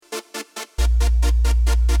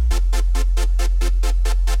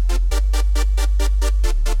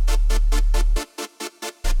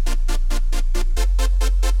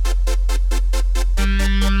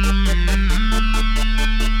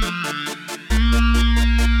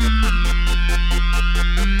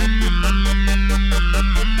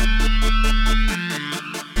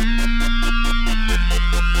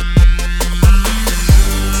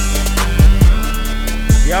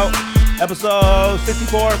episode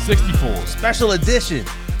 64. 64. Special edition.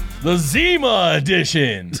 The Zima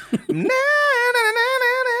edition. I'm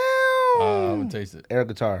gonna taste it. Air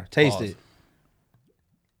guitar. Taste Pause. it.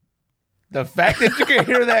 The fact that you can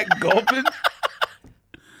hear that gulping,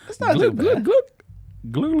 it's not too bad.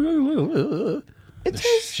 It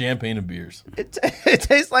tastes, Champagne and beers. it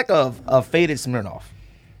tastes like a faded Smirnoff.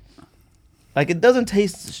 Like, it doesn't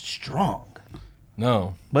taste strong,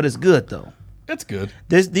 No, but it's good, though. it's good.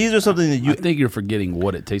 These are something that you... I think you're forgetting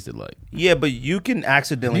what it tasted like. Yeah, but you can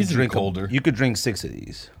accidentally These are drink... colder. You could drink 6 of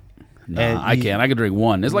these. Nah, And I can't. I could drink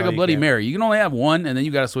one. It's like No, a you Bloody can't. Mary. You can only have one, and then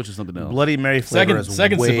you got to switch to something else. Bloody Mary flavor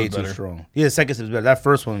Second is sip way is too better. strong. Yeah, second sip is better. That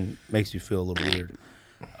first one makes you feel a little weird.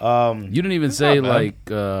 You didn't even say, not like,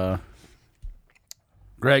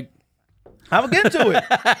 Greg. I'm gonna get to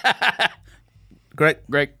it.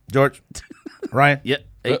 Greg, George, Ryan, Yeah.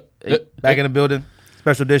 Hey. back in the building.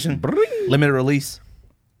 Special edition, limited release.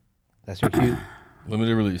 That's your cue.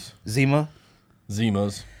 Limited release. Zima,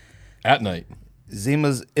 Zimas at night.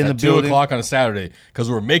 Zima's in At the 2 building. o'clock on a Saturday because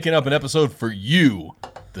we're making up an episode for you,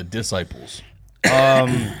 the disciples.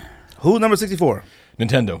 Who's number 64?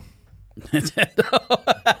 Nintendo. That's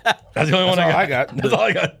the only one all I got. I got. That's all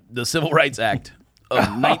I got. The Civil Rights Act of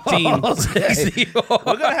 1964.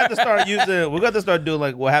 We're gonna have to start using. We're gonna have to start doing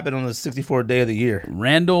like what happened on the 64th day of the year.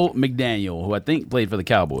 Randall McDaniel, who I think played for the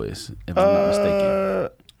Cowboys, if I'm not mistaken.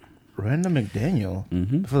 Randall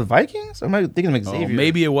McDaniel for the Vikings. Or am I thinking of Oh, Xavier?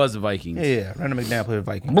 maybe it was the Vikings. Yeah. Randall McDaniel played for the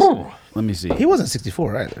Vikings. Let me see. He wasn't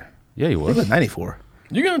 64 either. Yeah, he He was. was 94.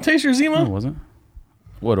 You gonna taste your Zima? No, it wasn't.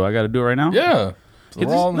 What, do I got to do it right now? Yeah. So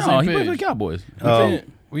we're all on the No, same he played for the page. Cowboys.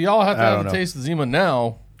 We all have to I have don't a know. taste of Zima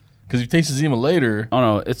now because if you taste the Zima later, Oh,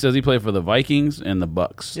 no, it says he played for the Vikings and the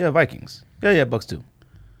Bucks. Yeah, Vikings. Yeah, Bucks too.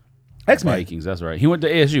 X-Men. Vikings, that's right. He went to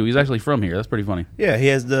ASU. He's actually from here. That's pretty funny. Yeah, he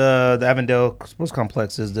has the Avondale Sports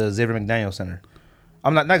Complex is the Xavier McDaniel Center.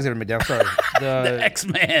 I'm not Xavier McDaniel. I'm sorry, The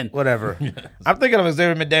X-Man. whatever. I'm thinking of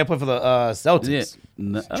Xavier McDaniel playing for the Celtics. Yeah.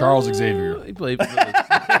 No, Charles Xavier. He played for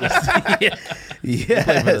the, he Yes.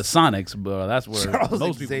 played for the Sonics, but that's where Charles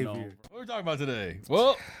most people Xavier. know. What are we talking about today?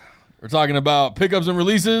 Well, we're talking about pickups and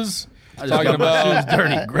releases. just Talking got my about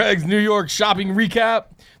dirty Greg's New York shopping recap,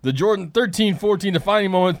 the Jordan 13-14 defining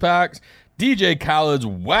moments packs, DJ Khaled's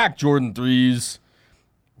whack Jordan 3s,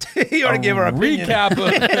 He already gave our opinion. a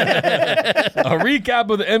recap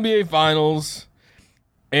of the NBA Finals,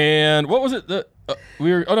 and what was it?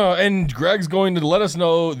 And Greg's going to let us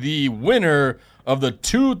know the winner of the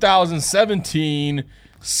 2017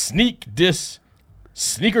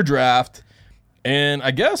 sneaker draft. And I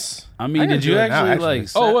guess I mean, did you do it now, actually, actually. like,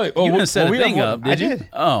 Oh, wait. Oh, you didn't set well, a we thing have up, one- did I you? did.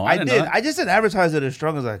 Oh, I didn't did. know that. I just didn't advertise it as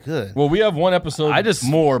strong as I could. Well, we have one episode I just-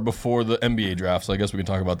 more before the NBA draft, so I guess we can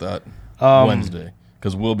talk about that Wednesday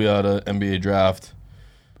because we'll be at an NBA draft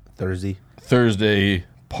Thursday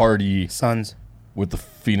party Suns. with the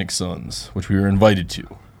Phoenix Suns, which we were invited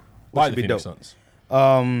to by should the be Phoenix dope. Suns.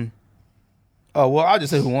 Oh well, I'll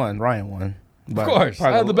just say who won. Ryan won. Of course.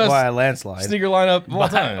 I had the best by a landslide. Sneaker lineup of all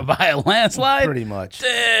time. By a landslide? Pretty much.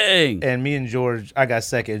 Dang. And me and George, I got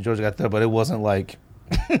second, and George got third, but it wasn't like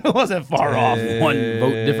it wasn't far off. One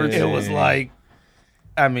vote difference. It was like,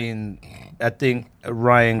 I mean, I think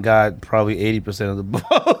Ryan got probably 80% of the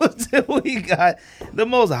votes. We got the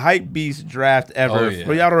most hype beast draft ever. Oh, yeah.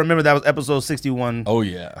 For y'all to remember, that was episode 61. Oh,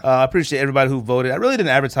 yeah. I appreciate everybody who voted. I really didn't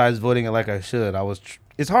advertise voting it like I should.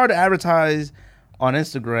 It's hard to advertise on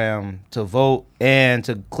Instagram to vote and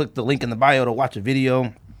to click the link in the bio to watch a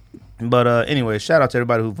video. But anyway, shout out to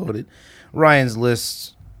everybody who voted. Ryan's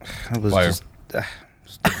list was Fire. just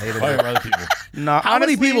Fire other people. no. How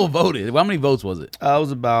many honestly, people voted? How many votes was it? It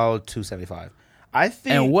was about 275. I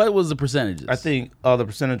think. And what was the percentages? I think the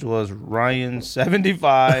percentage was Ryan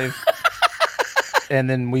 75, and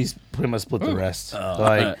then we pretty much split the rest.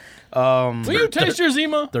 Will you taste your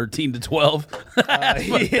Zima? 13 to 12. That's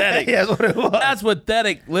pathetic. Yeah, that's what it was. That's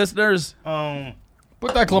pathetic, listeners.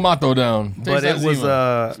 Put that Clamato down. Taste But that it was.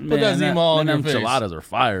 Zima. Put that Zima all on your them face. enchiladas are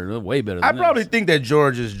fire. They're way better I than probably this. think that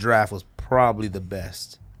George's draft was probably the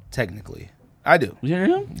best, technically. I do. You hear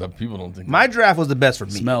him? That people don't think. My draft was the best for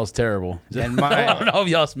me. Smells terrible. And my- I don't know if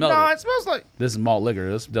y'all smell No, it. it smells like This is malt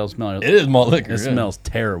liquor. This don't smell it is malt liquor. It yeah. smells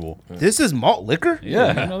terrible. this is malt liquor. Yeah.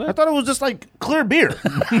 You know I that? thought it was just like clear beer.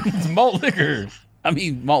 It's malt liquor. I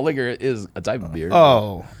mean, malt liquor is a type of beer.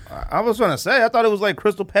 Oh, I was trying to say. I thought it was like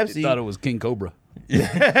Crystal I Pepsi. thought it was King Cobra.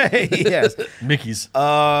 Yes. Mickey's.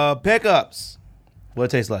 Pickups. What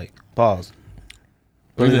it tastes like? Pause.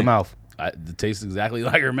 Put it in the think? move. It tastes exactly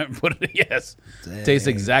like I remember. Put it. Yes, tastes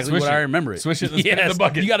exactly Swish what I it. remember. It. Swish it and spit it in Yes, the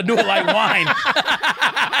bucket. you got to do it like wine,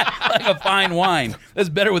 like a fine wine. That's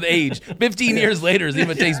better with age. 15 years later,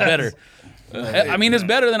 Zima tastes better. I mean, it's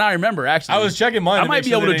better than I remember, actually. I was checking mine. I might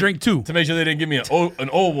be able to drink 2. To make sure they didn't give me an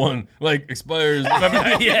old one, like expires.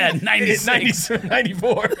 Yeah, 96.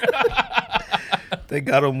 94. They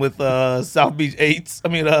got them with South Beach 8s. I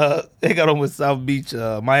mean, they got them with South Beach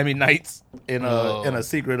Miami Nights in a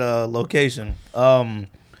secret location.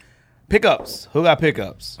 Pickups. Who got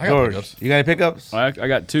pickups? I got George, pickups. you got any pickups? I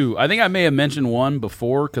got 2. I think I may have mentioned one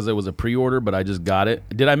before because it was a pre-order, but I just got it.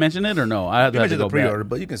 Did I mention it or no? I had You to mentioned go the pre-order, back.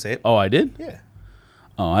 but you can say it. Oh, I did? Yeah.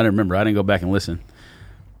 Oh, I didn't remember. I didn't go back and listen.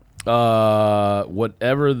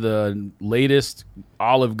 Whatever the latest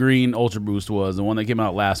olive green Ultra Boost was, the one that came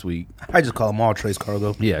out last week. I just call them all Trace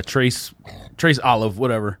Cargo. Yeah, Trace Olive,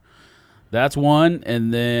 whatever. That's one.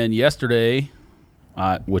 And then yesterday,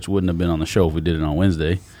 which wouldn't have been on the show if we did it on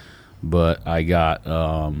Wednesday, but I got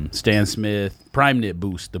Stan Smith Prime Knit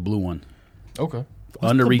Boost, the blue one. Okay.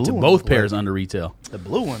 Under the retail, blue one both look pairs like? under retail. The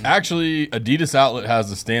blue one. Actually, Adidas Outlet has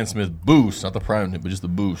the Stan Smith Boost, not the Prime Knit, but just the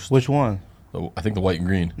Boost. Which one? I think the white and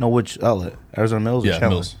green. No, which outlet? Arizona Mills or Yeah, Chandler?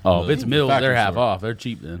 Mills. Oh, if it's Mills, they're Factory half store. off. They're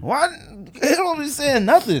cheap then. Why? They don't be saying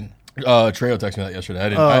nothing. Trejo texted me that yesterday.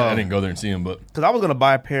 I didn't go there and see him, but Because I was going to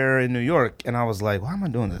buy a pair in New York, and I was like, why am I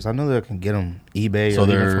doing this? I know that I can get them eBay so or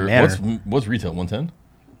even they're from Manor. what's retail 110?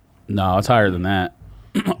 No, it's higher than that.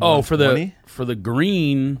 Oh, for the 120?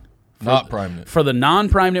 green, Not Prime Knit. for the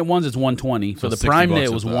non-Prime Knit ones, it's 120. For So the 60 Prime Knit,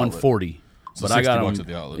 bucks it was at the outlet. 140. So But I got 60 bucks them. at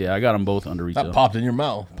the outlet. Yeah, I got them both under retail. That popped in your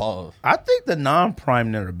mouth. Pause. I think the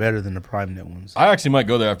non-Prime Knit are better than the Prime Knit ones. I actually might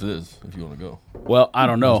go there after this if you want to go. Well, I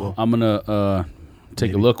don't know. I'm gonna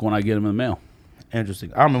take a look when I get them in the mail.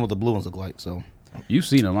 Interesting. I don't remember what the blue ones look like, so. You've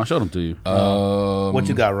seen them. I showed them to you. What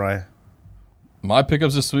you got, Ryan? My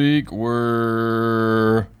pickups this week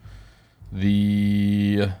were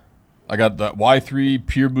I got that Y3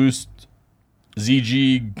 Pure Boost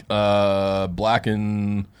ZG black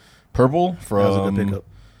and purple That was a good pickup.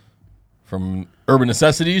 from Urban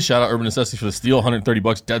Necessities. Shout out Urban Necessities for the steal,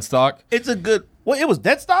 $130 dead stock. It's a good. What? It was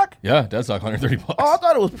dead stock? Yeah, dead stock, $130. Oh, I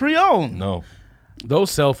thought it was pre-owned. No,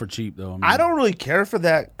 Those sell for cheap though. I don't really care for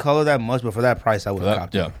that color that much, but for that price, I would have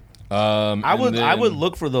copped yeah. it. I I would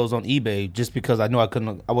look for those on eBay just because I knew I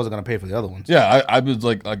wasn't gonna pay for the other ones. Yeah, I was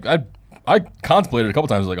like I contemplated a couple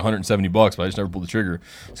times like $170, but I just never pulled the trigger.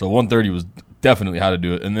 So 130 was definitely how to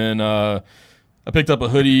do it. And then I picked up a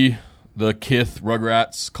hoodie, the Kith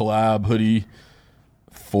Rugrats collab hoodie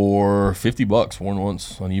for $50, worn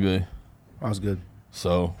once on eBay. That was good.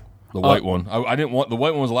 So the white one, I didn't want the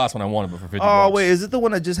white one was the last one I wanted, but for $50. Oh wait, is it the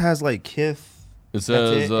one that just has like Kith? it That's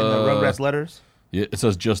says it, in the Rugrats letters. yeah, it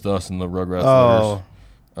says just us in the Rugrats Oh, letters.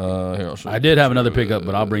 Here I'll show you. I did have another pickup,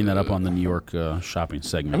 but I'll bring that up on the New York shopping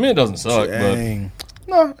segment. I mean, it doesn't suck, dang.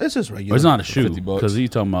 No, it's just But regular. it's not a shoe $50. because he's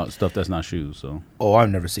talking about stuff that's not shoes. So Oh, I've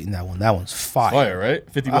never seen that one. That one's fire. but fire, right?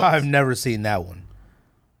 $50. I've never seen that one.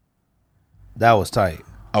 That was tight.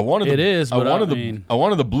 I wanted It is, but I mean- I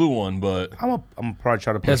wanted the blue one, but I'm gonna probably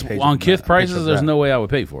try to put That's, a page on of Kith that- prices, picture of there's that. no way I would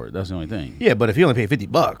pay for it. That's the only thing. Yeah, but if you only pay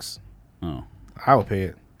 $50, Oh, I would pay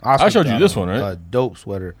it. I showed you this one, right? A dope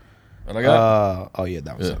sweater. and I got Oh yeah,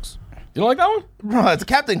 that one sucks. you don't like that one? Bro, it's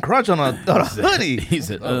Captain Crunch on a hoodie. he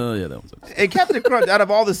said, yeah, that was. And Captain Crunch, out of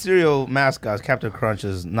all the cereal mascots, Captain Crunch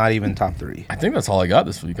is not even top 3. I think that's all I got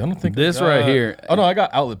this week. I don't think This right here. Oh no, I got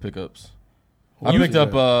outlet pickups. I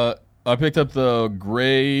picked up the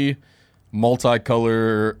gray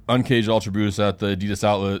multicolor uncaged Ultra Boost at the Adidas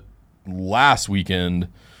Outlet last weekend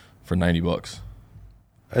for $90.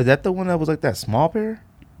 Is that the one that was like that small pair?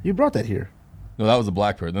 You brought that here. No, that was the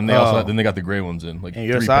black pair. Then they then they got the gray ones in, like In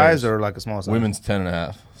your 3 size pairs. or like a small size? Women's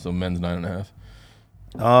 10.5, so men's 9.5.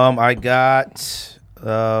 I got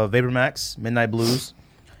Vapormax Midnight Blues.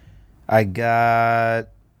 I got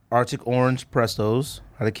Arctic Orange Prestos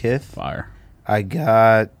out of Kith. Fire. I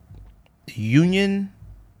got Union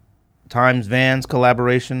times Vans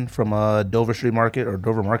collaboration from Dover Street Market or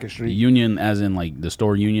Dover Market Street. Union, as in like the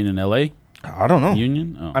store Union in L.A. I don't know.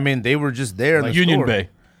 Union. Oh. I mean, they were just there in the Union store. Bay.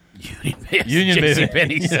 Union Bay.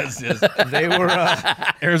 Penny's. Yes, yes. They were.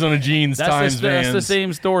 Arizona jeans times That's Vans. the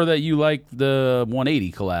same store that you like the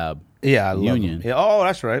 180 collab. Yeah, I love Union. them. Yeah, oh,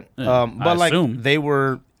 that's right. Yeah, But I like assume. they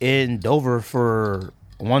were in Dover for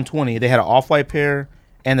 120. They had an off-white pair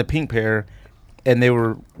and the pink pair, and they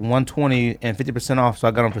were 120 and 50% off. So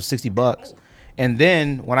I got them for $60. And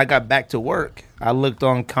then when I got back to work, I looked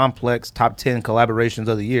on Complex top 10 collaborations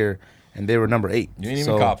of the year, and they were number 8. You ain't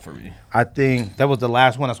even cop for me. I think that was the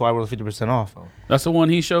last one. That's why I was 50% off. That's the one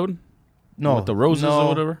he showed? No, With the roses or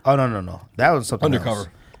whatever? Oh no, that was something Undercover. else.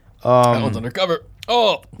 That one's undercover.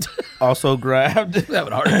 Oh, Also grabbed.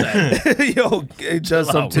 Having a heart attack. Yo, it does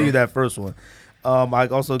something to you, that first one. I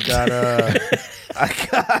also got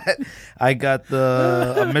I got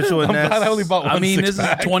the Mitchell and I'm glad I Ness. only bought one. I mean, this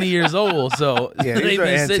six-pack. is 20 years old, so Yeah, these are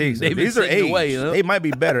antiques. These are aged. away. You know? They might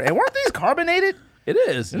be better. And weren't these carbonated? It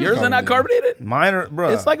is. Yours are not carbonated. Mine are, bro.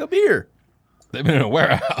 It's like a beer. They've been in a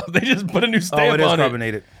warehouse. They just put a new stamp it is on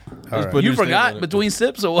carbonated. All right. put- You new stamp on forgot it. between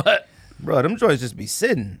sips or what? Bro, them joints just be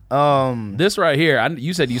sitting. This right here,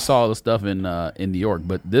 you said you saw the stuff in New York,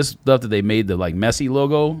 but this stuff that they made the like Messi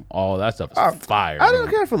logo, all that stuff is fire. I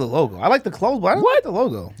don't care for the logo. I like the clothes, but I don't like the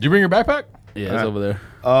logo. Did you bring your backpack? Yeah, it's over there.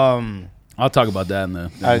 Um, I'll talk about that in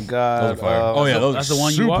the. I Those got. are fire. Oh yeah, those that's are the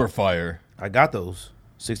one you super want? fire. I got those.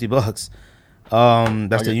 $60.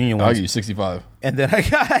 That's the Union I'll ones. give you 65. And then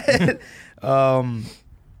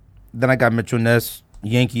I got Mitchell Ness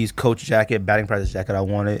Yankees coach jacket, batting practice jacket I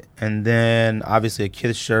wanted. And then obviously a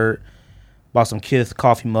Kith shirt. Bought some Kith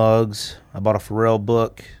coffee mugs. I bought a Pharrell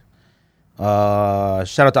book.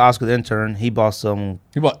 Shout out to Oscar the intern. He bought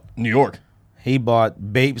New York. He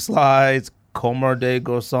bought Bape slides, Comar de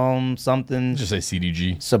Garçon, something. Just say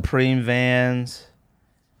CDG. Supreme Vans.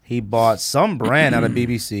 He bought some brand out of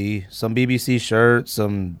BBC, some BBC shirt,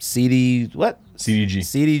 some CDG.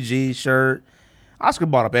 CDG shirt. Oscar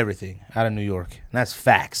bought up everything out of New York, and that's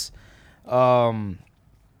facts. Other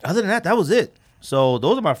than that, that was it. So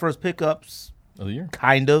those are my first pickups, Of the year.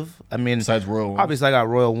 kind of. I mean, Besides Royal. obviously I got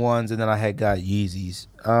Royal Ones, and then I had got Yeezys.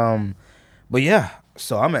 But yeah,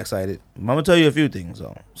 so I'm excited. I'm gonna tell you a few things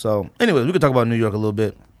though. So, anyways, we can talk about New York a little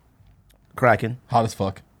bit. Cracking. Hot as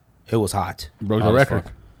fuck. It was hot. Broke Hot the as record.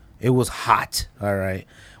 fuck. It was hot. All right.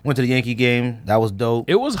 Went to the Yankee game. That was dope.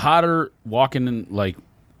 It was hotter walking in, like,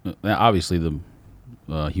 obviously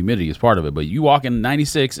the humidity is part of it, but you walk in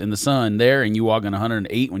 96 in the sun there and you walk in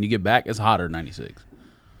 108 when you get back, it's hotter than 96.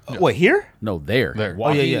 Wait, here? No, there. There.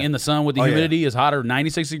 Walking yeah. in the sun with the Oh, yeah. humidity is hotter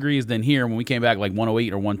 96 degrees than here when we came back like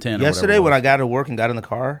 108 or 110 Yesterday or when whatever. I got to work and got in the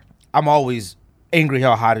car, I'm always angry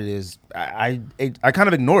how hot it is. I kind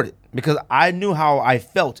of ignored it because I knew how I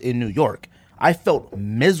felt in New York. I felt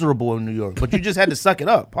miserable in New York, but you just had to suck it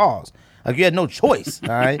up. Pause. Like you had no choice. All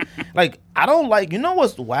right. Like I don't like. You know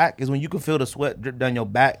what's whack is when you can feel the sweat drip down your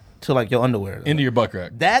back to like your underwear. Into your butt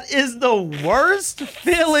crack. That is the worst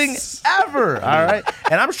feeling ever. All right.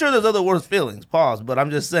 And I'm sure there's other worse feelings. Pause. But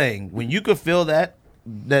I'm just saying when you could feel that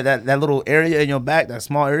little area in your back, that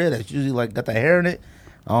small area that's usually like got the hair in it.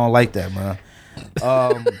 I don't like that, man.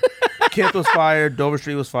 Kith was fire. Dover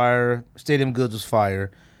Street was fire. Stadium Goods was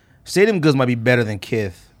fire. Stadium Goods might be better than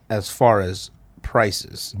Kith as far as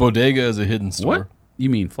prices. Bodega is a hidden store. What? You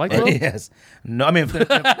mean Flight Club? Yes. No, I mean,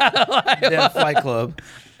 yeah, Flight Club.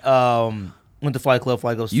 Went to Flight Club.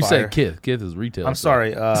 Flight Club's You fire. said Kith. Kith is retail. I'm so-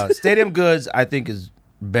 sorry. Stadium Goods, I think, is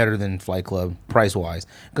better than Flight Club price wise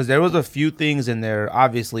because there was a few things in there,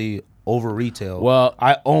 obviously over retail. Well,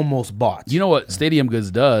 I almost bought. You know what Stadium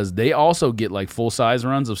Goods does? They also get like full size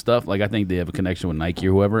runs of stuff. Like I think they have a connection with Nike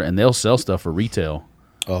or whoever, and they'll sell stuff for retail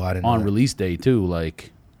Oh, I didn't know on that. release day too.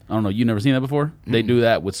 Like I don't know, you never seen that before? They do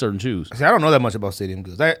that with certain shoes. See, I don't know that much about Stadium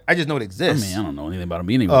Goods. I just know it I exists. mean, I don't know anything about them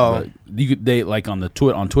anyway. Oh. But they like on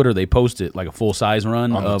Twitter they post it like a full size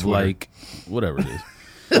run On the of Twitter. like whatever it is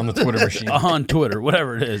On the Twitter machine. on Twitter,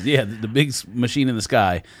 whatever it is. Yeah, the big machine in the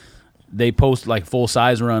sky. They post like full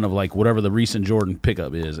size run of like whatever the recent Jordan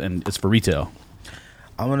pickup is, and it's for retail.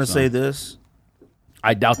 I'm gonna say this.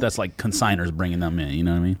 I doubt that's like consigners bringing them in. You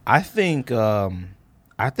know what I mean?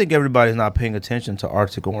 I think everybody's not paying attention to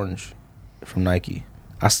Arctic Orange from Nike.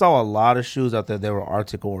 I saw a lot of shoes out there that were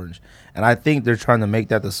Arctic Orange, and I think they're trying to make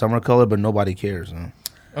that the summer color, but nobody cares. Huh?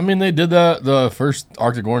 I mean, they did that. The first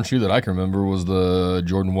Arctic Orange shoe that I can remember was the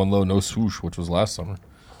Jordan 1 Low No Swoosh, which was last summer.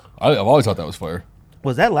 I've always thought that was fire.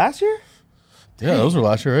 Was that last year? Yeah, those were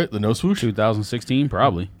last year, right? The No Swoosh? 2016,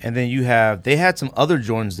 probably. And then they had some other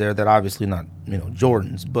Jordans there that obviously not,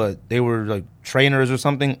 Jordans, but they were like trainers or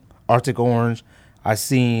something. Arctic Orange. I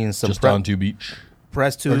seen some Just on 2 Beach.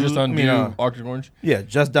 Press 2. Or just on 2 Arctic Orange? Yeah,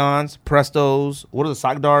 Just Dons, Prestos. What are the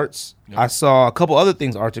sock darts? Yep. I saw a couple other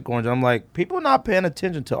things Arctic Orange. I'm like, people are not paying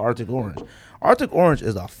attention to Arctic Orange. Arctic Orange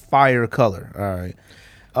is a fire color. All right.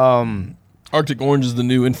 Arctic Orange is the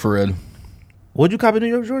new infrared. What'd you copy in New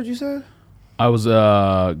York, George, you said? I was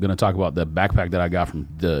going to talk about the backpack that I got from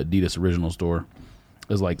the Adidas original store. It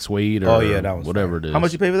was like suede or that was whatever fire. it is. How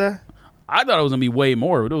much you pay for that? I thought it was going to be way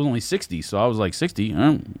more, but it was only 60. So I was like, 60?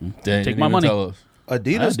 Dang, Take my money. Tell us.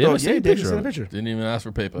 Adidas I store. did. Yeah, he did. He Picture sent a of it. picture. Didn't even ask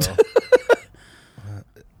for PayPal.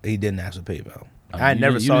 He didn't ask for PayPal. I I mean,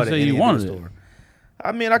 never you saw didn't it say in you any wanted Adidas it. store.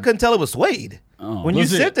 I mean, I couldn't tell it was suede. Oh. When you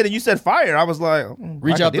Let's see sent it and you said fire, I was like,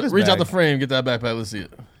 reach out Adidas the bag. frame, get that backpack. Let's see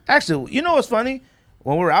it. Actually, you know what's funny?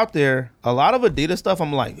 when we're out there, a lot of Adidas stuff,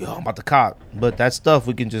 I'm like, yo, I'm about to cop. But that stuff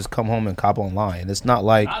we can just come home and cop online. It's not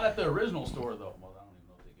like. Not at the original store though. Well, I don't even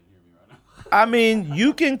know if they can hear me right now. I mean,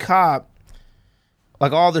 you can cop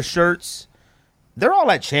like all the shirts. They're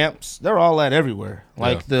all at Champs. They're all at everywhere.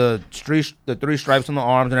 Like the 3 stripes on the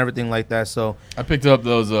arms and everything like that. So I picked up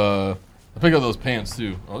those pants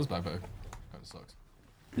too. Oh, this backpack kind of sucks.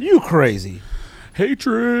 you crazy.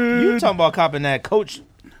 Hatred. You talking about copping that Coach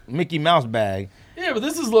Mickey Mouse bag. Yeah, but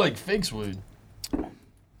this is like fake suede.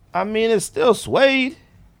 I mean, it's still suede.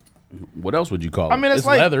 What else would you call it? I mean, it's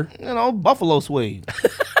like leather. buffalo suede.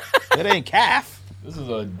 It ain't calf. This is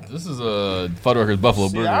a Fuddruckers Buffalo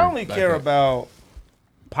See, Burger. I only backpack. care about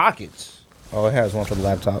pockets. Oh, it has one for the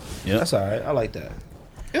laptop. Yeah, That's all right. I like that.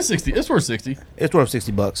 It's 60. It's worth 60. It's worth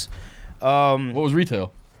 $60. What was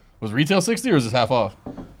retail? Was retail 60 or is this half off?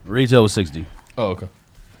 Retail was 60. Oh, okay.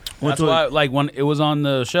 That's why, like, when it was on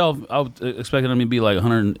the shelf, I was expecting them to be like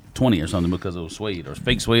 120 or something because it was suede or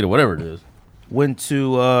fake suede or whatever it is. Went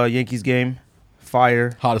to Yankees game.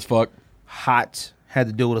 Fire. Hot as fuck. Hot. Had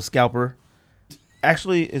to deal with a scalper.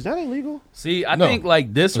 Actually, is that illegal? See, I No. think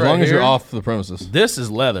like this As right long as here, you're off the premises. this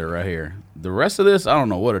is leather right here. The rest of this, I don't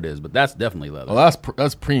know what it is, but that's definitely leather. Well,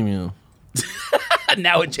 that's premium.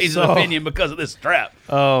 Now it changes So- opinion because of this strap.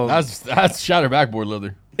 That's shatter backboard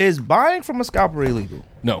leather. Is buying from a scalper illegal?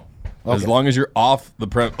 No. As Okay. long as you're off the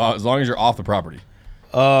property.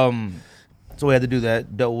 So we had to do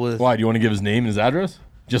that. Dealt with. Why? Do you want to give his name and his address?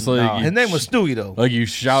 Just like Nah, you his name was Stewie though. like you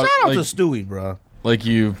shout Shout out like, to Stewie, bro. like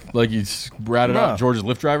you ratted Bruh. out George's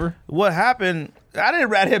Lyft driver. What happened? I didn't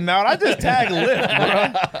rat him out. I just tagged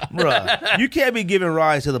Lyft, bro. You can't be giving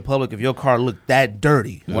rides to the public if your car looked that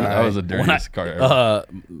dirty. That was the dirtiest car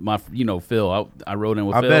ever. Phil, I rode in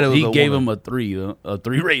with I Phil. bet it was He a gave woman. him a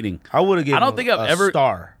 3 rating. I would have given. I don't think I've a ever-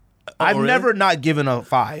 star. I've really? never not given a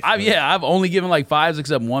 5. I've only given like 5s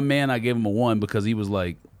except one man. I gave him a 1 because he was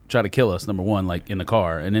like trying to kill us. Number 1, like in the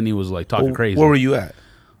car, and then he was like talking crazy. Where were you at?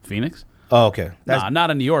 Phoenix? Oh, okay. Nah, not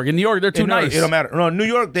in New York. In New York, they're too nice. It don't matter. No, in New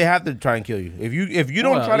York, they have to try and kill you. If you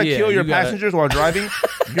don't Well, try to yeah, kill your you gotta- passengers while driving,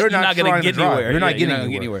 you're not gonna trying get to drive. anywhere. You're not Yeah, getting you're not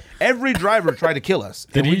gonna anywhere. get anywhere. Every driver tried to kill us,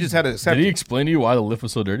 and we just had to accept Did he it. explain to you why the lift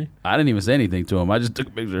was so dirty? I didn't even say anything to him. I just took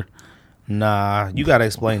a picture. Nah, you got to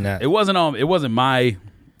explain that. It wasn't my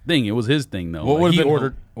thing. It was his thing though. What Like, would he have been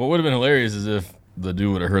ordered. What would have been hilarious is if the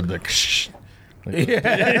dude would have heard the.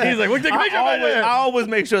 Yeah. He's like, "Look, take a picture of I always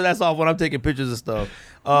make sure that's off when I'm taking pictures of stuff.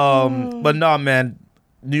 But no, man,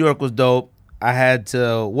 New York was dope. I had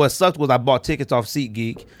to. What sucked was I bought tickets off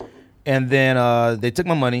SeatGeek, and then they took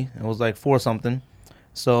my money. It was like 4 something.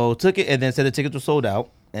 So took it, and then said the tickets were sold out.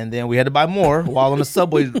 And then we had to buy more while on the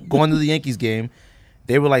subway going to the Yankees game.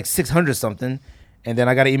 They were like 600 something. And then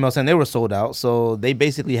I got an email saying they were sold out. So they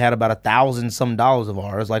basically had about $1,000 some of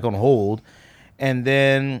ours like on hold. And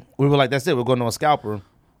then we were like, that's it. We're going to a scalper.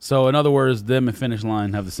 So in other words, them and Finish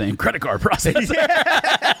Line have the same credit card process.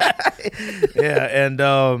 Yeah.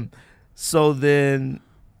 And so then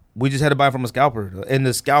we just had to buy from a scalper. And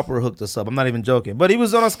the scalper hooked us up. I'm not even joking. But he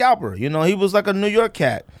was on a scalper. You know, he was like a New York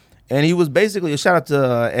cat. And he was basically, a shout out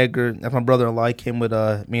to Edgar. That's my brother-in-law. He came with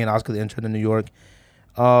me and Oscar, the intern in New York.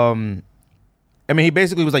 I mean, he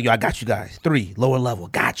basically was like, yo, I got you guys. 3, lower level.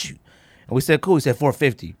 Got you. And we said, cool. He said,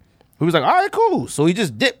 450. He was like, all right, cool. So he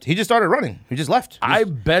just dipped. He just started running. He just left. I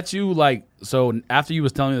bet you, like, so after you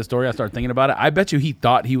was telling me the story, I started thinking about it. I bet you he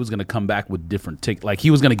thought he was going to come back with different tickets. Like, he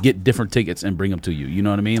was going to get different tickets and bring them to you. You know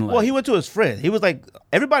what I mean? Like, Well, he went to his friend. He was like,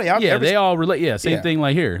 everybody out yeah, there. they all relate. Yeah, same Yeah. thing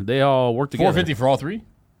like here. They all work together. 450 for all 3.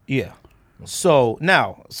 Yeah. So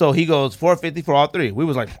he goes 450 for all 3. We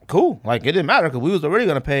was like, cool. Like, it didn't matter because we was already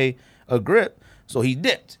going to pay a grip. So he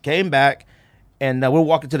dipped, came back, and we're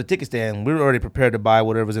walking to the ticket stand. We were already prepared to buy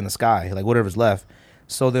whatever's in the sky, like whatever's left.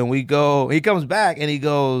 So then we go, he comes back and he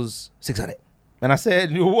goes 600. And I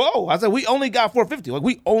said, whoa. I said, we only got 450. Like,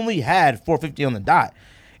 we only had 450 on the dot.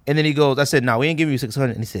 And then he goes, I said, no, we ain't giving you 600.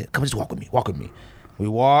 And he said, come just walk with me. Walk with me. We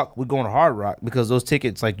going to Hard Rock because those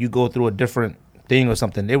tickets, like, you go through a different thing or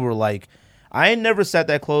something. They were like, I ain't never sat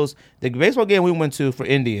that close. The baseball game we went to for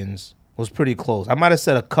Indians was pretty close. I might have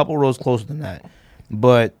sat a couple rows closer than that.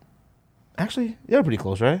 But actually, they were pretty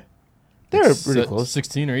close, right? They were pretty close.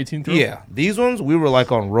 16 or 18 through? Yeah. These ones, we were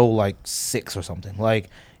like on row like 6 or something. Like,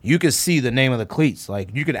 you could see the name of the cleats.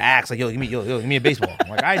 Like, you could ask, like, yo, give me a baseball.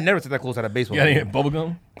 Like, I ain't never sat that close at a baseball You got game. any bubble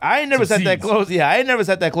gum? I ain't never Some sat that seeds. close. Yeah, I ain't never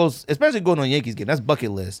sat that close, especially going to a Yankees game. That's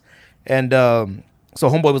bucket list. And so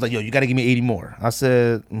homeboy was like, yo, you got to give me 80 more. I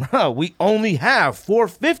said, bro, we only have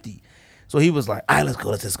 450. So he was like, all right,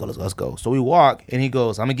 let's go. So we walk, and he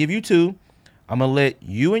goes, I'm going to give you 2. I'm going to let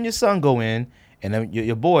you and your son go in, and then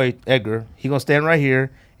your boy Edgar, he gonna stand right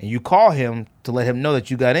here, and you call him to let him know that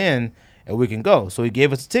you got in, and we can go. So he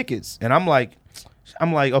gave us the tickets, and I'm like,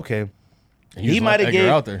 okay. He might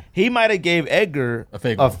have gave Edgar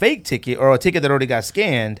a fake ticket or a ticket that already got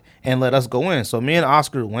scanned and let us go in. So me and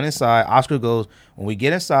Oscar went inside. Oscar goes, when we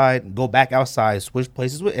get inside, go back outside, switch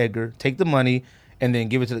places with Edgar, take the money, and then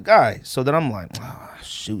give it to the guy. So then I'm like,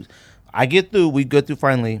 shoot. We get through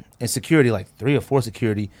finally, and security, like 3 or 4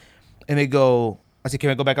 security, and they go, I said, can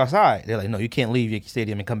I go back outside? They're like, no, you can't leave Yankee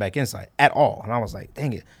Stadium and come back inside at all. And I was like,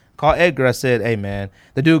 dang it. Call Edgar. I said, hey, man.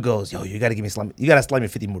 The dude goes, yo, you got to slide me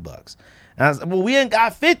 $50 more. And I was like, well, we ain't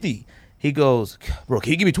got 50. He goes, bro,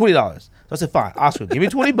 can you give me $20? So I said, fine. Oscar, give me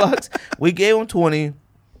 $20. We gave him 20.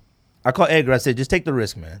 I called Edgar. I said, just take the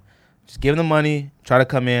risk, man. Just give him the money. Try to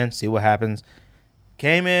come in. See what happens.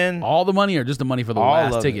 Came in. All the money or just the money for the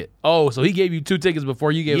last ticket? Oh, so he gave you 2 tickets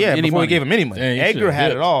before you gave him any money? Yeah, before we gave him any money. Dang, Edgar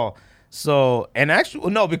had it all. So, and actually,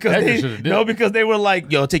 because they were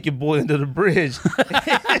like, yo, take your boy into the bridge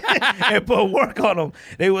and put work on him.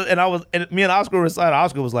 Me and Oscar were inside.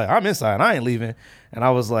 Oscar was like, I'm inside. I ain't leaving. And I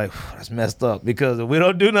was like, that's messed up because if we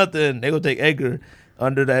don't do nothing, they going to take Edgar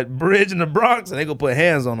under that bridge in the Bronx and they going to put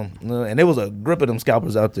hands on him. And there was a grip of them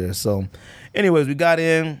scalpers out there. So, anyways, we got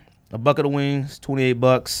in, a bucket of wings,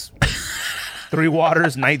 $28, 3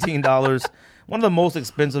 waters, $19. One of the most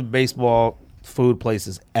expensive baseball food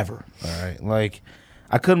places ever. All right, like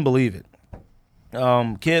I couldn't believe it.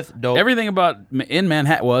 Kith, dope. Everything about in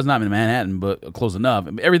Manhattan, well, it's not in Manhattan, but close enough.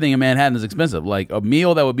 Everything in Manhattan is expensive. Like a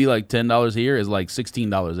meal that would be like $10 here is like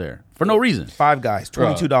 $16 there for no reason. 5 guys,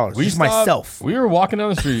 $22. Just myself. We were walking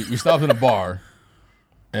down the street. We stopped in a bar,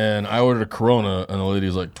 and I ordered a Corona, and the lady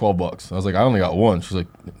was like $12. I was like, I only got one. She's like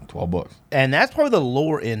 $12. And that's probably the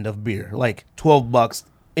lower end of beer, like $12.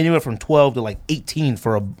 Anywhere from 12 to like 18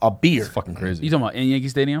 for a beer. It's fucking crazy. You talking about in Yankee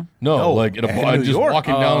Stadium? No, like in a bar. Just York.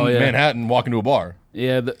 Walking down Manhattan, walking to a bar.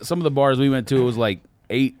 Yeah, some of the bars we went to, it was like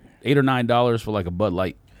 $8 or $9 for like a Bud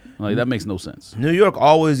Light. Like that makes no sense. New York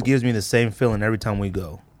always gives me the same feeling every time we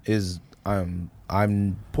go. Is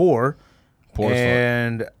I'm poor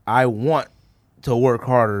and I want to work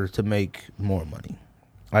harder to make more money.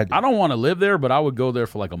 I don't want to live there, but I would go there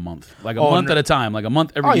for like a month. Like a month at a time. Like a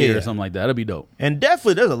month every year or something like that. That'd be dope. And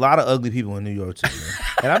definitely there's a lot of ugly people in New York too, man.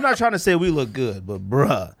 And I'm not trying to say we look good, but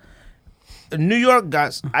bruh.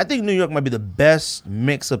 I think New York might be the best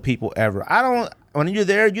mix of people ever. When you're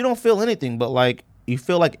there, you don't feel anything, but like you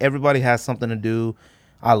feel like everybody has something to do.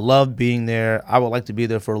 I love being there. I would like to be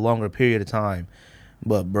there for a longer period of time.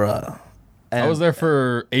 But bruh. I was there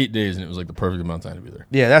for 8 days, and it was like the perfect amount of time to be there.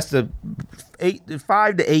 Yeah, that's the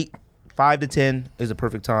 5 to 8, 5 to 10 is the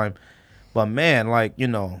perfect time. But man, like,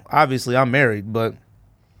 obviously I'm married, but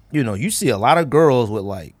you see a lot of girls with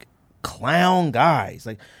like clown guys.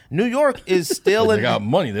 Like New York is still they got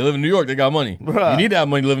money. They live in New York. They got money. Bruh. You need to have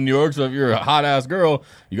money to live in New York. So if you're a hot ass girl,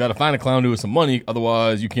 you got to find a clown dude with some money.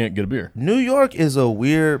 Otherwise, you can't get a beer. New York is a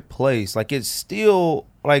weird place. Like it's still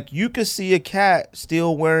like you could see a cat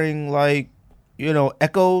still wearing like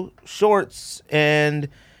Echo shorts and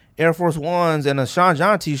Air Force Ones and a Sean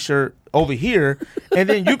John t-shirt over here, and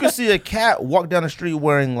then you could see a cat walk down the street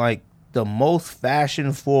wearing like the most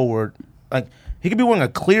fashion forward, like he could be wearing a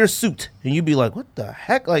clear suit, and you'd be like, "What the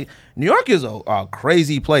heck?" Like New York is a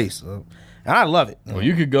crazy place, and I love it. Well,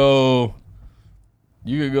 you could go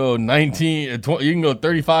 19, 20, you can go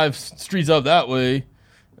 35 streets up that way,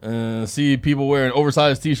 and see people wearing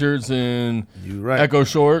oversized t-shirts and Echo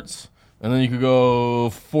shorts. And then you could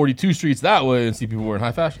go 42 streets that way and see people wearing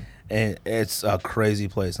high fashion. And it's a crazy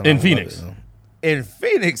place. In Phoenix. In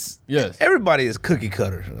Phoenix, yes, everybody is cookie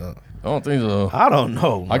cutter. I don't think so. I don't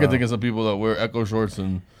know. I can think of some people that wear Echo shorts.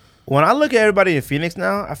 And when I look at everybody in Phoenix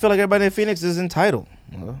now, I feel like everybody in Phoenix is entitled.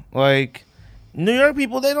 Like New York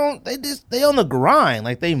people, they on the grind.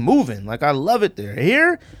 Like they moving. Like I love it there.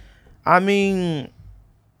 Here, I mean,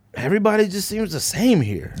 everybody just seems the same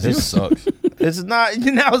here. This sucks. It's not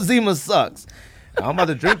now. Zima sucks. I'm about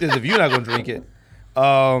to drink this if you're not gonna drink it.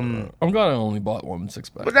 I'm glad I only bought 1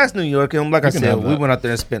 6-pack. But that's New York, and like I said, we went out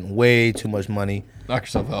there and spent way too much money. Knock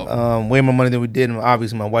yourself out. Way more money than we did. And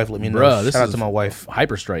obviously, my wife let me know. Shout out to my wife.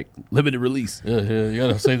 Hyperstrike, limited release. Yeah, you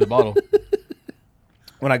gotta save the bottle.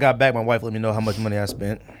 When I got back, my wife let me know how much money I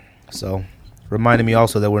spent. So, reminded me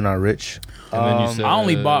also that we're not rich. And then you said, I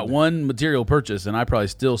only bought one material purchase, and I probably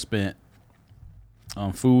still spent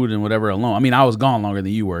on food and whatever alone. I mean, I was gone longer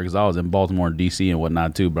than you were because I was in Baltimore and D.C. and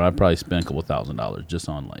whatnot too, but I probably spent a couple $1,000 just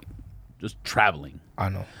on just traveling. I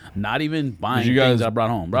know. Not even buying things that I brought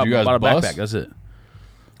home. Bro, I bought a backpack. That's it.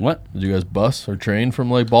 What? Did you guys bus or train from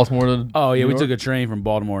Baltimore to Oh, yeah, New we York? took a train from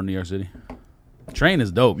Baltimore to New York City. Train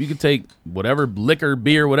is dope. You can take whatever liquor,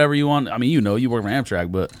 beer, whatever you want. I mean, you work for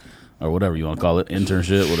Amtrak, but or whatever you want to call it,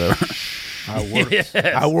 internship, whatever.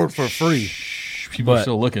 I work for free. People are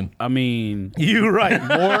still looking. I mean, You right.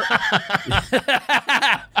 More.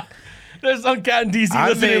 There's some cat in DC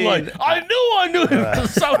listening like, I knew him.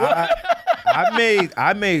 So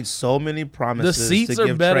I made so many promises The seats to are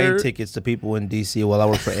give better. train tickets to people in DC while I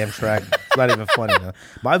worked for Amtrak. It's not even funny. Man.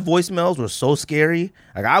 My voicemails were so scary.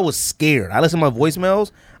 Like I was scared. I listened to my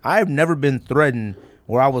voicemails. I've never been threatened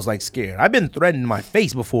where I was like scared. I've been threatened in my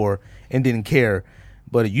face before and didn't care.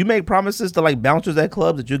 But if you make promises to like bouncers at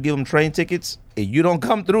clubs that you give them train tickets, if you don't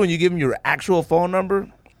come through and you give them your actual phone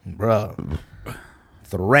number, bruh,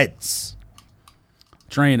 threats.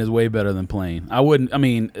 train is way better than plane.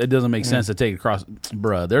 It doesn't make sense to take it across.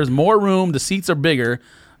 Bruh, there's more room. The seats are bigger.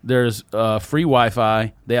 There's free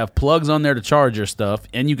Wi-Fi. They have plugs on there to charge your stuff,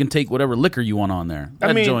 and you can take whatever liquor you want on there.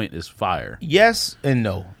 That joint is fire. Yes and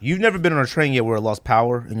no. You've never been on a train yet where it lost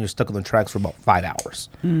power and you're stuck on the tracks for about 5 hours.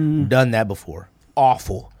 Done that before.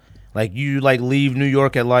 Awful. Like you leave New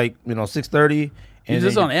York at 6:30. Is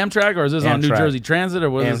this on Amtrak or is this on New Jersey Transit or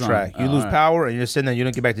what is this on? Amtrak. You lose power and you're sitting there. You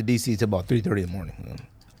don't get back to DC till about 3:30 in the morning.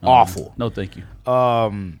 Awful. No, thank you.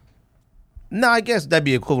 No, I guess that'd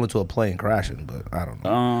be equivalent to a plane crashing, but I don't know.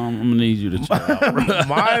 I'm gonna need you to chill out.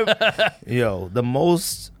 The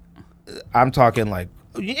most. I'm talking like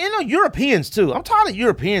Europeans too. I'm tired of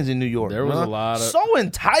Europeans in New York. There was a lot of so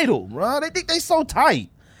entitled, bro. They think they so tight.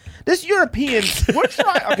 This European, we're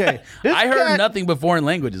trying. Okay, I heard nothing but foreign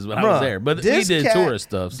languages when I was there, but we did tourist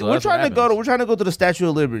stuff. So we're trying to go to the Statue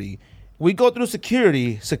of Liberty. We go through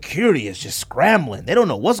security. Security is just scrambling. They don't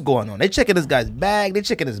know what's going on. They checking this guy's bag. They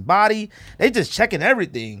checking his body. They just checking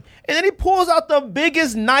everything. And then he pulls out the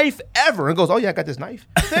biggest knife ever and goes, "Oh yeah, I got this knife."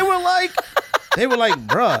 They were like,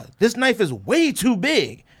 "Bruh, this knife is way too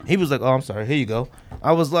big." He was like, "Oh, I'm sorry. Here you go."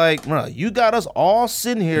 I was like, "Bruh, you got us all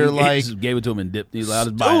sitting here he just gave it to him and dipped. He's like,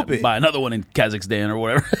 "I'll just buy another one in Kazakhstan or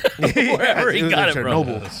whatever, wherever he got it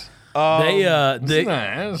from."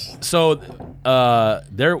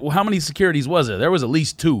 How many securities was there? There was at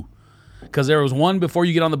least 2, because there was one before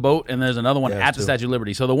you get on the boat, and there's another one at the Statue of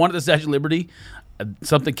Liberty. So the one at the Statue of Liberty,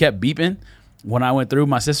 something kept beeping. When I went through,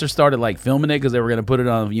 my sister started filming it because they were going to put it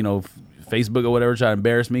on Facebook or whatever, try to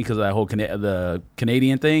embarrass me because of that whole the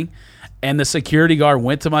Canadian thing. And the security guard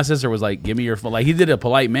went to my sister, was like, "Give me your phone." Like, he did it in a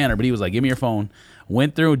polite manner, but he was like, "Give me your phone."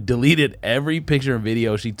 Went through, deleted every picture and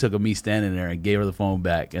video she took of me standing there and gave her the phone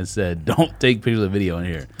back and said, "Don't take pictures of video in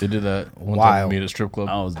here." They did that one time with me at a strip club.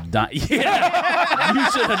 I was dying. Yeah.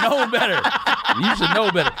 You should have known better. You should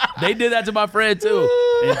know better. They did that to my friend, too.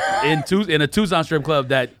 In a Tucson strip club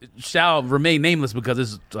that shall remain nameless because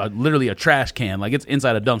it's literally a trash can. Like, it's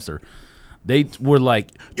inside a dumpster. They were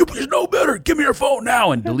like, "You should know better. Give me your phone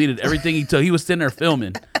now," and deleted everything he took. He was sitting there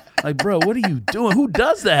filming. Like, bro, what are you doing? Who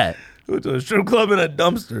does that? Went to a strip club in a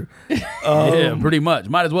dumpster. Yeah, pretty much.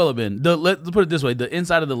 Might as well have been. Let's put it this way: the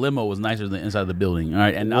inside of the limo was nicer than the inside of the building. All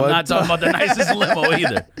right, and I'm not talking about the nicest limo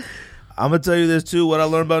either. I'm gonna tell you this too. What I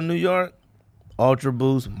learned about New York: Ultra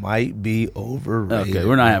Boost might be overrated. Okay,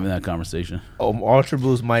 we're not having that conversation. Ultra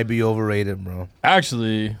Boost might be overrated, bro.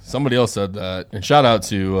 Actually, somebody else said that, and shout out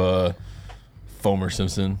to Fomer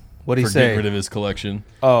Simpson. What'd he for say? Getting rid of his collection.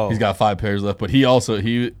 Oh, he's got 5 pairs left, but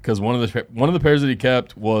because one of the pairs that he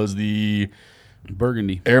kept was the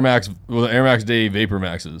Burgundy Air Max Day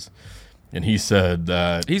Vapormaxes, and he said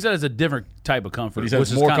it's a different type of comfort. He said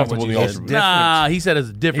it's more comfortable than the Ultra Boost. Nah, he said it's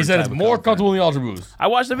a different. He said it's more comfortable than the Ultra Boost. I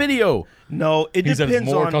watched the video. No, it depends on. He said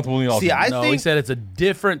it's more comfortable than the Ultra Boost. He said it's a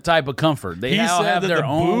different type of comfort. They all have their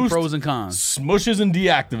own pros and cons. Smushes and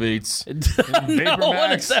deactivates. No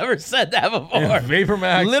one has ever said that before.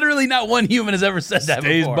 Vapormax. Literally, not one human has ever said that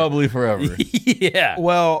before. Stays bubbly forever. Yeah.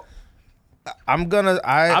 Well, I'm not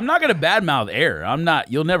gonna badmouth Air.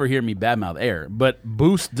 You'll never hear me badmouth Air. But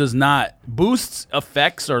Boost's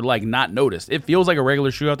effects are not noticed. It feels like a regular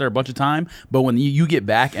shoe out there a bunch of time, but when you get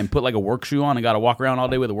back and put a work shoe on and got to walk around all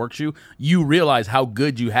day with a work shoe, you realize how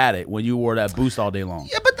good you had it when you wore that Boost all day long.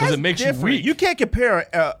 Yeah, but that's it makes different. you weak. You can't compare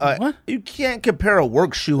what? You can't compare a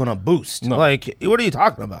work shoe and a Boost. No. What are you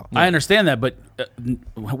talking about? I understand that, but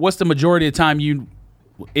what's the majority of the time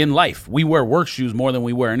in life, we wear work shoes more than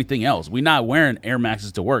we wear anything else. We're not wearing Air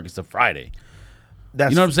Maxes to work. It's a Friday. You know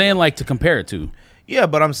what I'm saying? To compare it to. Yeah,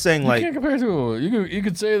 but I'm saying you can't compare it to. You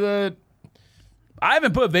could say that I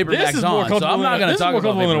haven't put Vapormax on, so I'm not going to talk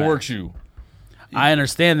about than a work shoe. I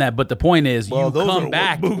understand that, but the point is,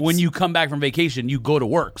 when you come back from vacation, you go to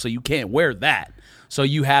work, so you can't wear that. So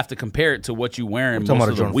you have to compare it to what you wear in most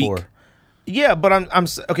of the week. Yeah, but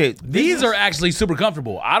okay. These are actually super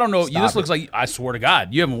comfortable. I don't know. Stop This it. looks like, I swear to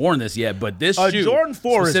God, you haven't worn this yet, but this a shoe. Jordan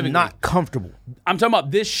 4 is specifically- not comfortable. I'm talking about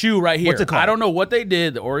this shoe right here. What's it called? I don't know what they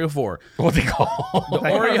did, the Oreo 4. What they call?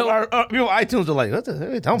 Like, Oreo- people on iTunes are like, what the hell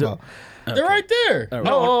are you talking about? They're right there. right.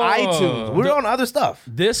 Oh, On iTunes. We're on other stuff.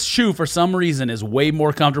 This shoe, for some reason, is way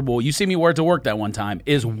more comfortable. You see me wear it to work that one time.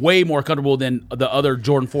 Is way more comfortable than the other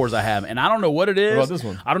Jordan 4s I have, and I don't know what it is. What about this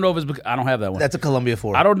one? I don't know if it's because I don't have that one. That's a Columbia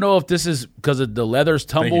 4. I don't know if this is because of the leather's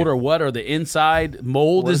tumbled you. or what, or the inside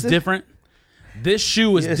mold What is is it? different. This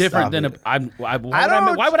shoe is Yeah, different stop than it. why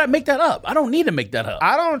would I make that up? I don't need to make that up.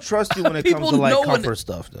 I don't trust you when it People comes to like know when comfort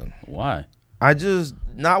stuff. Then Why? I just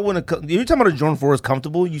not when it. You're talking about a Jordan 4 is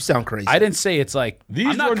comfortable. You sound crazy. I didn't say it's like These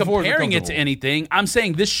I'm not Jordan 4s are comparing it to comfortable. anything. I'm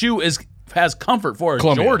saying this shoe has comfort for a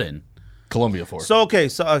Columbia. Jordan. Columbia 4. So okay.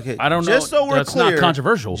 I don't know. Just so we're That's clear, not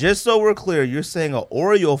controversial. Just so we're clear, you're saying an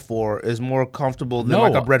Oreo 4 is more comfortable than No.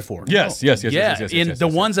 like a bread 4. yes. In the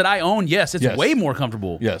ones that I own, yes, it's Yes. way more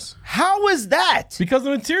comfortable. Yes. How is that? Because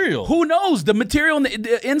the material. Who knows? The material in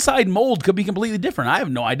the inside mold could be completely different. I have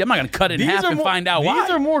no idea. I'm not going to cut it in half and find out why.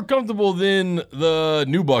 These are more comfortable than the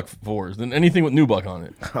Nubuck 4s, than anything with Nubuck on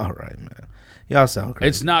it. All right, man. Y'all sound crazy.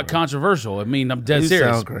 It's not controversial. I mean, I'm dead You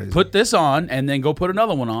serious. sound crazy. Put this on and then go put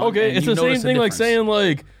another one on. Okay, and it's you the same notice thing like difference. saying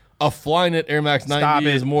like a Flyknit Air Max 90 Stop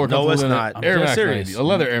is it. more No, comfortable it's than not. an Air I'm Max dead 90, serious. a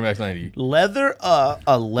leather Air Max 90. a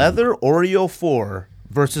leather Oreo 4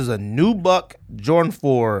 versus a Nubuck Jordan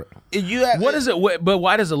 4. What is it? But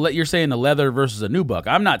why does you're saying the leather versus a Nubuck?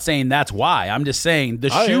 I'm not saying that's why. I'm just saying the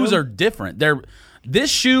I shoes am. are different.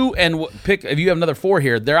 This shoe and pick if you have another 4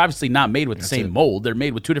 here, they're obviously not made with the same mold. They're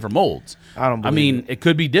made with 2 different molds. I don't believe it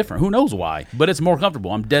could be different. Who knows why? But it's more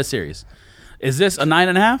comfortable. I'm dead serious. Is this a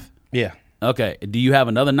 9.5? Yeah. Okay. Do you have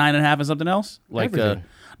another 9.5 and something else? Like Everything.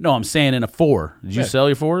 no, I'm saying in a 4. Did you Yeah. sell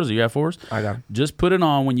your 4s? Do you have 4s? I got 'em. Just put it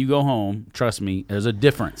on when you go home. Trust me, there's a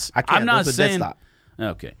difference. I can't. I'm not That's a dead saying. stop.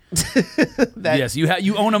 Okay. That- Yes, you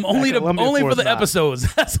own them only Columbia for Force the not.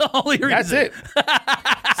 episodes. That's the only reason. That's it.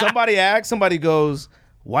 Somebody goes,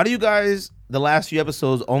 why do you guys, the last few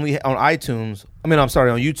episodes only on iTunes, on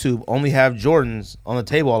YouTube, only have Jordans on the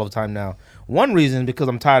table all the time now? One reason, because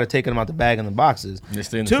I'm tired of taking them out the bag and the boxes. They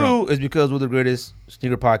stay in the 2 trunk. is because we're the greatest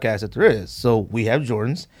sneaker podcast that there is. So we have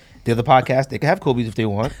Jordans. The other podcast, they can have Kobe's if they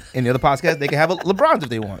want. And the other podcast, they can have LeBrons if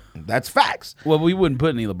they want. That's facts. Well, we wouldn't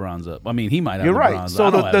put any LeBrons up. I mean, he might have You're LeBrons. right. So I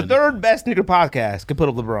don't the have any. third best sneaker podcast can put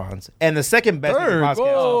up LeBrons. And the second best sneaker Third? podcast.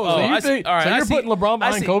 Whoa. So you I see. think- All right, so I you're see- putting LeBron I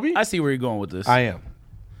behind see- Kobe? I see where you're going with this. I am.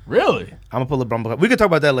 Really? I'm gonna put LeBron behind. We can talk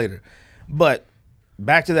about that later. But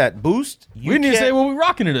back to that Boost. We didn't even say what we're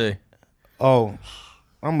rocking today. Oh,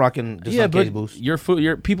 I'm rocking just Yeah, like Katie but Boost.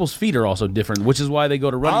 your people's feet are also different, which is why they go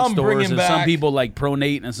to running I'm stores. bringing And some back- people like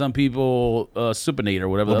Pronate, and some people Supinate or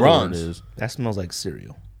whatever the other LeBrons. word is. That smells like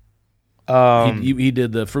cereal. He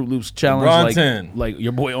did the Fruit Loops challenge, Bronson. like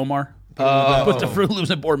your boy Omar. Put the Fruit Loops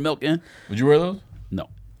and poured milk in. Would you wear those? No,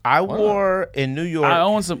 I wore in New York. I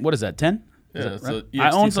own some. What is that? 10? Yeah, it's a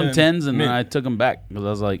I own some EXT10 10s, and then mint. I took them back because I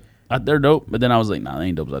was like, they're dope. But then I was like, nah, they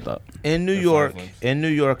ain't dope as I thought. in New York,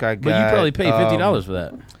 I got. But you probably paid $50 for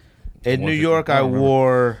that. In New 150. York, I don't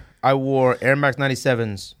remember. I wore Air Max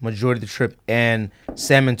 97s majority of the trip and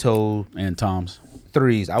salmon toe And Tom's.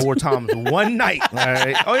 3s. I wore Tom's one night. All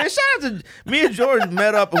right. Oh yeah, shout out to me and George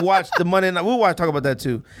met up and watched the Monday night. We'll talk about that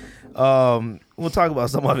too. We'll talk about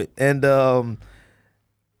some of it. And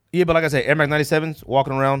yeah, but like I said, Air Max 97s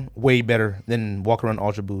walking around way better than walking around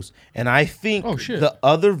Ultra Boost. And I think Oh, shit. the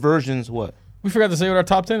other versions, what? We forgot to say what our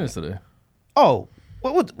top 10 is today. Oh,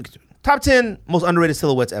 what top 10 most underrated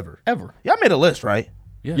silhouettes ever? Ever. Y'all made a list, right?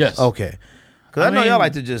 Yes. Okay. Because I know mean- y'all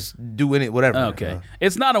like to just do whatever. Okay.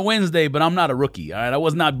 It's not a Wednesday, but I'm not a rookie. All right. I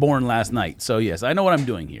was not born last night. So, yes, I know what I'm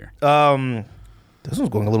doing here. This one's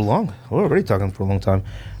going a little long. We're already talking for a long time.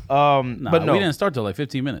 But no, we didn't start till like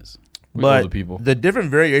 15 minutes. We know the but people. the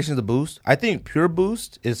different variations of Boost, I think Pure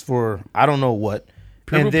Boost is for I don't know what.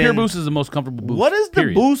 Pure And then Pure Boost is the most comfortable boost. What is the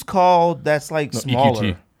period. Boost called that's like smaller?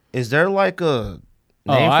 EQT. Is there like a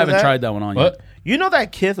Oh, name for I haven't that? tried that one on What? yet. You know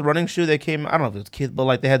that Kith running shoe that came? I don't know if it's Kith, but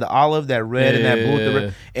like they had the olive, that red, and that Yeah, boost, yeah,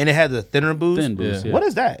 yeah. and it had the thinner boost. Thin boost, yeah. What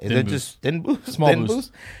is that? Is Thin it boost. just thin boost? Small thin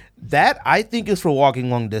boost. That I think is for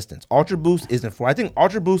walking long distance. Ultra Boost isn't for. I think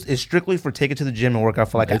Ultra Boost is strictly for taking to the gym and work out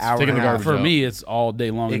for like an It's hour. taking and a the half. garbage For out. me, it's all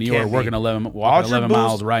day long in It New York, can't walking be. 11 Ultra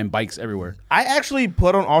miles, Boost- riding bikes everywhere. I actually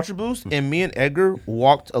put on Ultra Boost, and me and Edgar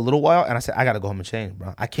walked a little while, and I said, I got to go home and change,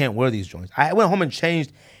 bro. I can't wear these joints. I went home and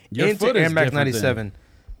changed Your into foot Air is Max different 97.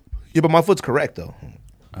 Yeah, but my foot's correct, though.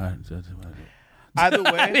 Either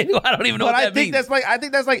way, I don't even know what that means. I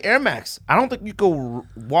think that's like Air Max. I don't think you could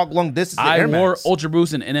walk long distance. I Air wore Max. Ultra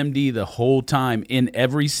Boost and NMD the whole time in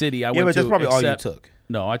every city I went to. Yeah, but that's probably all you took.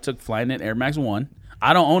 No, I took Flyknit Air Max 1.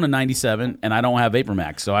 I don't own a 97, and I don't have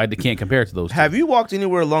Vapormax, so I can't compare it to those two. Have you walked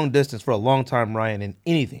anywhere long distance for a long time, Ryan, in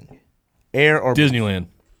anything? Air or Disneyland.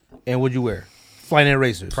 And what'd you wear? Flyknit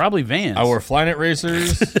racers. Probably Vans. I wore Flyknit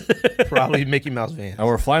racers. Probably Mickey Mouse Vans. I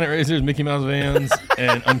wore Flyknit racers, Mickey Mouse Vans,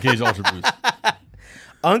 and Uncaged Ultra Boost.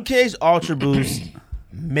 Uncaged Ultra Boost,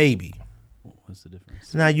 maybe. What's the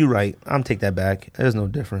difference? Nah, you're right. I'm take that back. There's no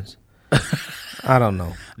difference. I don't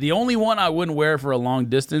know. The only one I wouldn't wear for a long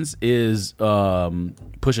distance is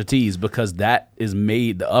Pusha T's because that is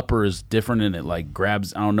made. The upper is different and it like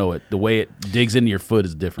grabs. I don't know it. The way it digs into your foot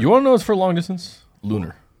is different. You want to know what's for long distance?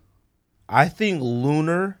 Lunar. I think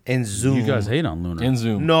Lunar and Zoom. You guys hate on Lunar. And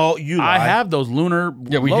Zoom. No, you lie. I have those Lunar.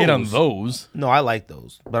 Yeah, we hate on those. No, I like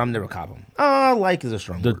those, but I'm never cop them. Like is a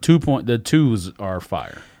strong The word. the twos are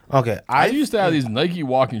fire. Okay, I used to have these Nike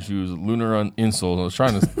walking shoes with Lunar on insoles. I was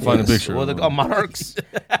trying to find a picture. Well, of them. Monarchs.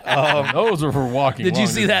 Those are for walking. Did you long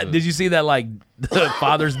see that? distance. Did you see that like the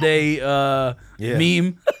Father's Day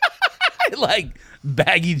meme? Like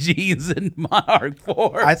baggy jeans and Monarch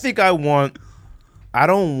 4. I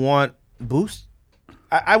don't want Boost.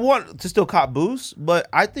 I want to still cop Boost, but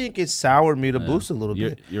I think it soured me to Boost a little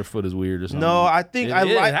bit. Your foot is weird or something. No, I think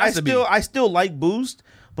I still like Boost,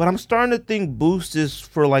 but I'm starting to think Boost is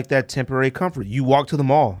for like that temporary comfort. You walk to the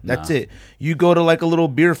mall, that's it. You go to like a little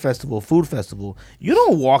beer festival, food festival. You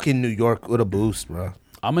don't walk in New York with a Boost, bro.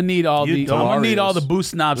 I'm gonna need all the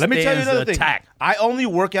Boost snobs. Let me tell you another thing. Attack. I only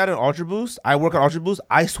work out in Ultra Boost. I work on Ultra Boost.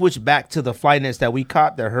 I switch back to the Flyknits that we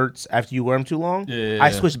cop that hurts after you wear them too long. Yeah.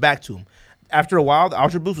 I switched back to them. After a while, the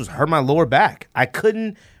Ultra Boost was hurt my lower back. I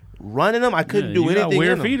couldn't run in them. I couldn't do you anything. got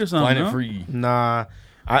weird in feet them. or something. Flyknit Huh? free. Nah,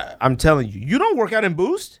 I'm telling you, you don't work out in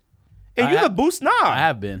Boost, and you're the Boost snob. I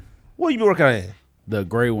have been. What you been working out in? The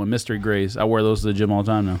gray one, mystery grays. I wear those to the gym all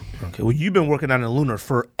the time now. Okay, well you've been working out in Lunar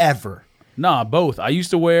forever. Nah, both. I used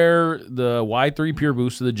to wear the Y3 Pure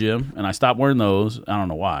Boost to the gym, and I stopped wearing those. I don't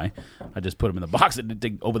know why. I just put them in the box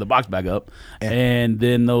and open the box back up. And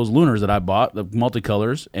then those Lunars that I bought, the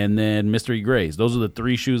multicolors, and then mystery grays. Those are the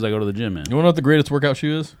 3 shoes I go to the gym in. You want to know what the greatest workout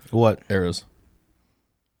shoe is? What? Arrows.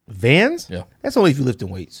 Vans? Yeah. That's only if you're lifting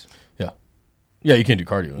weights. Yeah. Yeah, you can't do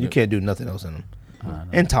cardio. You can't do nothing else in them.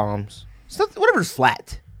 And Toms. Whatever's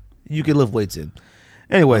flat, you can lift weights in.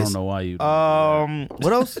 Anyways. I don't know why you.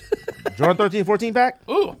 What else? Jordan 13, 14 pack?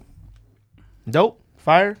 Ooh. Dope?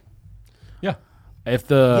 Fire? Yeah. If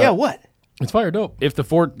the Yeah, what? It's fire dope. if the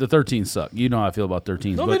 13s suck, you know how I feel about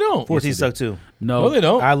 13s. No, but they don't. 14 suck too. No, No, they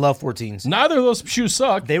don't. I love 14s. Neither of those shoes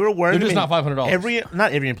suck. They were wearing They're just them not $500.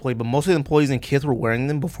 Not every employee, but most of the employees in Kith were wearing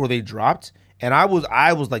them before they dropped. And I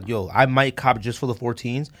was like, yo, I might cop just for the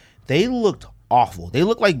 14s. They looked awful. They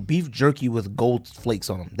looked like beef jerky with gold flakes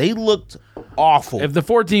on them. They looked awful. If the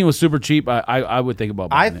 14 was super cheap, I would think about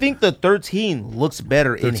buying I think the 13 looks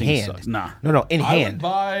better in 13 hand. sucks. Nah. No, in hand.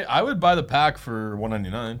 I would buy the pack for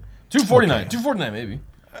 $199. $249. $249 maybe.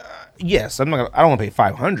 Yes, I don't want to pay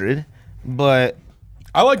 $500, but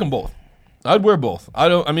I like them both. I'd wear both.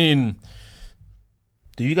 do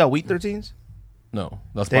you got wheat 13s? No.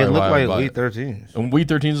 That's They probably look why I like would buy wheat it. 13s. And Wheat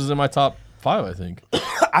 13s is in my top 5, I think.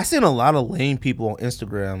 I seen a lot of lame people on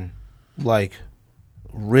Instagram, like,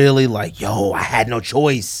 really like, yo, I had no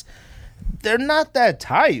choice. They're not that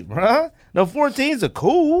tight, bruh. The 14s are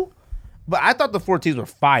cool, but I thought the 14s were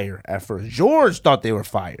fire at first. George thought they were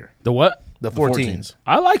fire. The what? The 14s.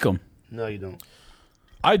 I like them. No, you don't.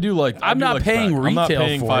 I do like. I'm not the paying pack. I'm not retail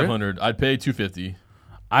paying for $500. I'd pay $250.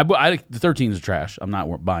 The 13s are trash. I'm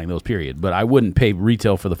not buying those. Period. But I wouldn't pay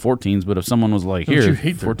retail for the 14s. But if someone was like, Don't "Here, you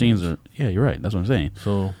hate 14s are," yeah, you're right. That's what I'm saying.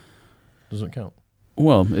 So doesn't count.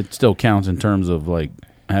 Well, it still counts in terms of like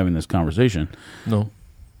having this conversation. No.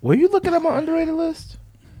 Were you looking at my underrated list?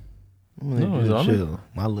 No, is it on there? Chill.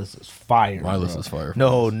 My list is fire. My list bro. is fire.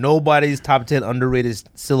 No, nobody's top 10 underrated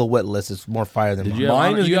silhouette list is more fire than Did mine. you have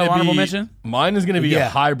Mine is you going have to honorable be mention? Mine is going to be Yeah. a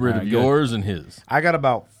hybrid Alright, of good. yours and his. I got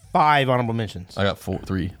about 5 honorable mentions. I got 4.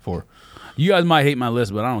 You guys might hate my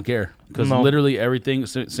list, but I don't care because No. literally everything,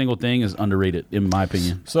 single thing, is underrated in my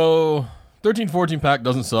opinion. So 13-14 pack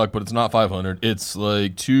doesn't suck, but it's not $500. It's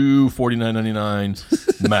like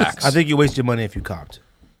 $249.99 max. I think you waste your money if you copped.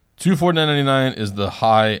 $249.99 is the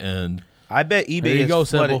high end. I bet eBay There you is go,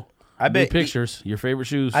 flooded. Simple. I bet pictures, your favorite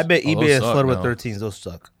shoes. I bet Oh, eBay those is suck flooded with now. 13s. Those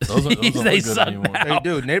suck. Those don't They look good suck anymore. now. Hey,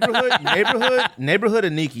 dude, neighborhood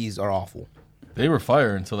and Nikes are awful. They were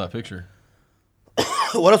fire until that picture.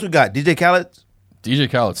 What else we got? DJ Khaled? DJ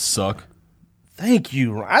Khaled suck. Thank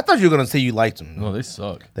you. I thought you were gonna say you liked them. No, they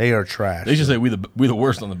suck. They are trash. They should say we the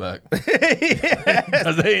worst on the back.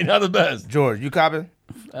 Because they ain't not the best. George, you copying?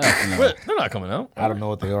 Wait, they're not coming out. I don't know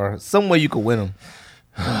what they are. Some way you could win them.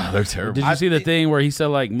 They're terrible. Did you see the thing where he said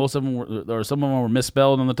like most of them were, or some of them were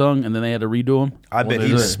misspelled on the tongue, and then they had to redo them? I bet He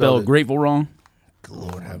he spelled grateful wrong.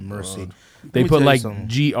 Lord have mercy. They Let me put tell you like something.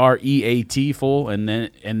 GREAT full, and then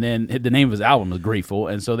the name of his album was Grateful,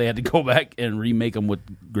 and so they had to go back and remake them with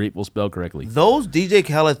Grateful spelled correctly. Those DJ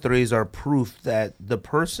Khaled threes are proof that the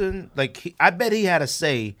person, I bet he had a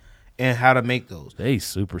say in how to make those. They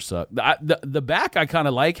super suck. The back I kind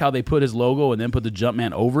of like how they put his logo and then put the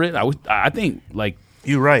Jumpman over it. I think like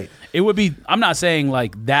You're right. it would be. I'm not saying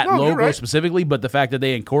like that No, you're logo right. specifically, but the fact that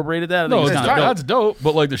they incorporated that, I think No, it's it's kind of dope. that's dope.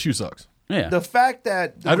 But like the shoe sucks. Yeah. The fact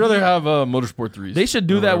that I'd rather have Motorsport 3s. They should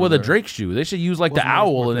do that with a Drake shoe. They should use like the What's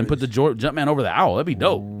owl Motorsport and then put the Jumpman over the owl. That'd be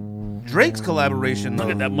dope. Drake's collaboration. Look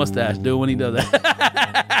at that mustache, dude, when he does that.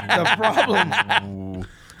 The problem,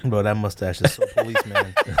 bro, that mustache is so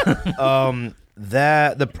policeman.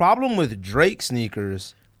 The problem with Drake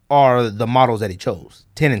sneakers are the models that he chose,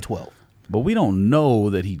 10 and 12. But we don't know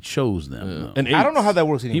that he chose them. though. And I don't know how that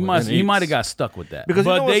works He anymore. might have got stuck with that. Because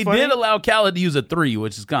you but know what's they funny? did allow Khaled to use a 3,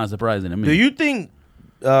 which is kind of surprising to me. Do you think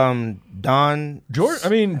Don George, I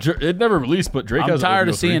mean, it never released, but Drake I'm has tired an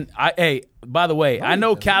of seeing. Hey, by the way, I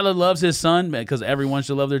know Khaled loves his son because everyone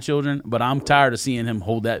should love their children. But I'm tired of seeing him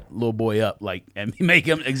hold that little boy up, like, and make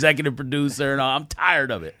him executive producer and all. I'm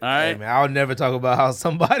tired of it. All right. Hey, man, I'll never talk about how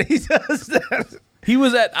somebody does that. He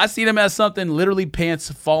was I seen him as something literally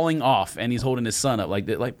pants falling off, and he's holding his son up like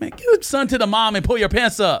that. Like, man, give your son to the mom and pull your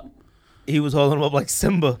pants up. He was holding him up like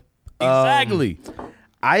Simba. Exactly.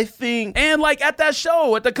 I think And like at that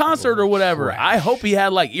show, at the concert or whatever, I hope he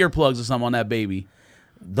had like earplugs or something on that baby.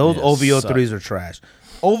 those Yeah, OVO suck. threes are trash.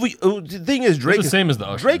 The thing is, Drake the is same as the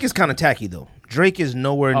Usher. Drake is kind of tacky though. Drake is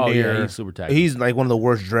nowhere Oh, near. yeah, he's super tacky. He's like one of the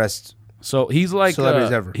worst dressed. So he's like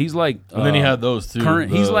Celebrities ever. He's like And then he had those too.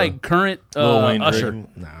 current. He's like current Lil Wayne Usher,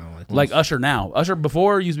 Drake. Nah, like Usher now. Usher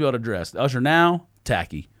before used to be able to dress. Usher now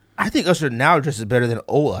tacky. I think Usher now dresses better than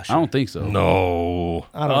old Usher. I don't think so. No.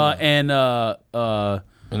 I don't know. And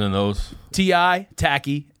And then those. T.I.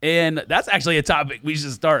 tacky, and that's actually a topic we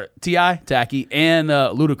should start. T.I. tacky and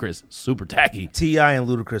Ludacris super tacky. T.I. and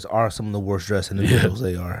Ludacris are some of the worst dressed individuals.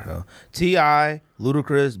 They are. T.I.,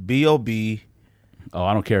 Ludacris, B.O.B. Oh,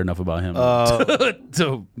 I don't care enough about him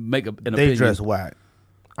to make an They opinion. dress whack.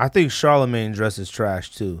 I think Charlemagne dresses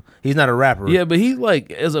trash too. He's not a rapper. Yeah, but he's like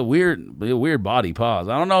is a weird body. Pause.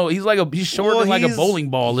 I don't know. He's like he's short Well, than like a he's- bowling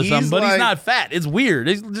ball or he's something, but he's like- not fat. It's weird.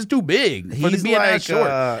 It's just too big for He's being that like,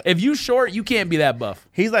 short. If you short, you can't be that buff.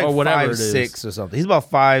 He's like or whatever it is. 5'6" or something. He's about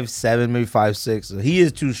 5'7", maybe 5'6". He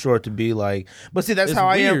is too short to be like. But see, that's It's how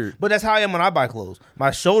I am. weird. But that's how I am when I buy clothes. My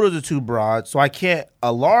shoulders are too broad, so I can't.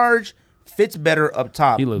 A large fits better up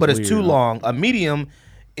top, He looks but it's weird, too huh? long. A medium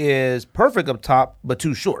is perfect up top, but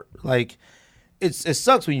too short. Like it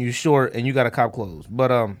sucks when you're short and you got to cop clothes. But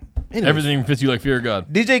anyways. Everything fits you like fear of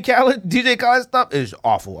God. DJ Khaled stuff is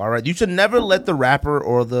awful. All right, you should never let the rapper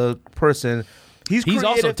or the person. He's He's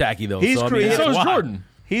also creative. tacky though. He's so, I mean, creative. that's So is why. Jordan.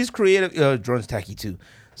 He's creative. Jordan's tacky too.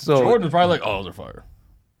 So Jordan's probably like, oh, those are fire.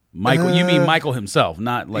 Michael, you mean Michael himself,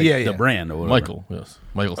 not like Yeah, yeah. the brand or whatever. Michael, yes.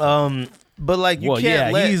 Michael. but like you Well, yeah,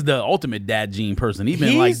 can't let. he's the ultimate dad gene person. He's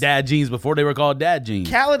been like He's- dad jeans before they were called dad jeans.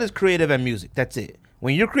 Khaled is creative at music. That's it.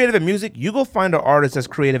 When you're creative at music, you go find an artist that's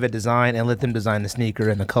creative at design and let them design the sneaker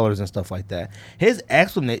and the colors and stuff like that. His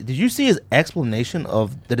explanation. Did you see his explanation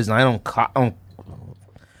of the design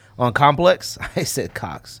on Complex? I said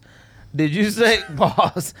Cox. Did you say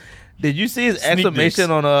pause? Did you see his explanation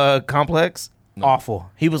dicks. on Complex? No. Awful.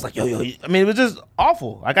 He was like, yo. I mean, it was just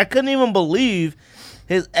awful. Like I couldn't even believe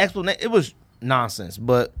his explanation. It was nonsense.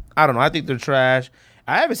 But I don't know. I think they're trash.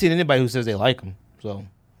 I haven't seen anybody who says they like them. So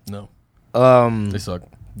no. They suck.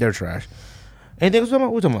 they're trash. Anything else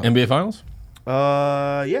we're talking about? NBA Finals?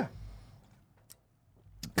 Yeah.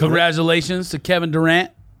 Congratulations to Kevin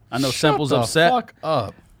Durant. I know Simple's Shut the upset. Fuck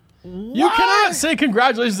up. You cannot say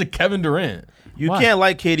congratulations to Kevin Durant. You Why? can't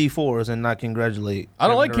like KD4s and not congratulate. I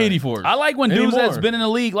don't like Kevin Durant. KD Ford. I like when dudes Anymore. that's been in the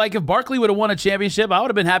league. Like if Barkley would have won a championship, I would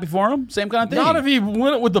have been happy for him. Same kind of thing. Not if he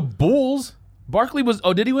won it with the Bulls. Barkley was.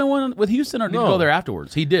 Oh, did he win one with Houston or did he No. go there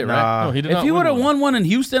afterwards? He did, Nah. right? No, he did If not he win would have one. won one in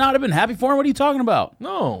Houston, I'd have been happy for him. What are you talking about?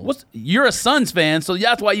 No. You're a Suns fan, so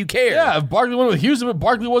that's why you care. Yeah, if Barkley won it with Houston, but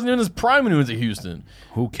Barkley wasn't even in his prime when he was at Houston.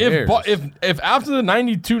 Who cares? If after the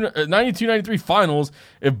 92-93 finals,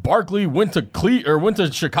 if Barkley went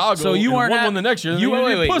to Chicago So you and weren't won happy, one the next year, then You he would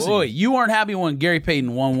be wait, a pussy. wait. You weren't happy when Gary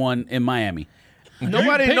Payton won one in Miami.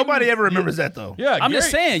 Nobody ever remembers that though. Yeah, I'm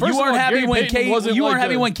just saying you weren't happy when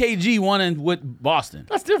when KG won with Boston.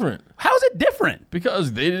 That's different. How is it different?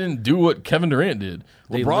 Because they didn't do what Kevin Durant did.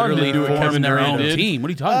 They LeBron literally didn't do what formed Kevin their Durant own did. team. What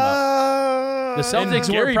are you talking about? The Celtics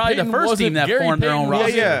were Gary probably Payton the first team that Gary formed their own Payton roster.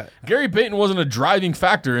 wasn't- Yeah. Gary Payton wasn't a driving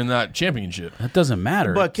factor in that championship. That doesn't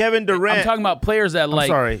matter. But Kevin Durant. I'm talking about players that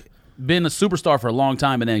sorry. been a superstar for a long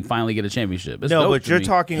time and then finally get a championship. It's No, dope but to you're me.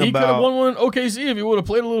 talking He could have about. won one in OKC if he would have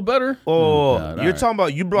played a little better. Oh, God, you're alright. talking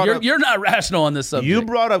about. You brought up. You're not rational on this subject. You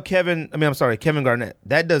brought up Kevin. I'm sorry, Kevin Garnett.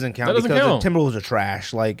 That doesn't count That doesn't because count. the Timberwolves are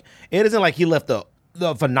trash. Like it isn't like he left the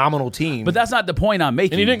phenomenal team. But that's not the point I'm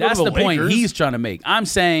making. And he didn't go That's to the the point Lakers. he's trying to make. I'm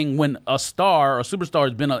saying when a star or superstar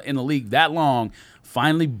has been in the league that long,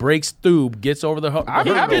 finally breaks through, gets over the I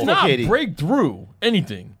hurdle. mean, He did not Katie. break through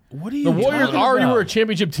anything. What are you The Warriors talking already about? were a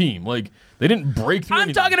championship team. Like they didn't break through. I'm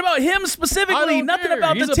anything. talking about him I specifically, don't nothing care.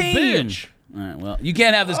 about He's the a team. bitch. All right, well, you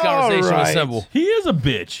can't have this All conversation right. with Sybil. He is a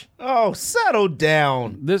bitch. oh, settle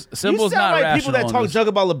down. This You Symbol's sound not like rational. people that on talk this. junk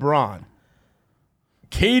about LeBron.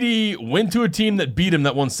 KD went to a team that beat him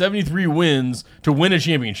that won 73 wins to win a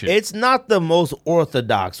championship. It's not the most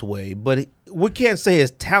orthodox way, but we can't say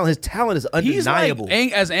his talent. His talent is He's like undeniable.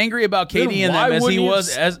 as angry about Then KD and why them as he wouldn't he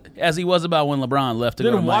was have as he was about when LeBron left to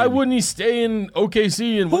go to then why Miami. wouldn't he stay in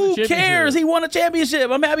OKC and win Who the championship? cares? He won a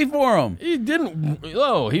championship. I'm happy for him. He didn't.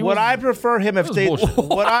 No, he Would was. I prefer him have was stayed? bullshit.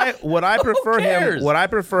 Would I prefer him? cares? Would I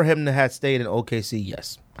prefer him to have stayed in OKC?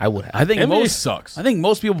 Yes, I would have. I think NBA most sucks. I think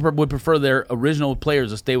most people would prefer their original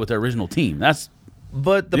players to stay with their original team. That's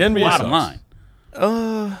But the The NBA bottom sucks.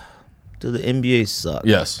 line. do the NBA suck?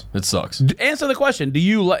 Yes, it sucks. Answer the question. Do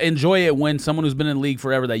you enjoy it when someone who's been in the league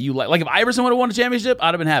forever that you like if Iverson would have won a championship, I'd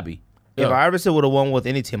have been happy. If Yeah. Iverson would have won with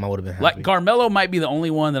any team, I would have been happy. Like Carmelo might be the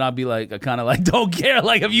only one that I'd be like, I kind of like don't care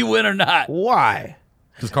like if you win or not. Why?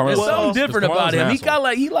 Because Carmelo. There's something different about him. He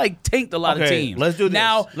tanked a lot of Okay, teams. let's do this.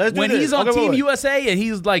 Now, Let's do when this. he's on Okay, Team wait. USA and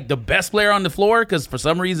he's like the best player on the floor, because for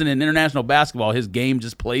some reason in international basketball his game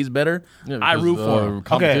just plays better. I root for him. Okay,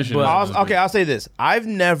 Competition. but is- I'll say this: I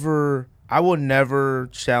will never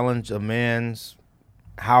challenge a man's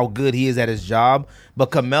how good he is at his job. But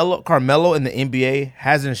Carmelo in the NBA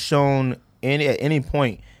hasn't shown at any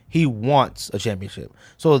point he wants a championship.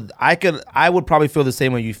 So I would probably feel the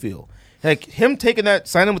same way you feel. Like him taking that,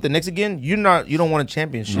 signing with the Knicks again, you don't want a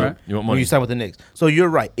championship Right. You want when money. you sign with the Knicks. So you're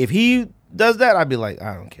right. If he does that, I'd be like,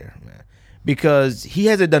 I don't care, man, because he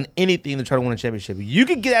hasn't done anything to try to win a championship. You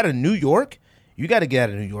can get out of New York. You got to get out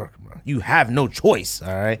of New York, bro. You have no choice,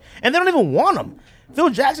 all right? And they don't even want him.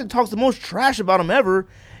 Phil Jackson talks the most trash about him ever,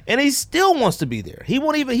 and he still wants to be there. He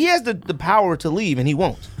won't even. He has the power to leave, and he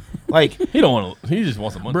won't. Like he don't want to. He just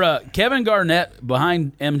wants the money. Bruh, Kevin Garnett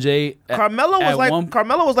behind MJ. Carmelo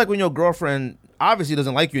was like when your girlfriend obviously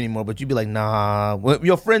doesn't like you anymore, but you'd be like, nah. When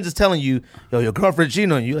your friends is telling you, yo, your girlfriend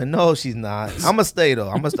cheating on you, and no, she's not. I'm gonna stay though.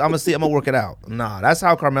 I'm gonna work it out. Nah, that's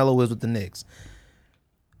how Carmelo is with the Knicks.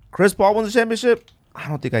 Chris Paul wins the championship. I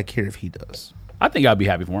don't think I care if he does. I think I'd be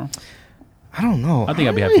happy for him. I don't know. I think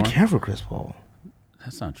I'd be don't happy really for him. care for Chris Paul.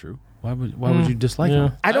 That's not true. Why would you dislike Yeah.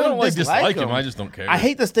 him? I don't like dislike him. him. I just don't care. I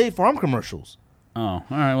hate the State Farm commercials. Oh, all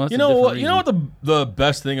right. Well, that's You a know different what? You know reason. what the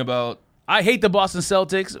best thing about I hate the Boston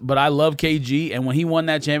Celtics, but I love KG, and when he won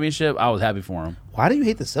that championship, I was happy for him. Why do you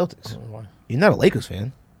hate the Celtics? You're not a Lakers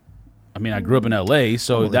fan. I mean, I grew up in LA,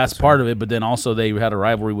 so that's part of it. But then also they had a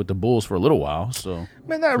rivalry with the Bulls for a little while. So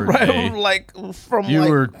Man, that For right A. like from you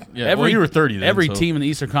like, were you were 30 then. every so. team in the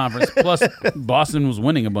Eastern Conference, plus Boston was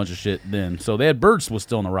winning a bunch of shit then. So they had Birds was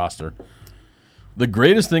still on the roster. The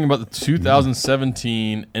greatest thing about the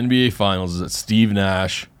 2017 NBA Finals is that Steve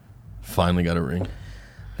Nash finally got a ring.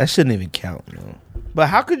 That shouldn't even count, man. But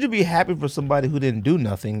how could you be happy for somebody who didn't do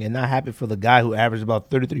nothing and not happy for the guy who averaged about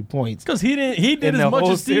 33 points? Because he did In the as much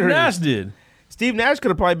whole as Steve series. Nash did. Steve Nash could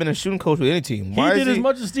have probably been a shooting coach with any team. He did as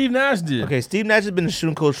much as Steve Nash did. Okay, Steve Nash has been a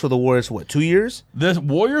shooting coach for the Warriors for what, 2 years? The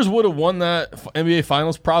Warriors would have won that NBA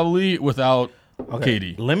Finals probably without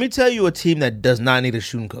KD. Let me tell you a team that does not need a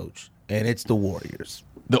shooting coach, and it's the Warriors.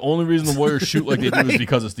 The only reason the Warriors shoot like they do is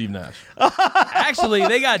because of Steve Nash. Actually,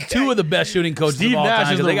 they got two of the best shooting coaches Steve of all Nash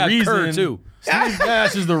time. is 'Cause the they got Kerr reason. too. Steve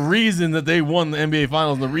Nash is the reason that they won the NBA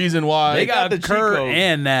Finals. The reason why They got the cheat Kerr code.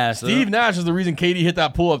 and Nash. Steve Nash is the reason KD hit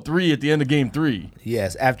that pull-up three at the end of Game 3.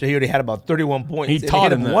 Yes, after he already had about 31 points. He and taught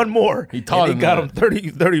hit him that. one more. He taught and him he got that.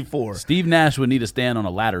 him 34. Steve Nash would need to stand on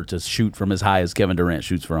a ladder to shoot from as high as Kevin Durant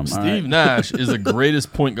shoots from. All Steve right. Nash is the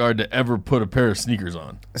greatest point guard to ever put a pair of sneakers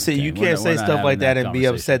on. See, you we're can't not- say we're not stuff like having that that and be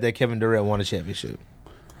conversation. upset that Kevin Durant won a championship.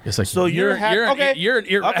 Yes, I So can. you're happy. Okay. You're an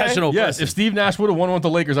irrational Yes, person. if Steve Nash would have won with the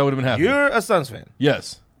Lakers, I would have been happy. You're a Suns fan.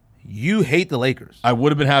 Yes. You hate the Lakers. I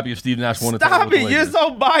would have been happy if Steve Nash won. Stop it! You're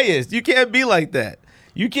so biased. You can't be like that.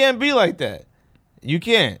 You can't be like that. You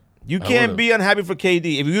can't. You can't be unhappy for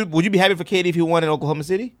KD. Would you be happy for KD if he won in Oklahoma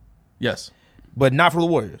City? Yes. But not for the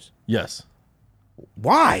Warriors. Yes.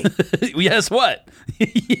 Why? Yes, what?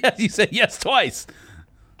 Yes, you said yes twice.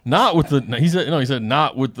 Not with the. He said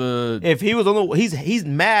not with the. If he was on the, he's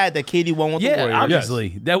mad that KD won with the Warriors.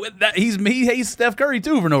 Obviously. That he hates Steph Curry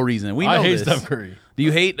too for no reason. We know I hate this. Steph Curry. Do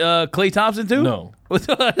you hate Klay Thompson too? No. So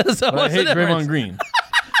But I hate Draymond Green.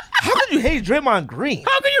 How could you hate Draymond Green?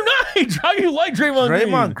 How can you not hate? How can you like Draymond Green?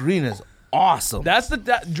 Draymond Green is awesome.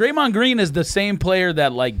 Draymond Green is the same player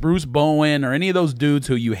that like Bruce Bowen or any of those dudes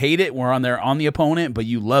who you hate it when they're on the opponent, but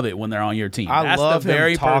you love it when they're on your team. I love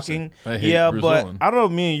him talking. Yeah, Bruce but Bowen. I don't know,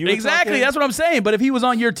 me and you exactly. That's what I'm saying. But if he was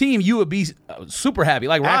on your team, you would be super happy.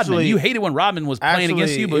 Like Rodman, Actually, you hated when Rodman was playing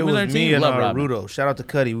against you, but it when was on your me team, you and love Rodman. Rudo. Shout out to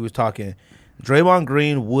Cuddy. We was talking. Draymond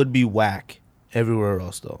Green would be whack everywhere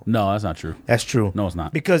else, though. No, that's not true. That's true. No, it's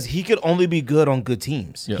not. Because he could only be good on good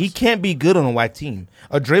teams. Yes. He can't be good on a whack team.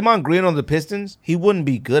 A Draymond Green on the Pistons, he wouldn't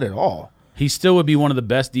be good at all. He still would be one of the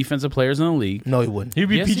best defensive players in the league. No, he wouldn't. He'd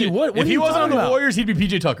be Yes, PJ. he would. What If are he you wasn't on talking the about? Warriors, he'd be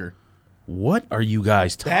PJ Tucker. What are you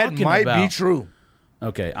guys talking That might about? be true.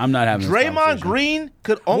 Okay, I'm not having this Draymond conversation. Green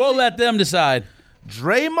could only. We'll let them decide.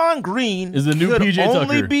 Draymond Green Is the new could PJ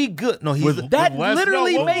only Tucker. be good. No, he's That Wes-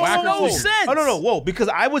 literally no, makes Whacker no Steve. sense. Oh no, whoa! Because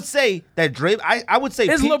I would say that I would say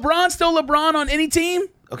Is LeBron still LeBron on any team?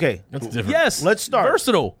 Okay, That's different. Yes. Let's start.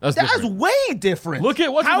 Versatile. That's that's different. way different. Look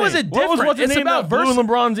at what's How his is name? it different? What's his It's name about that blew in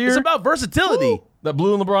LeBron's ear? It's about versatility. That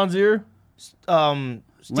blew in LeBron's ear? Steven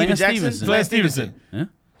Lance Jackson, Stevenson. Lance Stevenson. Yeah.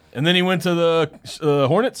 And then he went to the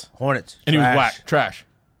Hornets, Hornets, and he was Trash. whack, trash.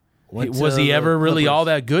 Went Was to he the ever really Clippers. all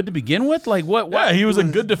that good to begin with? Like what? Yeah, he was a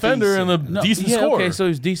was good defender and a No, decent yeah, scorer. Okay, so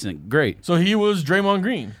he's decent. Great. So he was Draymond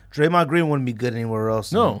Green. Draymond Green wouldn't be good anywhere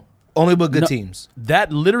else. No. Only but good No. teams.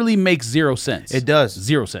 That literally makes zero sense. It does.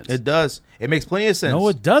 0 sense. It does. It makes plenty of sense. No,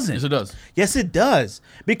 it doesn't. Yes, it does. Yes, it does.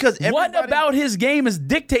 Because What everybody- about his game is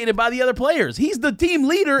dictated by the other players? He's the team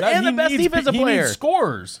leader and the best defensive he player. needs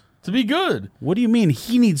scorers to be good. What do you mean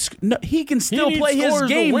he needs? No, he can still he needs play his scorers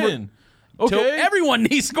game. to win. So Okay. everyone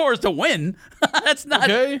needs scores to win. That's not.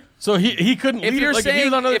 Okay. So he couldn't. If lead you're it. Like, saying if he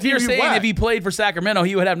was on another if team, you're he'd be saying whack. if he played for Sacramento,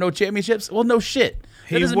 he would have no championships. Well, no shit. That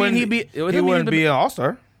he doesn't mean wouldn't, he'd be. he wouldn't be an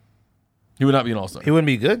all-star. he would not be an all-star. He wouldn't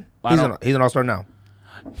be good. I He's an all-star now.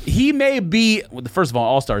 He may be. Well, first of all,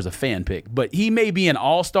 All Star is a fan pick, but he may be an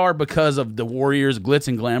All Star because of the Warriors' glitz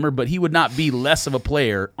and glamour. But he would not be less of a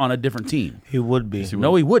player on a different team. He would be.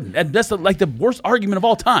 No, he wouldn't. That's like the worst argument of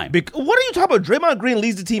all time. What are you talking about? Draymond Green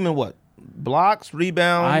leads the team in what? Blocks,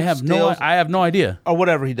 rebounds, I have steals, no idea. or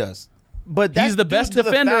whatever he does. But that's He's the due best to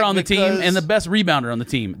defender fact on the team because- and the best rebounder on the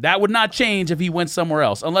team. That would not change if he went somewhere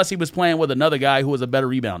else, unless he was playing with another guy who was a better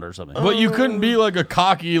rebounder or something. But you couldn't be like a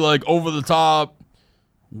cocky, like over the top.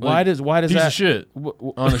 why does piece that of shit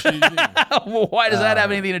on a shitty team. why does that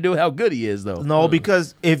have anything to do with how good he is though? No,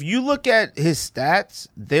 because if you look at his stats,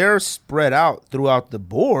 they're spread out throughout the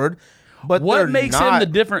board. But What they're makes not, him the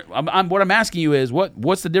different? What I'm asking you is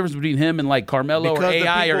what's the difference between him and like Carmelo or Because the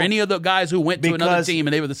AI or people- any of the guys who went to another because- team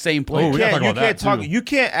and they were the same player? we gotta talk about that, too. You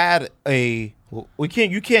can't add a.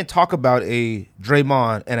 You can't talk about a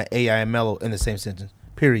Draymond and an AI and Melo in the same sentence.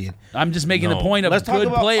 Period. I'm just making No. the point of Let's talk good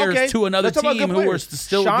about players okay, to another let's talk about team good who were players.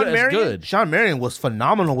 still Sean good, as Marion, good. Sean Marion was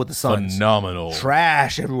phenomenal with the Suns. Phenomenal.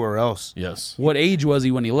 Trash everywhere else. Yes. What age was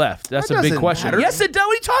he when he left? That's That a big doesn't question. matter. Yes, it does.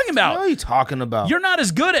 What are you talking What about? are you talking about? You're not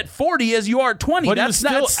as good at 40 as you are at 20. But he was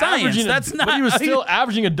That's still not science. averaging. That's not. But he was still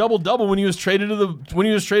averaging a double double when he was traded to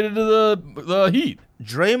the Heat.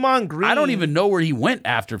 Draymond Green. I don't even know where he went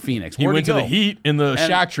after Phoenix. He Where'd went to go? the Heat in the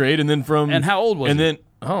Shaq trade, and then from and how old was and he? then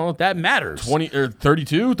oh That matters. 20 or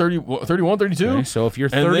 32, 30, 31, 32. Okay, so if you're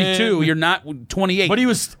And 32, then- you're not 28. But he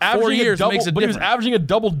was 4 averaging years a double. makes a But he was difference. averaging a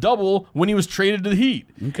double double when he was traded to the Heat,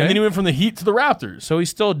 Okay. and then he went from the Heat to the Raptors. So he's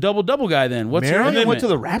still a double guy then. What's your Marion argument? went to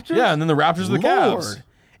the Raptors. Yeah, and then the Raptors to the Cavs, Lord.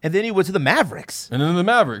 And then he went to the Mavericks. and then the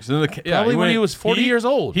Mavericks, and then Probably when he was 40 years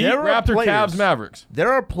old. Heat, There are Raptor, players. Cavs, Mavericks.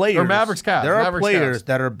 There are players. Or Mavericks, Cavs. There are Mavericks, players Cavs.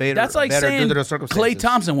 that are better. That's like better saying due to their circumstances. Klay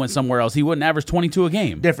Thompson went somewhere else. He wouldn't average 22 a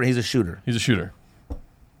game. Different. He's a shooter. He's a shooter,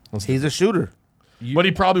 He's a shooter. but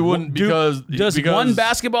he probably wouldn't because one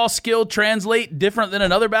basketball skill translate different than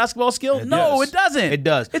another basketball skill? No, does. it doesn't. It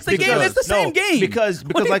does. It's the game. It's the same game. Because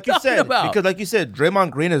What are like you talking said, about? because like you said,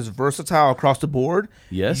 Draymond Green is versatile across the board.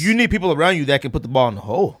 Yes. You need people around you that can put the ball in the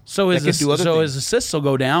hole. So that his can do other things. his assists will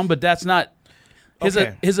go down, but that's not his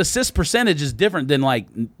Okay. his assist percentage is different than like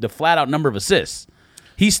the flat out number of assists.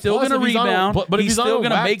 He's still going to if he's on a- rebound. but if he's he's on still a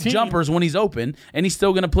going to whack make team- jumpers when he's open, and he's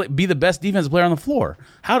still going to be the best defensive player on the floor.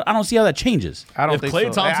 I don't see how that changes. I don't If think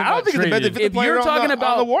Klay so. Thompson I don't got think he's the best traded- defensive If player you're talking on the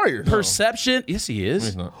about Warriors. perception, yes, he is.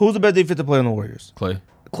 He's not. Who's the best defensive player on the Warriors? Klay.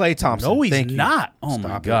 Klay Thompson. No, he's Thank you. not. Oh my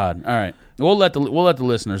Stop it. God! All right, we'll let the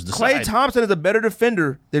listeners decide. Klay Thompson is a better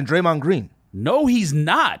defender than Draymond Green. No, he's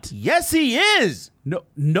not. Yes, he is.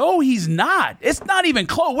 No, he's not. It's not even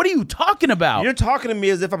close. What are you talking about? You're talking to me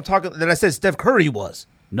as if I'm talking that I said Steph Curry was.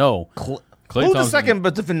 No. Klay Who's the Thompson- second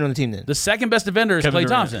best defender on the team then? The second best defender is Kevin Klay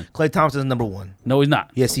Durant. Thompson. Klay Thompson is number one. No, he's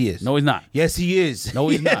not. Yes, he is. No, he's not. Yes, he is. No,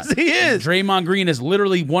 he's yes, not. he is. Draymond Green is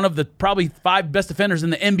literally one of the probably 5 best defenders in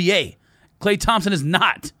the NBA. Klay Thompson is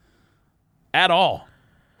not at all.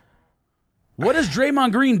 What does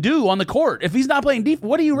Draymond Green do on the court? If he's not playing defense,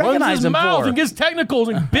 what do you Runs recognize his him mouth for? and gets technicals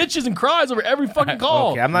and bitches and cries over every fucking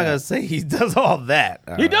call. Okay, I'm not gonna say he does all that.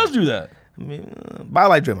 He does do that. I mean, but I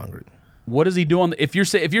like Draymond Green. What does he do on? If you're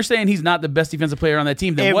saying he's not the best defensive player on that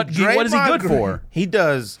team, then what is he Draymond good Green- for? He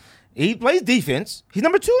does. He plays defense. He's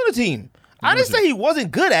number 2 on the team. I didn't say he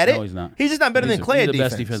wasn't good at it. No, he's not. He's just not better than Klay He's at the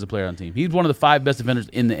defense. best defensive player on the team. He's one of the 5 best defenders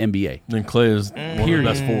in the NBA. Then Klay is one of the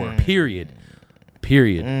best 4. Period.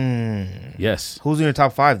 Yes. Who's in your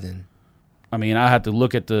top 5 then? I mean, I have to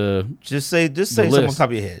look at the. Just say someone on list. top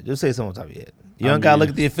of your head. Just say someone on top of your head. You don't gotta look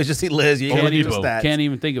at the efficiency list. You can't look at the stats. Can't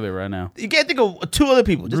even think of it right now. You can't think of 2 other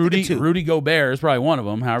people. Just think of 2. Rudy Gobert is probably one of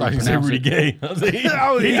them. However I you can say pronounce Rudy it. Gay. I was like,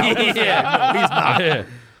 Oh, yeah. No, he's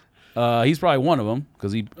not. He's probably one of them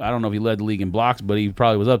because I don't know if he led the league in blocks, but he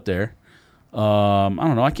probably was up there. I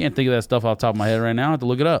don't know. I can't think of that stuff off the top of my head right now. I have to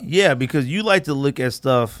look it up. Yeah, because you like to look at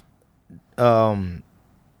stuff.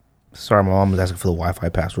 Sorry, my mom was asking for the Wi-Fi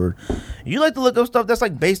password. You like to look up stuff that's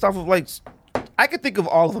like based off of like. I can think of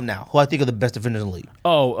all of them now. Who I think are the best defenders in the league.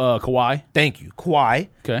 Oh, Kawhi. Thank you, Kawhi.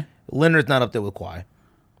 Okay. Leonard's not up there with Kawhi.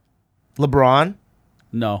 LeBron.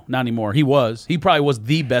 No, not anymore. He was. He probably was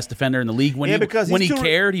the best defender in the league when Yeah, because he he's too-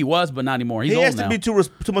 cared. He was, but not anymore. He's He old has now. to be too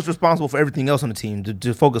much responsible for everything else on the team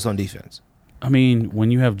to focus on defense. I mean,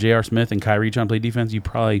 when you have J.R. Smith and Kyrie trying to play defense, you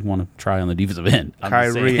probably want to try on the defensive end. I'm just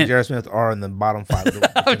Kyrie saying. and Jared Smith are in the bottom 5 of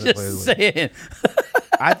the I'm defensive players just in the league. saying.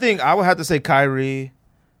 I think I would have to say Kyrie,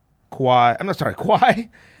 Kawhi. Kawhi.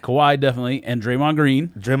 Kawhi definitely, and Draymond Green.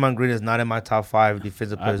 Draymond Green is not in my top 5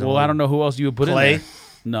 defensive players. in the I league. don't know who else you would put Klay? in there.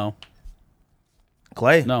 No,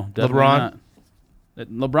 Klay. no, definitely LeBron. not.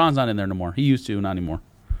 LeBron's not in there no more. He used to, not anymore.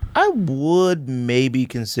 I would maybe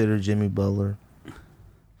consider Jimmy Butler.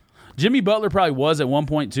 Jimmy Butler probably was at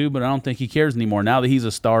 1.2, but I don't think he cares anymore. Now that he's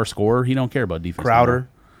a star scorer, he don't care about defense. Crowder,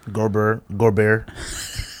 Gobert.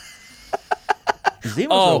 Zima's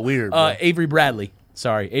so weird. Bro. Avery Bradley.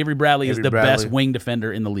 Sorry, Avery Bradley is Avery the Bradley. best wing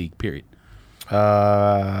defender in the league. Period.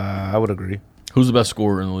 I would agree. Who's the best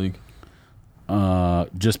scorer in the league?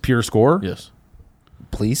 Just pure scorer. Yes.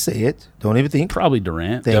 Please say it. Don't even think. Probably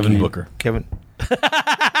Durant. Thank Devin you. Booker. Kevin.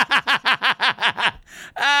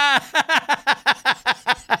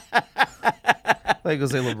 I thought you were going to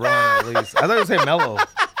say LeBron at least. I thought you were going to say Melo.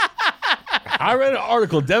 I read an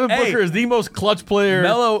article. Devin Booker is the most clutch player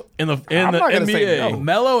Melo in the I'm not gonna say NBA. no.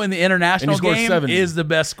 Melo in the international And he scored game 70. is the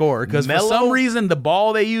best scorer because for Melo- some reason the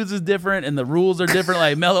ball they use is different and the rules are different.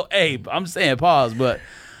 Like Melo, I'm saying pause, but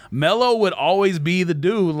Melo would always be the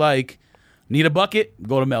dude. Like, need a bucket,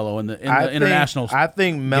 go to Melo in the international. I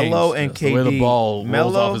think Melo and That's KD. the way the ball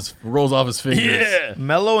Melo, rolls off his fingers. Yeah.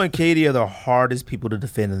 Melo and KD are the hardest people to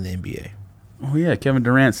defend in the NBA. Oh yeah, Kevin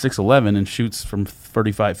Durant 6'11" and shoots from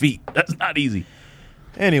 35 feet. That's not easy.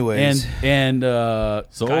 Anyways. And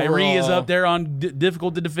So Kyrie is overall- up there on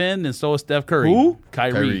difficult to defend, and so is Steph Curry. Who?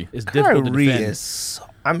 Kyrie is difficult to Kyrie defend. is.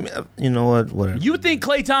 I mean, you know what? Whatever. You think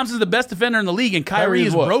Klay Thompson's the best defender in the league, and Kyrie Kyrie is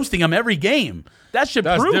is what? roasting him every game. That should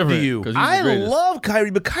That's prove to different, you. 'cause he's the I greatest. love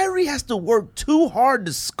Kyrie, but Kyrie has to work too hard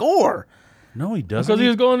to score. No, he doesn't. Because he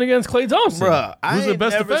was going against Klay Thompson. Bruh, I who's the ain't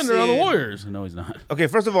best never defender on the seen- Warriors. No, he's not. Okay,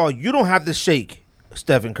 first of all, you don't have to shake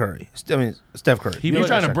Steph Curry. Steph Curry. He You He's ain't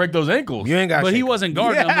trying gotta to break those ankles. You ain't got. But he wasn't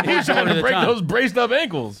guarding him. He's trying to break time. those braced up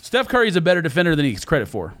ankles. Steph Curry's a better defender than he gets credit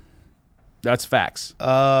for. That's facts.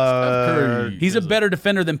 Curry He's a is better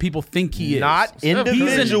defender than people think he is. Not He's an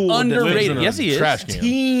individual. underrated. defender. Yes, he is. Trash can.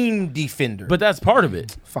 Team defender. But that's part of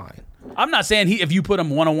it. fine. I'm not saying if you put him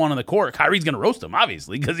one-on-one on the court, Kyrie's going to roast him,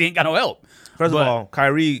 obviously, because he ain't got no help. First But- of all,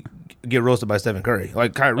 Kyrie get roasted by Stephen Curry.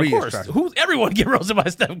 Like Kyrie Of course. is trash. Everyone get roasted by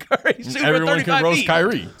Steph Curry. Shooting from Everyone 35 can roast feet.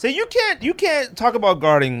 Kyrie. So you can't talk about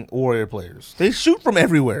guarding Warrior players. They shoot from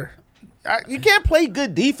everywhere. You can't play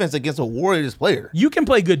good defense against a Warriors player. You can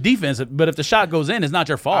play good defense, but if the shot goes in, it's not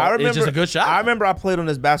your fault. It's just a good shot. I remember I played on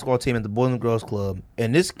this basketball team at the Boys and Girls Club,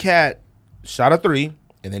 and this cat shot a three,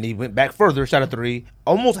 and then he went back further, shot a three,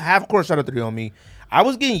 almost half court shot a three on me. I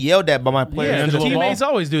was getting yelled at by my players. Yeah, in the team. teammates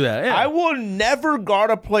always do that. Yeah. I will never guard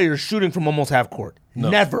a player shooting from almost half court. No.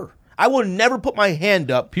 Never. I will never put my hand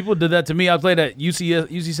up. People did that to me. I played at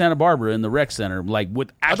UC Santa Barbara in the rec center, like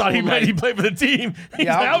with. I thought he meant he played for the team.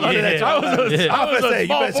 Yeah, I was I was a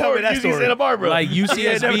small forward at UC Santa Barbara. Like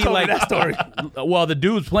UCSB, like that story. Well, the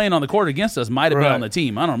dudes playing on the court against us might have been Right. on the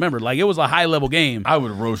team. I don't remember. Like it was a high level game. I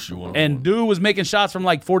would roast you one. And dude was making shots from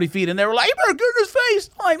like 40 feet, and they were like, "You better get in his face."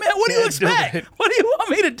 I'm like, man, what do you Can't do expect? it. What do you want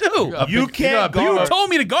me to do? You can't You guard. told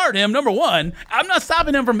me to guard him. Number one, I'm not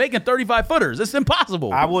stopping him from making 35 footers. It's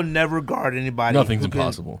impossible. I will never guard anybody. Nothing's who can-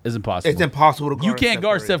 impossible. It's impossible. It's impossible to guard. You can't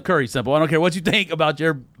guard Steph Curry, simple. I don't care what you think about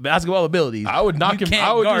your basketball abilities. I would knock You him. can't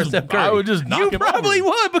I would guard just. Steph Curry. I would just knock You him. probably over.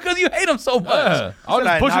 would because you hate him so much. Yeah, I'll Should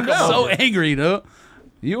I just push him knock him down. So angry, though.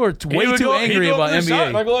 You are He way would too go- angry he'd go about for the shot,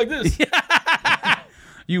 and I NBA. go like this.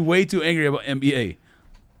 You way too angry about NBA.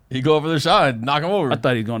 He'd go over the shot and knock him over. I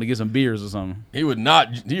thought he was going to get some beers or something. He would not.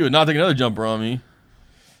 He would not take another jumper on me.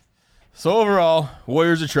 So overall,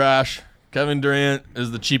 Warriors are trash. Kevin Durant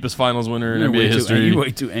is the cheapest Finals winner in NBA history, You're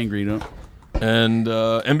way too angry, though. and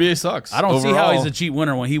NBA sucks. I don't see how Overall, he's a cheap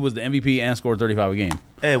winner when he was the MVP and scored 35 a game.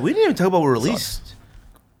 Hey, we didn't even talk about what released.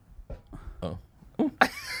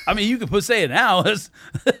 I mean, you could say it now.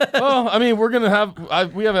 Well, I mean, we're gonna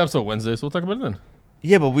have. We have an episode Wednesday, so we'll talk about it then.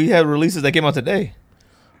 Yeah, but we had releases that came out today.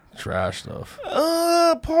 Trash stuff.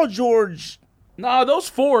 Paul George. No, those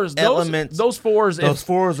fours, Elements. those fours, Those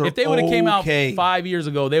fours are if they would have came out okay. 5 years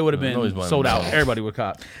ago, they would have nobody's been buying sold them out. now. Everybody would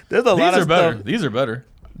cop. There's a lot These of are better. stuff. These are better.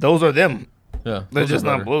 Those are them. Yeah, They're those just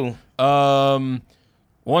are not better. blue.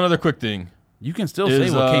 One other quick thing. You can still Is,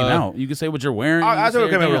 say what came uh, out. You can say what you're wearing. I'll tell you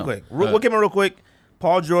what came out real quick. Right. What came out real quick?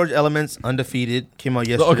 Paul George Elements Undefeated came out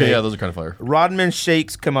yesterday. Okay, yeah, those are kind of fire. Rodman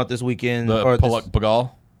Shakes come out this weekend. The or this-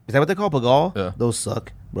 Pagal. is that what they call Pagal? Yeah. Those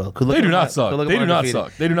suck, bro. They do not suck. They do not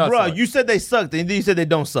suck. They do not Bro, suck. you said they sucked, and then you said they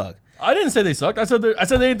don't suck. I didn't say they sucked. I said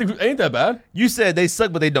they ain't that bad. You said they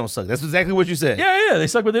suck, but they don't suck. That's exactly what you said. Yeah, they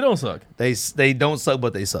suck, but they don't suck. They don't suck,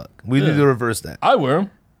 but they suck. We need to reverse that. I wear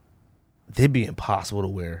them. They'd be impossible to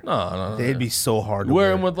wear. No. They'd be so hard to Wear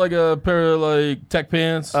wear. them with like a pair of like tech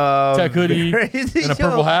pants, tech hoodie, Crazy. and a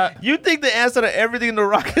purple hat. You think the answer to everything in the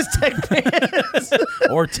Rock is tech pants?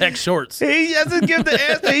 Or tech shorts. He doesn't give the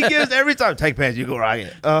answer. He gives every time. Tech pants, you go rock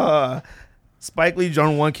it. Spike Lee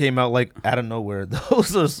Jordan 1 came out like out of nowhere.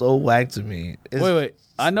 Those are so whack to me. Wait.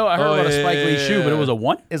 I know I heard Oh, about a yeah, Spike Lee yeah, shoe, but it was a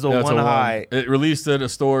one? It's a Yeah, it's one a high. It released at a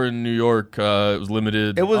store in New York. It was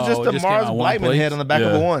limited. It was Oh, just it the just came Mars out one Blackman place? head on the back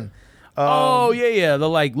of Yeah. a one. Oh, yeah. The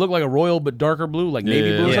like look like a royal but darker blue, like navy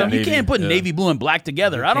yeah, blue or yeah, something. You navy, can't put yeah. navy blue and black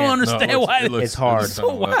together. I don't can't. understand No, why It's hard. It's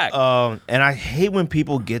so whack. And I hate when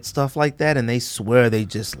people get stuff like that and they swear they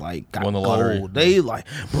just like got Won the lottery. gold. They like,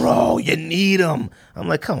 bro, you need them. I'm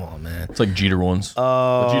like, come on, man. It's like Jeter ones.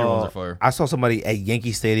 The Jeter ones are fire. I saw somebody at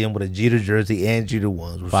Yankee Stadium with a Jeter jersey and Jeter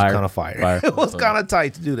ones, which Fire. was kind of fire. Fire. It was kind of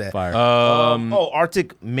tight to do that. Fire.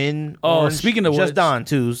 Arctic Men. Oh, Orange, speaking of just which- Don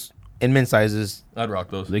twos in men's sizes I'd rock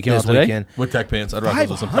those. They came this out today. weekend. With tech pants. I'd rock those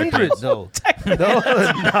with some tech 500 pants. though.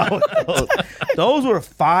 those were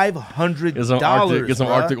 $500. Get some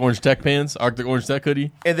Arctic Orange tech pants, Arctic Orange tech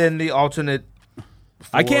hoodie. And then the alternate.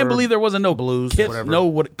 I can't for believe there wasn't no blues, Kith, whatever. no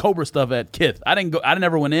what Cobra stuff at Kith. I didn't go. I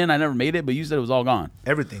never went in. I never made it. But you said it was all gone.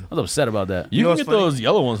 everything. I was upset about that. You know can what's get funny? those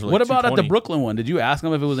yellow ones for like What about at the $220. Brooklyn one? Did you ask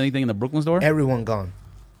them if it was anything in the Brooklyn store? Everyone gone.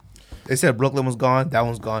 They said Brooklyn was gone. That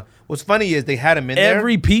one's gone. What's funny is they had them in there.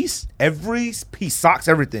 Every piece. Every piece, socks,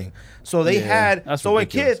 everything. So they had. That's so in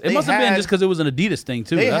ridiculous. kids, It must have been just because it was an Adidas thing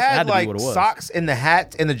too. they That had had to like be what it was. socks and the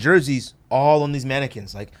hat and the jerseys all on these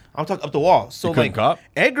mannequins. Like I'm talking up the wall. So You couldn't like cop?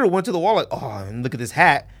 Edgar went to the wall like, oh, and look at this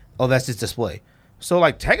hat. Oh, that's just display. So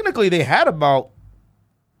like technically they had about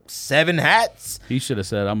 7 hats, He should have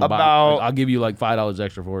said, "I'm About- I'll give you like $5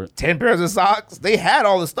 extra for it." 10 pairs of socks. They had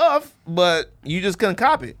all the stuff, but you just couldn't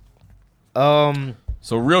cop it.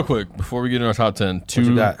 So real quick, before we get into our top 10, you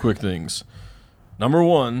two got? quick things. Number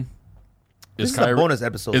one This is a bonus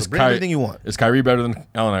episode, so bring everything you want. Is Kyrie better than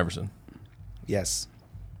Allen Iverson? Yes.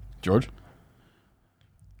 George?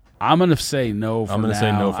 I'm gonna say no. For I'm gonna now.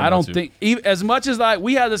 say no for I now, don't too. think as much as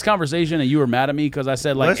we had this conversation and you were mad at me because I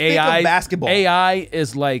said like Let's think of AI basketball. AI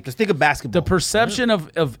is like Just think of basketball. the perception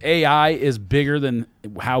of AI is bigger than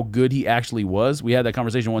how good he actually was. We had that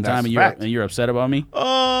conversation one time, That's and fact. you're upset about me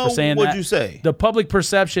for saying what'd that. you say? The public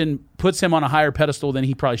perception puts him on a higher pedestal than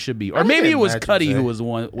he probably should be, or I maybe didn't it was imagine Cuddy say. who was the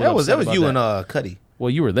one. that was upset about you that. and Cuddy.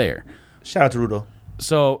 Well, you were there, Shout out to Rudo.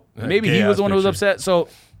 so maybe he gay-ass was the one who was picture. upset. So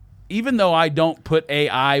even though I don't put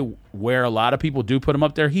AI where a lot of people do put him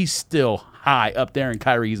up there, he's still high up there, and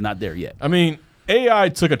Kyrie's not there yet. I mean, AI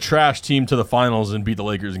took a trash team to the finals and beat the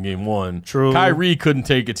Lakers in game 1. True. Kyrie couldn't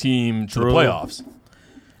take a team to the True. playoffs.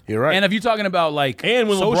 You're right. And if you're talking about like And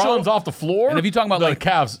when social, LeBron's off the floor, and if you're talking about the like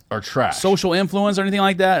Cavs are trash. social influence or anything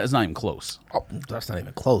like that, it's not even close. Oh, that's not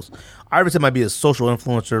even close. Iverson might be a social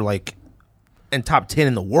influencer, like in top 10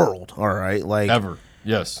 in the world. All right, like Ever.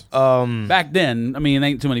 Yes. Back then, I mean,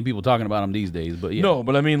 ain't too many people talking about him these days. But yeah, No,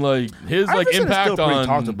 but I mean, like his like Iverson is impact still pretty on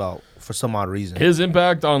talked about for some odd reason. his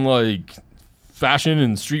impact on like fashion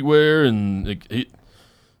and streetwear and like,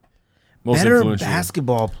 most Better influential.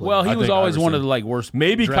 basketball player. well, he I was think always one Iverson. of the like worst.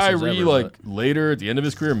 Maybe dressers Kyrie ever, like but later at the end of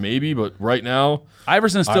his career, maybe, but right now,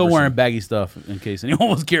 Iverson's still Iverson. wearing baggy stuff. In case anyone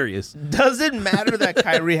was curious, Does it matter that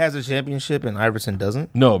Kyrie has a championship and Iverson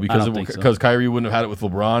doesn't? no, because don't think so. because Kyrie wouldn't have had it with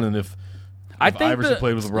LeBron, and if I think Iverson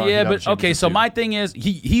played with LeBron, yeah, he'd have but a okay. So championship my thing is,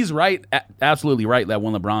 he's right, absolutely right that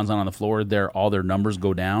when LeBron's not on the floor, all their numbers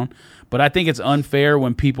go down. But I think it's unfair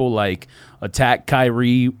when people like attack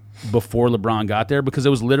Kyrie before LeBron got there because it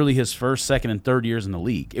was literally his first, second, and third years in the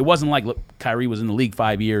league. It wasn't like Kyrie was in the league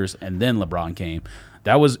 5 years and then LeBron came.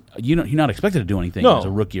 That was you're not expected to do anything No. as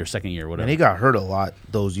a rookie or second year or whatever. And he got hurt a lot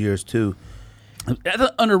those years too. That's an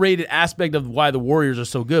underrated aspect of why the Warriors are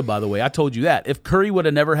so good, by the way. I told you that. If Curry would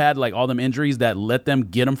have never had like all them injuries that let them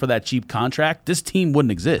get him for that cheap contract, this team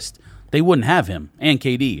wouldn't exist. They wouldn't have him and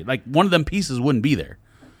KD. Like one of them pieces wouldn't be there.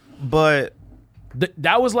 But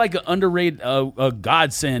That was like an underrated a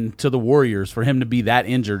godsend to the Warriors for him to be that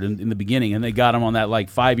injured in the beginning, and they got him on that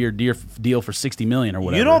like 5-year deal for $60 million or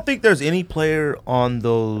whatever. you don't think there's any player on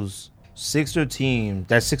those Sixer team,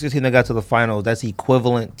 that Sixer team that got to the finals, that's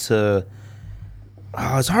equivalent to.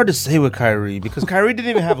 Oh, it's hard to say with Kyrie because Kyrie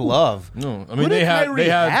didn't even have love. no, I Who mean did they had Kyrie they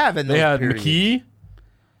had have in they those had periods? McKee,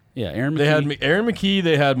 Yeah, Aaron McKee. they had Aaron McKee,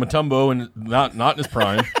 they had Mutombo, and not in his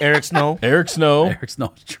prime. Eric Snow, Eric Snow, Eric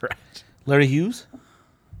Snow's trash. Larry Hughes.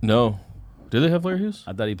 no, did they have Larry Hughes?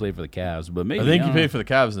 I thought he played for the Cavs, but maybe I think I he don't paid know. for the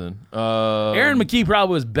Cavs then. Aaron McKee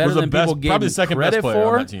probably was better was the than best, people gave probably him the second credit best player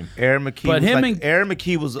for. on that team. Aaron McKee, But was him like, and- Aaron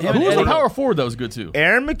McKee was. him Who and was the Eddie- power forward that was good too?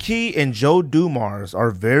 Aaron McKee and Joe Dumars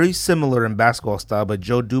are very similar in basketball style, but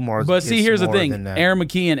Joe Dumars. But see, is here's the more thing: than that. Aaron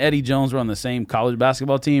McKee and Eddie Jones were on the same college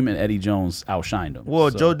basketball team, and Eddie Jones outshined him.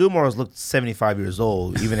 Well, So- Joe Dumars looked 75 years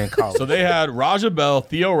old, even in college. So they had Raja Bell,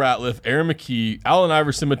 Theo Ratliff, Aaron McKee, Allen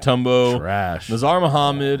Iverson, Mutombo, Trash. Nazar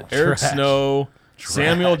Muhammad, Eric Trash. Snow,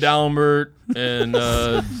 Samuel Dalembert, and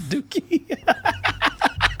Dookie.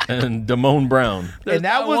 and Damone Brown. And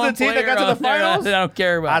that was the team that got to the finals? I don't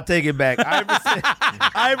care I about. take it back.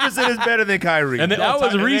 Iverson is better than Kyrie. And they, That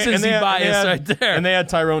was and they- recency and they had- bias and they had- right there. And they had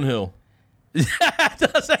Tyrone Hill.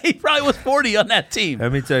 He probably was 40 on that team.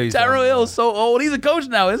 Let me tell you Tyrone something. Hill is so old. He's a coach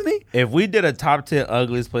now, isn't he? If we did a top 10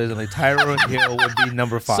 ugliest players, like Tyrone Hill would be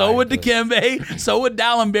number 5. So would Dikembe. So would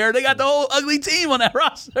Dalembert. They got the whole ugly team on that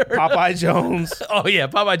roster. Popeye Jones. Oh yeah,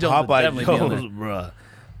 Popeye Jones would Popeye definitely be on there. Jones,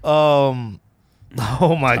 bruh.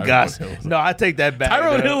 Oh my gosh. Hill. No, I take that back.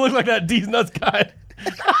 Tyrone man. Hill looked like that D's nuts guy.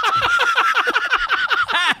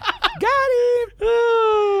 Got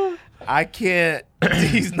him. I can't.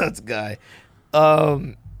 He's nuts guy.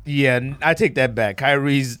 Yeah, I take that back.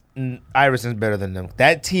 Iverson's better than them.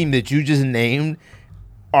 That team that you just named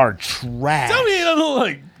are trash. Tell me he doesn't look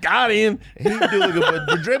like got him. He do look good,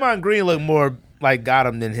 but Draymond Green look more like got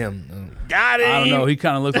him than him. Got him. I don't know. He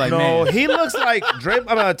kind of looks like No, man. he looks like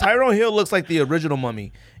Tyrone Hill looks like the original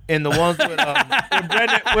Mummy in the ones with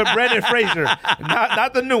Brendan Fraser,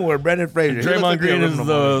 not the new one, Brendan Fraser. He looks Draymond like the Green is original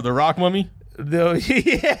Mummy. the Rock Mummy.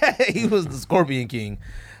 Yeah, he was the Scorpion King.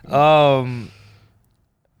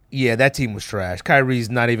 Yeah, that team was trash. Kyrie's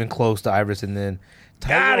not even close to Iverson. Then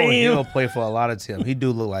Tyrone Hill play for a lot of teams. He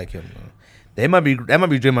do look like him. Though. That might be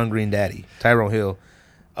Draymond Green daddy, Tyrone Hill.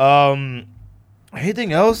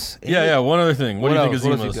 Anything else? Yeah. One other thing. What do you think of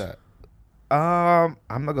What Zima's? else you got?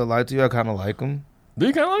 I'm not gonna lie to you. I kind of like him. Do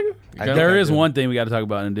you kind of like it? You kinda There like is it? one thing we got to talk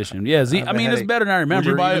about in addition. Yeah, have I a mean, it's headache. better than I remember.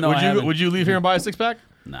 Would you buy? even though I haven't- Would you leave here and buy a 6-pack?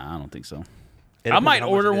 Nah, I don't think so. It I depends might how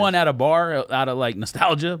much order it is. one at a bar out of like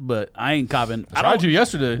nostalgia, but I ain't copping. I tried to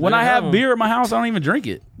yesterday. When They I didn't have them. beer at my house, I don't even drink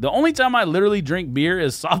it. The only time I literally drink beer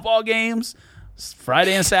is softball games,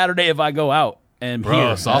 Friday and Saturday if I go out. And Bro, beer.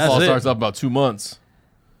 softball That's it. starts up about 2 months.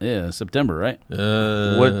 Yeah, September, right?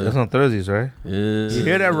 That's on Thursdays, right? You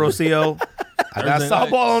hear that, Rocio? I got Thursday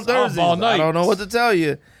softball night. on Thursdays. Softball I night. don't know what to tell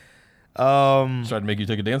you. Tried to make you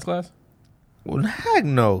take a dance class? Well, heck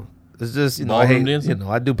no. It's just Ballroom dancing?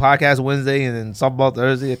 I do podcast Wednesday and then softball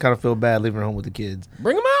Thursday. I kind of feel bad leaving home with the kids.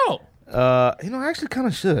 Bring them out. I actually kind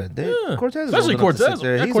of should. Yeah. Cortez, is Especially old enough to Cortez. sit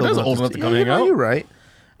there. Yeah, He's Cortez is old enough to come hang out. You're right.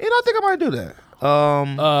 I think I might do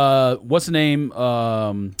that. What's the name?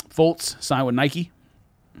 Fultz signed with Nike.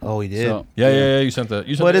 Oh, he did. So, Yeah. You sent that.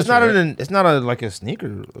 But it's not yesterday, right? it's not like a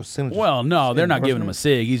sneaker. well, no, they're not giving him a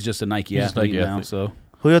SIG. He's just a Nike He's just a athlete Nike now. athlete. So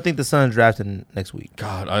Who do you think the Suns drafting next week?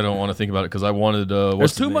 God, I don't want to think about it because I wanted.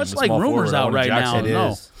 There's too much like rumors out right now. It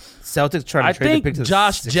is. Celtics trying to trade the pick to the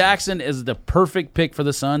Josh Sixers. Jackson is the perfect pick for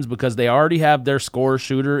the Suns because they already have their scorer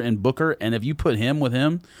shooter in Booker, and if you put him with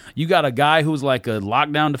him, you got a guy who's like a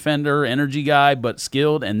lockdown defender, energy guy, but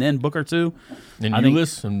skilled, and then Booker too. And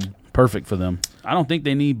Ulyss and perfect for them. I don't think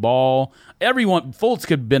they need Ball. Everyone, Fultz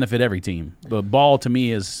could benefit every team, but Ball to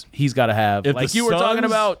me is he's got to have. If like the you were talking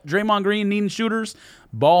Suns- about, Draymond Green needing shooters.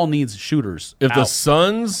 Ball needs shooters. If the out.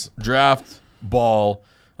 Suns draft Ball,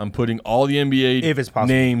 I'm putting all the NBA If it's possible.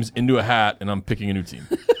 names into a hat and I'm picking a new team.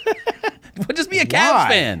 But just be a Cavs Why?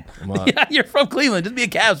 fan. Yeah, you're from Cleveland. Just be a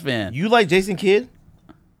Cavs fan. You like Jason Kidd?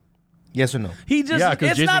 Yes or no? He just, Yeah, 'cause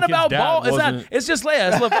it's Jason not Kidd's about dad Ball. It's not. wasn't- It's just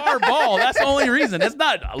it's LeVar Ball. That's the only reason. It's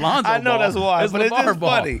not Alonzo I know Ball. that's why, It's but it's LeVar just Ball.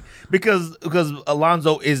 funny because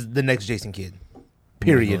Alonzo is the next Jason Kidd.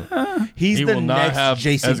 Period. He's He the will not next have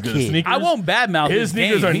Jason as good Kidd. sneakers. I won't badmouth His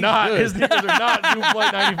sneakers game. are He's not. good. His sneakers are not New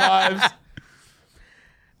Flight 95s.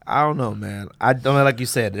 I don't know, man. I don't know, like you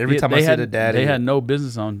said. Every time I They see had, the daddy, they had no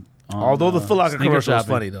business on although the Foot Locker sneaker commercial was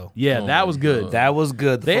shopping. funny though. Yeah, Oh that my was good. God. That was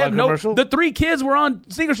good. The They Foot had Locker no. commercial. The three kids were on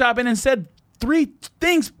sneaker shopping and said three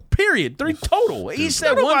things. Period. Three total. Each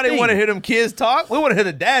said one Nobody thing. want to hear them kids talk. We want to hear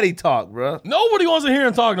the daddy talk, bro. Nobody wants to hear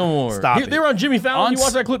him talk no more. Stop it. They were on Jimmy Fallon. On You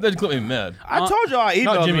watched that clip? That clip made me mad. I told y'all I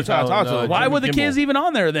emailed Jimmy them trying to Fallon, talk to them. Why Jimmy were the Kimmel. kids even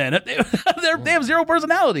on there then? They have zero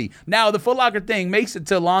personality. Now the Foot Locker thing makes it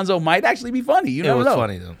to Alonzo might actually be funny. You It never was know.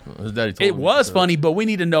 funny though. His daddy told It him was that. funny, but we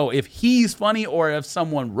need to know if he's funny or if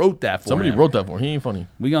someone wrote that for Somebody him. wrote that for him. He ain't funny.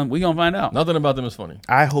 We gonna find out. Nothing about them is funny.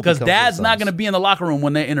 I hope Because he comes to Dad's the not Suns. going to be in the locker room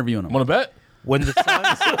when they're interviewing him. Want to bet? When the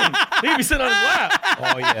Suns. He could be sitting on his lap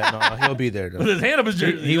Oh yeah, no, he'll be there with though. his hand up his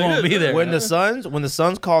jersey. He won't be there. When the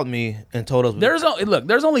Suns called me and told us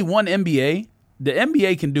There's only one NBA. The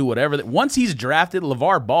NBA can do whatever. Once he's drafted,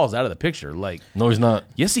 LeVar Ball's out of the picture. Like, No, he's not.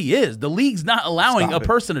 yes, he is. The league's not allowing Stop a it.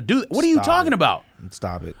 person to do that. What are you Stop talking it. about?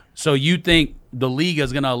 Stop it. So you think the league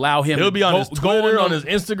is going to allow him? He'll be on his Twitter, on his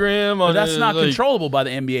Instagram. But On that's his, not like, controllable by the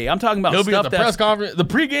NBA. I'm talking about He'll be at stuff the press that's conference. The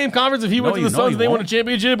pregame conference, if he went to No, the you Suns and they won a won't.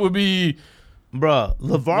 championship, would be Bruh,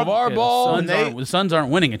 LeVar LeVar Ball. The Suns aren't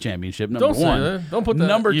winning a championship. Number Don't say one. that. Don't put that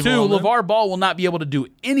Number evil two, on them. LeVar Ball will not be able to do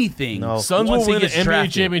anything. No. Suns once will he win an gets NBA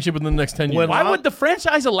drafted. championship within the next 10 years. When Why Lon- would the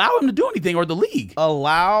franchise allow him to do anything or the league?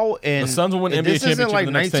 allow and The Suns will win NBA this isn't championship like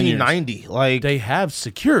in the next 10 years. 1990. Like They have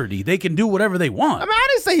security. They can do whatever they want. I mean, I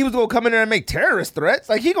didn't say he was gonna come in there and make terrorist threats.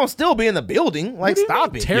 Like he gonna still be in the building. Like What do you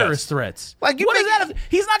stop mean it. terrorist Yes. threats. Like, you what is think- that?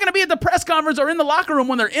 He's not going to be at the press conference or in the locker room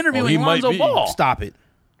when they're interviewing he might Lonzo be. Ball. Stop it.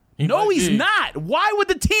 He No, might he's be. not. Why would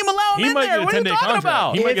the team allow him He in might there? get a What are you 10-day talking contract.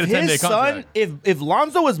 about? He might get a 10-day his son, contract. if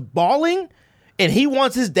Lonzo is balling and he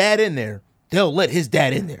wants his dad in there, they'll let his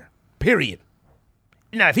dad in there. Period.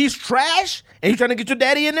 Now, if he's trash and he's trying to get your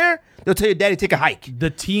daddy in there, they'll tell your daddy take a hike. The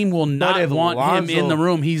team will not if want Lonzo- him in the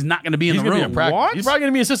room. He's not going to be in He's the going to be room. in practice. What? He's probably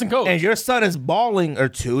going to be assistant coach. And your son is balling are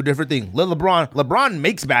two different things. Let LeBron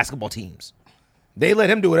makes basketball teams. They let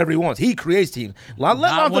him do whatever he wants. He creates teams. Let Not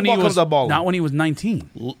Lonzo when, Ball he comes was, up balling. not when he was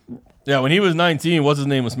 19. Yeah, when he was 19, what's his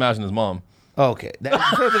name was smashing his mom. Okay.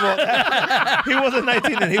 First of all, he wasn't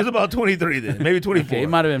 19 then. He was about 23 then. Maybe 24. Okay, it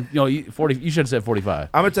might have been 40. You should have said 45.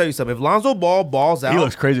 I'm going to tell you something. If Lonzo Ball balls out. He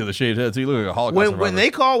looks crazy with the shaved head, too. He looks like a Holocaust when survivor.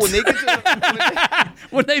 they get to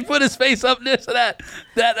When they put his face up next to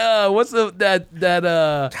that what's the that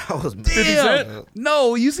was damn.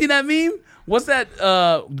 No, you seen that meme? What's that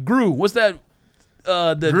Gru? What's that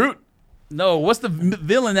the Groot? No, what's the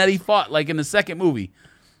villain that he fought like in the second movie?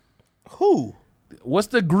 Who? What's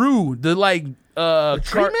the Gru? The like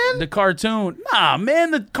Tree Man? the cartoon. Nah,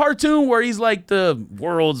 man, the cartoon where he's like the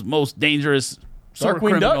world's most dangerous super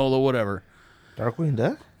Darkwing Duck? criminal or whatever. Darkwing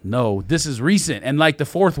Duck? No, this is recent, and like the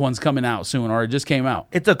fourth one's coming out soon, or it just came out.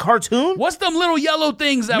 It's a cartoon? What's them little yellow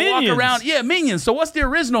things that Minions. walk around? Yeah, Minions. So what's the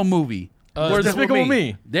original movie? Where's Despicable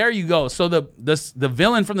Me. There you go. So the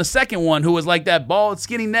villain from the second one, who was like that bald,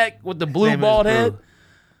 skinny neck with the blue Name is bald Gru. head.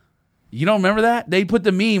 You don't remember that? They put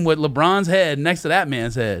the meme with LeBron's head next to that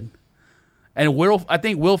man's head, and I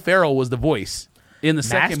think Will Ferrell was the voice in the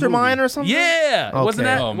second Mastermind movie. or something? Yeah, Okay. wasn't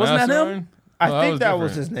that Oh, wasn't that him? Mastermind? I Oh, think that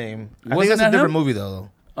was different. his name. I Wasn't think that's that a different him? movie, though.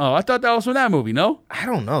 Oh, I thought that was from that movie. No, I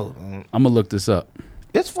don't know. I'm gonna look this up.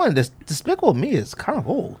 It's funny. This Despicable Me is kind of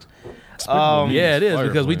old. Yeah, it is Fire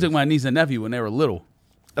because we Flames. took my niece and nephew when they were little.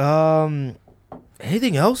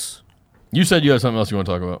 Anything else? You said you had something else you want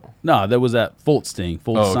to talk about. No, there was that Fultz thing.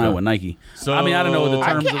 Fultz Oh, okay. signed with Nike. So- I mean, I don't know what the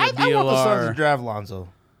terms of the I deal want the Suns are. to draft Lonzo.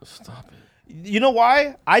 Stop it. You know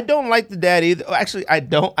why? I don't like the dad either. Actually, I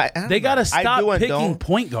don't. They got to I stop do and picking don't.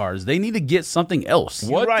 point guards. They need to get something else.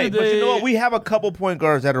 What Right, do but you know they- what? We have a couple point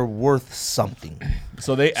guards that are worth something.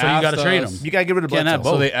 So they So you asked got to trade us- them. You gotta get rid of Can't have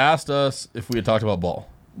Bledsoe. both. So they asked us if we had talked about Ball.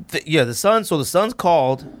 Yeah, the Suns. So the Suns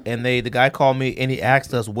called, and the guy called me, and he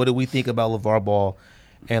asked us, "What do we think about LeVar Ball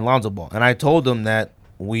and Lonzo Ball?" And I told them that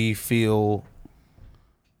we feel,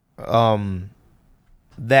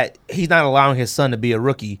 that he's not allowing his son to be a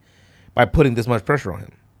rookie by putting this much pressure on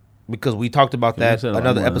him, because we talked about You that said a lot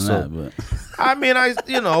another more than episode. that, but- I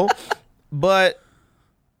mean, but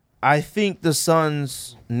I think the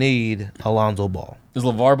Suns need Alonzo Ball. Is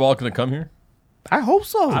LeVar Ball going to come here? I hope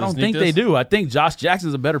so. I don't sneak think they this? do. I think Josh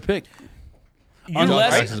Jackson's a better pick.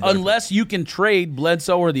 Jackson's a better Unless you can trade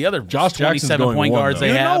Bledsoe or the other Josh Jackson's 27 going point one, guards though.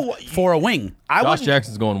 they You know have what- for a wing. I Josh would.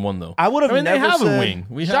 Jackson's going one, though. I would have I mean, never they have said a wing.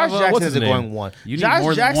 We Josh have, Jackson what's his isn't name? going one. You need Josh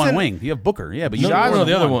more Jackson, than one wing. You have Booker. Yeah, but you No, need Josh- more no, than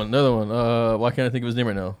the other one. Why can't I think of his name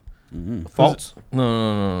right now? Faults.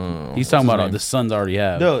 No. He's talking What's his about name? the Suns already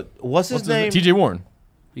have. Dude, what's his name? TJ Warren.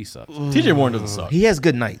 He sucks. TJ Warren doesn't suck. He has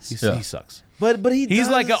good nights, Yeah. He sucks. but He's does.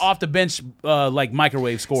 like an off the bench, like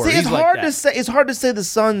microwave scorer. See, He's it's like hard that. to say. It's hard to say the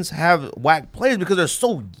Suns have whack players because they're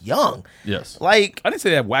so young. Yes. Like I didn't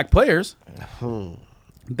say they have whack players.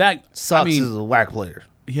 That Sucks I mean, is a whack player.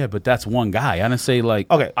 yeah, but that's one guy. I didn't say like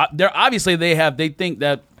Okay. They're obviously they think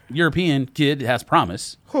that European kid has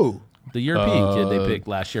promise. Who? The European kid they picked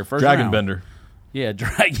last year, first Dragon round. Bender. Yeah,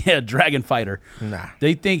 Dragon Fighter. Nah.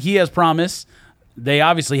 They think he has promise. They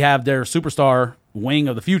obviously have their superstar wing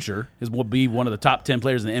of the future. Will be one of the top 10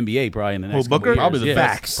 players in the NBA probably in the next couple Booker? years. Probably the Yeah.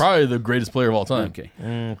 best. Probably the greatest player of all time. Okay,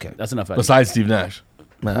 Okay. that's enough. Besides Steve Nash.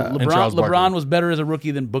 and Charles LeBron Barkley. was better as a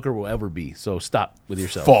rookie than Booker will ever be. So stop with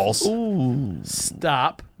yourself. False.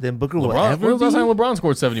 Stop. Then Booker will LeBron, ever when was the last be? time LeBron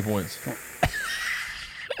scored 70 points?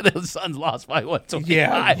 The Suns lost by what? 25?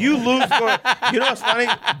 Yeah, you lose. You know what's funny?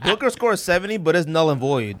 Booker scores 70, but it's null and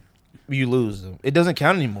void. You lose them. It doesn't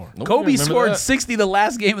count anymore. Nobody Kobe remember scored that. 60 the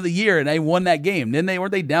last game of the year, and they won that game.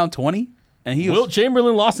 Weren't they down 20? And he Wilt was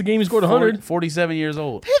Chamberlain lost the game. He scored 100. 47 years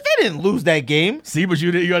old. They didn't lose that game. See, but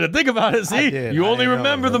you got to think about it. See, did. you I only didn't know,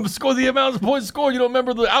 remember bro. the amount of points scored. You don't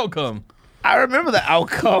remember the outcome. I remember the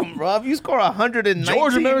outcome, bro. If you score 119,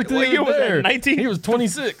 George remember what year was that? there. 19? He was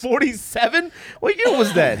 26. 47? What year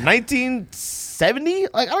was that? 1970?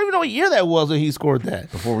 Like, I don't even know what year that was when he scored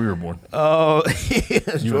that. Before we were born. Oh, You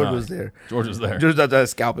George and I. was there. George was there. George was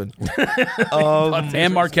scalping.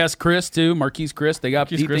 And Marquise Chris, too. Marquise Chris. They got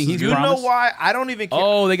Marquise Chris he's is You good. know promised. why? I don't even care.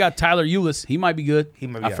 Oh, they got Tyler Eulis. He might be good. He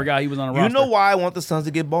might be I all forgot right. he was on a You roster. know why I want the Suns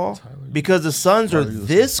to get ball? Because the Suns are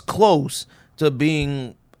this close to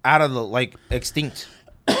being out of the, like, extinct.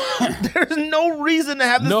 There's no reason to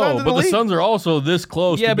have the Suns No, in but the the league. Suns are also this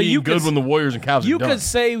close Yeah, to but being you good could- when the Warriors and Cavs You are done. could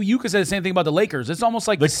say the same thing about the Lakers. It's almost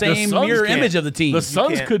like the same Suns mirror can't- image of the team. The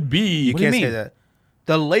Suns can't- could be. You What do you can't say mean? that.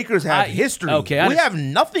 The Lakers have history. okay, I we have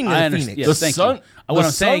understand. nothing in I Phoenix. understand. Yes, the thank Sun, you. What the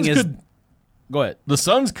I'm saying Suns is, could, go ahead. the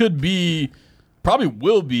Suns could be, probably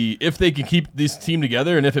will be, if they can keep this team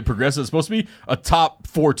together and if it progresses, it's supposed to be a top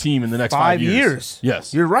 4 team in the next 5 years.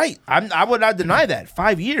 Yes. You're right. I would not deny that.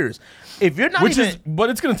 5 years. If you're not But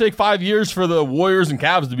it's going to take 5 years for the Warriors and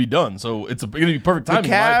Cavs to be done. So it's going to be perfect the timing,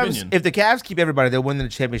 in my Cavs, opinion. if the Cavs keep everybody, they'll win the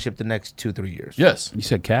championship the next 2-3 years. Yes. You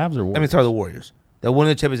said Cavs or what? I mean, sorry, the Warriors. They'll win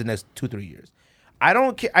the championship the next 2-3 years. I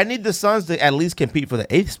don't care. I need the Suns to at least compete for the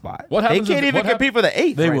 8th spot. What happens They if- can't even what hap- compete for the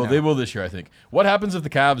 8th. They right will. now. They will this year, I think. What happens if the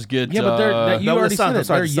Cavs get... yeah, but you No, the already Suns. said I'm it.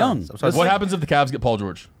 sorry, They're the young. Suns. I'm sorry, what happens if the Cavs get Paul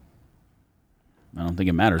George? I don't think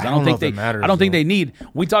it matters. I don't don't know think if they. it matters, I don't think though. they need.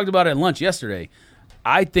 We talked about it at lunch yesterday.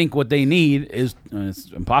 I think what they need is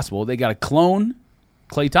it's impossible. They got to clone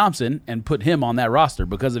Klay Thompson and put him on that roster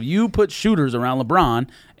because if you put shooters around LeBron,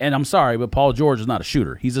 and I'm sorry, but Paul George is not a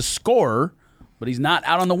shooter. He's a scorer, but he's not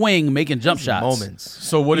out on the wing making jump shots. Moments.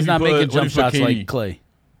 So what He's if you not put, making what jump if you put shots KD? like Klay.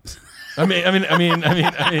 I mean,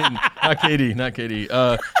 not KD, not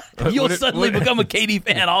KD. You'll suddenly become a KD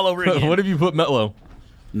fan all over again. What if you put Metlo?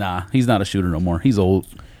 Nah, he's not a shooter no more. He's old.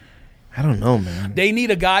 I don't know, man. They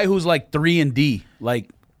need a guy who's like 3 and D, like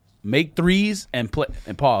make threes and play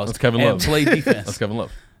and pause. That's Kevin and Love. play defense. That's Kevin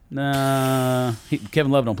Love. Nah,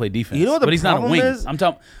 Kevin Love don't play defense. You know what the but he's not a problem wing. is? I'm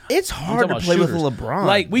talking. It's hard to play with LeBron.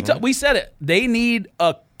 Like we said it. They need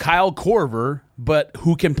a Kyle Korver, but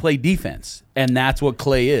who can play defense, and that's what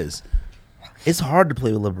Klay is. It's hard to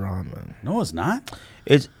play with LeBron, man. No, it's not.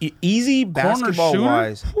 It's easy basketball shooter?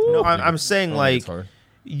 wise. No, I'm saying like it's hard.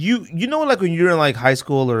 you know like when you're in like high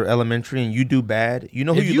school or elementary and you do bad. You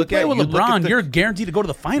know who If you you look play at with you look at LeBron, the- you're guaranteed to go to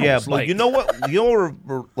the finals. Yeah, but like, you know what?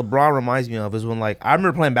 LeBron reminds me of is when like I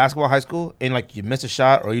remember playing basketball in high school and like you miss a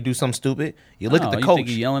shot or you do something stupid. You look Oh, at the you coach. think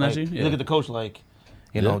he yelling at like, you? You Yeah. look at the coach like,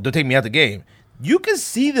 You know, they'll take me out the game. You can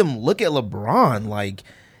see them look at LeBron like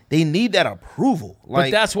they need that approval. Like,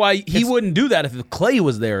 but that's why he wouldn't do that if Clay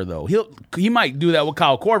was there, though. He might do that with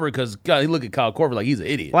Kyle Korver because he look at Kyle Korver like he's an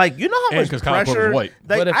idiot. Like, you know how much because Kyle pressure. Korver's white.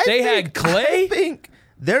 Like, But if they had Clay, I think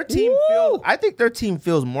their team feels. I think their team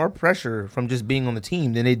feels more pressure from just being on the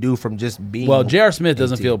team than they do from just being. well, J.R. Smith on the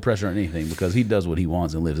doesn't team. feel pressure on anything because he does what he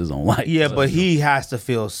wants and lives his own life. Yeah, So, but he has to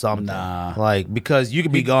feel something. Nah. Like, because you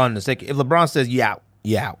could be gone in a second. If LeBron says you out,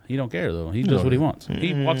 you out. he don't care though. He does what he wants.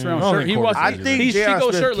 He walks around don't shirt. think He Korver walks. I does think he J.R. goes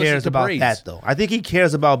Smith shirtless cares into about parades. that, though. I think he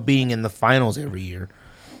cares about being in the finals every year.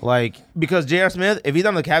 Like, because J.R. Smith, if he's not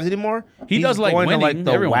on the Cavs anymore, He he's does like going to winning. like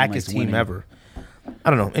the Everyone likes wackest team winning. ever. I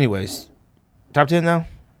don't know. Anyways, top 10 now?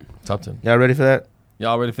 Top 10. Y'all ready for that?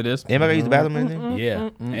 Y'all ready for this? Anybody got to use the bathroom or anything? Yeah,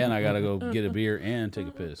 and I gotta go get a beer and take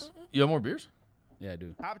a piss. You have more beers? Yeah, I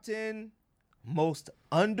do. Top 10 most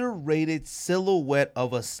underrated silhouette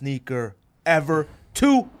of a sneaker ever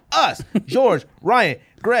to us. George, Ryan,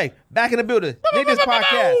 Greg, back in the building. Make this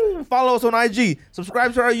podcast. Follow us on IG.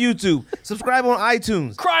 Subscribe to our YouTube. Subscribe on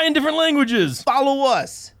iTunes. Cry in different languages. Follow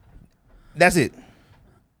us. That's it.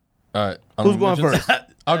 All right. Who's going first?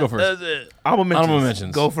 I'll go first. That's it. Honorable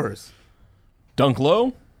mentions. Go first. Dunk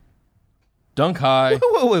low, dunk high,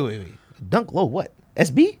 Wait. Dunk low what?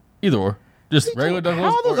 SB? either or. Just regular dunk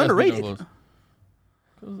lows. How are those or SB underrated? dunk lows.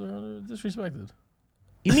 Because they're disrespected.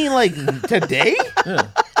 You mean like today? Yeah.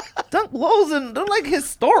 Dunk lows and they're like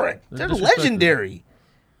historic. They're disrespected. legendary.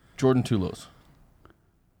 Jordan 2 lows.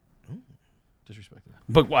 Disrespected.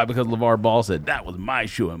 But why? Because LeVar Ball said that was my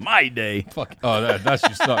shoe in my day. Fuck. Oh, that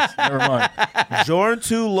just sucks. Never mind. Jordan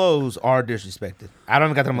 2 lows are disrespected. I don't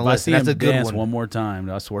even got them on If my I list. see That's him a good dance one. one more time,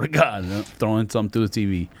 I swear to God, I'm throwing something through the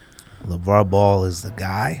TV. LeVar Ball is the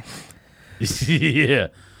guy. Yeah.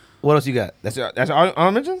 What else you got? That's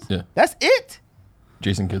all mentions? Yeah. That's it?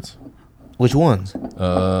 Jason Kids. Which ones?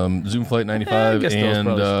 Zoom Flight 95 guess those and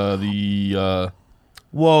the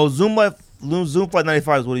Whoa, Zoom Flight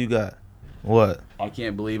 95 is what do you got? What? I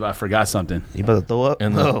can't believe I forgot something. You about to throw up?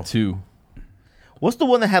 and the Oh. 2. What's the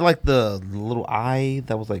one that had like the little eye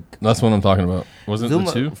that was like That's what I'm talking about. Wasn't it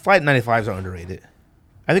the 2? Flight 95s are underrated.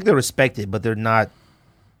 I think they're respected, but they're not.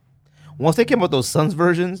 Once they came out with those Suns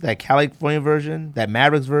versions, that California version, that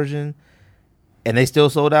Mavericks version, and they still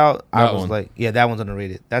sold out, I That was one. like, yeah, that one's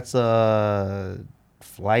underrated. That's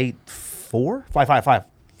Flight 4? Flight 5.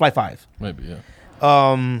 Flight 5. Maybe,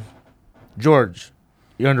 yeah. George,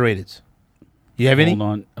 you're underrated. You have any? Hold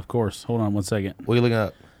on. Of course. Hold on one second. What are you looking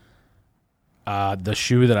up? The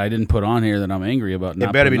shoe that I didn't put on here that I'm angry about.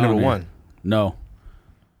 It better be number here. one. No.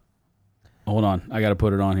 Hold on. I got to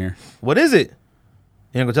put it on here. What is it?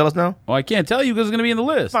 You ain't gonna tell us now? Well, I can't tell you because it's going to be in the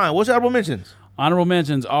list. Fine. What's your honorable mentions? Honorable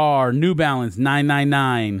mentions are New Balance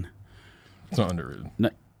 999. It's not underrated.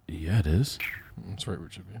 Yeah, it is. That's right where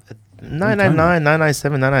it should be. 999,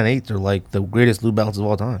 997, 998 are like the greatest New Balances of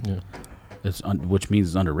all time. Yeah. Which means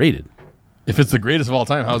it's underrated. If it's the greatest of all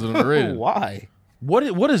time, how is it underrated? Why? What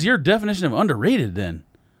is your definition of underrated then?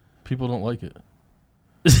 People don't like it.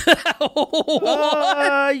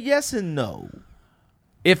 Yes and no.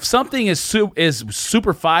 If something is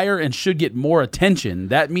super fire and should get more attention,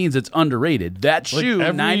 that means it's underrated. That shoe,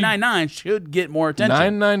 every- 999, should get more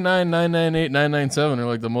attention. 999, 998, 997 are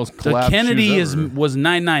like the most The collapsed Kennedy shoes ever. was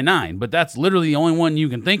 999, but that's literally the only one you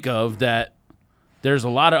can think of that there's a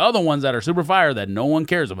lot of other ones that are super fire that no one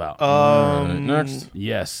cares about. Next.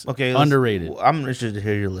 Yes. Okay. Underrated. I'm interested to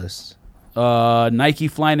hear your list. Nike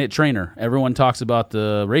Flyknit trainer. Everyone talks about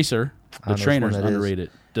the racer. The know which trainer's one that is.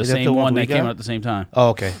 underrated. The Is that the same one one we that came got? out at the same time. Oh,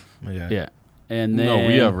 okay. Yeah. And then No,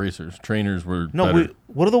 we have racers. Trainers were No, better.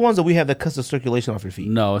 what are the ones that we have that cuts the circulation off your feet?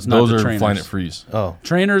 No, it's not Those the are trainers. Flyknit Freeze. Oh.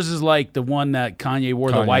 Trainers is like the one that Kanye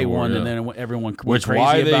wore, the Kanye white wore, one, and yeah. then everyone went Which crazy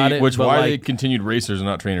why about they it. which but why like, they continued racers and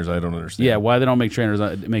not trainers, I don't understand. yeah, why they don't make trainers?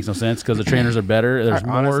 It makes no sense because the trainers are better. There's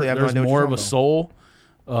honestly, I have no There's idea what more you're of a talking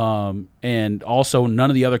soul, and also none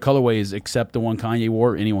of the other colorways except the one Kanye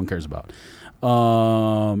wore anyone cares about.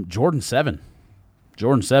 Jordan 7.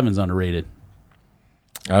 Jordan 7's underrated.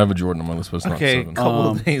 I have a Jordan on my list, but it's not Okay, 7. couple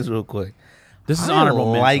of things real quick. This is I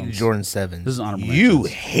honorable like mentions. Jordan 7. This is honorable You mentions.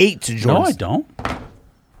 hate Jordan. No, I don't.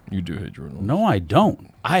 You do hate Jordan. No, I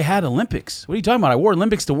don't. I had Olympics. What are you talking about? I wore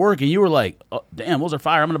Olympics to work, and you were like, oh, "Damn, those are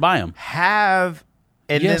fire. I'm going to buy them." Have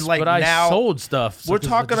and Yes, then like but I now sold stuff. we're just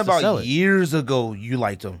talking to sell about it. years ago. You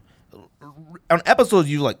liked them on episodes.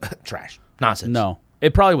 You like trash nonsense. No,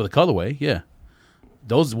 it probably with a colorway. Yeah,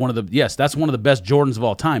 that's one of the best Jordans of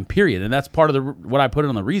all time. Period, and that's part of what I put it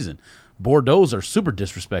on the reason. Bordeaux's are super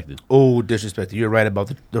disrespected. Oh, disrespected. You're right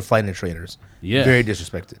about the Flyknit trainers. Yeah. Very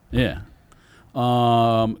disrespected. Yeah.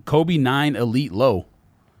 Kobe 9 Elite Low.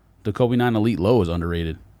 The Kobe 9 Elite Low is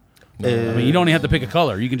underrated. I mean, you don't even have to pick a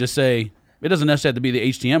color. You can just say it doesn't necessarily have to be the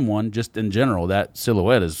HTM one. Just in general, that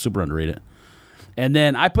silhouette is super underrated. And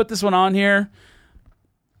then I put this one on here.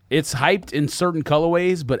 It's hyped in certain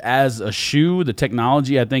colorways, but as a shoe, the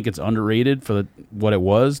technology, I think it's underrated for what it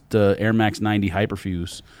was. The Air Max 90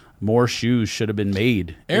 Hyperfuse. More shoes should have been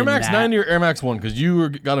made. Air Max 90 or Air Max 1? Because you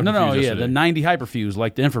got a No, yesterday. the 90 Hyperfuse,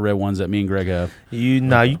 like the infrared ones that me and Greg have. You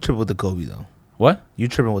tripping with the Kobe though. What? You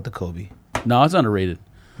tripping with the Kobe. No, it's underrated.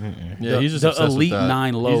 Yeah, he's just the obsessed Elite with that.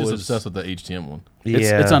 9 Low He's just is- obsessed with the HTM one.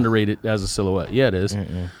 It's underrated as a silhouette. Yeah, it is.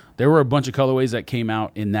 There were a bunch of colorways that came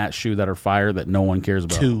out in that shoe that are fire that no one cares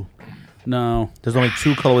about. 2. No. There's only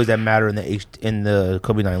 2 colorways that matter in the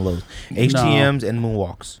Kobe 9 lows. HTMs and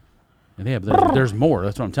moonwalks. And there's more.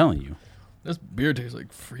 That's what I'm telling you. This beer tastes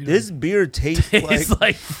like freedom. This beer tastes It's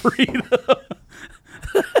like freedom.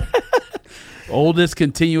 Oldest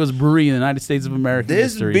continuous brewery in the United States of America.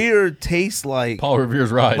 This history. beer tastes like Paul Revere's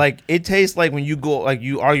ride. Like it tastes like when you go like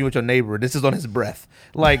you argue with your neighbor. This is on his breath.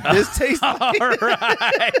 Like this tastes like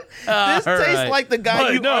this tastes like the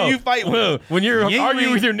guy you fight with. When you're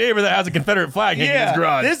arguing with your neighbor that has a Confederate flag hanging in his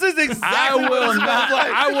garage. This is exactly I will not.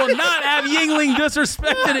 like. I will not have Yingling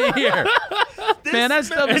disrespected in here. Man, that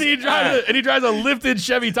stuff and is. he drives a lifted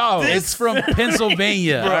Chevy Tahoe. It's from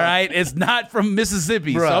Pennsylvania, all right? It's not from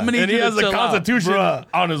Mississippi. So I'm gonna need and he you has to the chill out. Constitution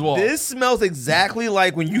on his wall. This smells exactly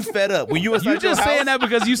like when you fed up. When you was You just saying that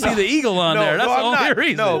because you see the eagle on there. That's the I'm only not.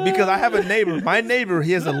 reason. No, because I have a neighbor. My neighbor,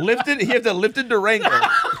 he has a lifted Durango.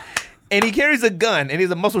 And he carries a gun and he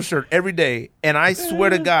has a muscle shirt every day. And I swear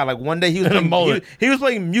to God, like one day he was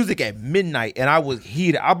playing music at midnight and I was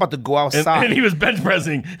heated. I was about to go outside. and he was bench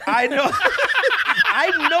pressing. I know.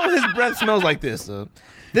 I know his breath smells like this.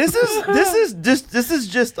 This is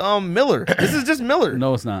just Miller. This is just Miller.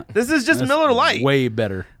 No, it's not. This is just That's Miller Lite. Way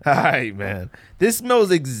better. All right, man. This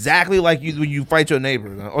smells exactly like you when you fight your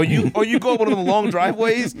neighbor, or you go up one of them long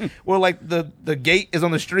driveways where like the gate is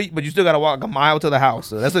on the street, but you still got to walk a mile to the house.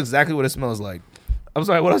 So that's exactly what it smells like. I'm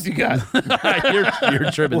sorry. What else you got?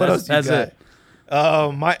 You're tripping. What else you That's got?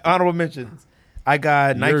 it. My honorable mentions. I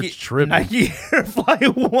got You're Nike tripping. Air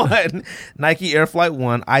Flight 1. Nike Air Flight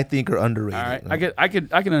 1 I think are underrated. All right, I can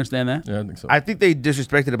understand that. Yeah, I think so. I think they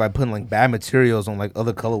disrespected it by putting like bad materials on like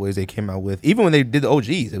other colorways they came out with. Even when they did the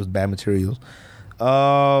OGs, it was bad materials.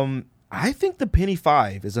 I think the Penny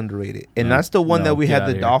 5 is underrated. And that's the one that we had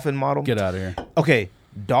the Dolphin model. Get out of here. Okay,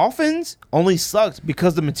 Dolphins only sucked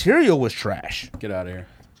because the material was trash. Get out of here.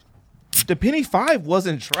 The Penny 5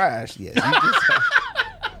 wasn't trash yet.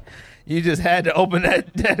 You just had to open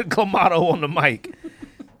that Clamato on the mic.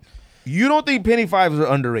 You don't think Penny 5s are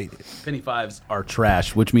underrated? Penny 5s are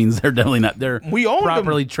trash, which means they're definitely not. We owned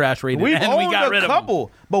properly them. trash rated. We and owned we got rid a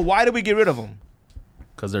couple. But why did we get rid of them?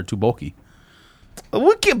 Because they're too bulky.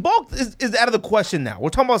 Bulk is out of the question now. We're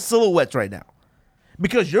talking about silhouettes right now.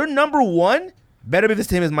 Because your number 1 better be the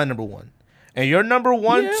same as my number 1. And your number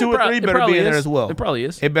 1, 2, or 3 better be in there as well. It probably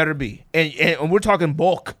is. It better be. And we're talking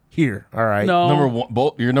bulk here. All right. No. Number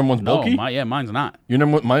one, your number one's bulky? No, mine's not.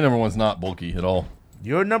 My number one's not bulky at all.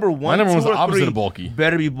 Your number 1, My number 2, one's the or opposite 3 of bulky.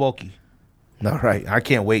 better be bulky. All right. I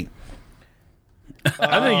can't wait.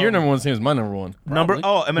 I think your number one's the same as my number one.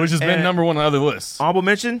 Which has been number one on other lists. Honorable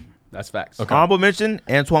mention. That's facts. Okay. Honorable mention.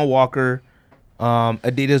 Antoine Walker,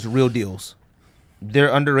 Adidas Real Deals. They're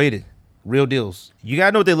underrated. Real Deals. You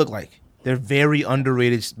gotta know what they look like. They're very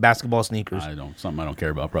underrated basketball sneakers. Something I don't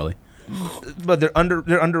care about probably. But they're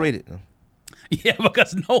underrated. Yeah,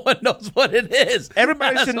 because no one knows what it is.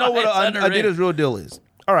 Everybody That's should know why what it's an underrated. Adidas Real Deal is.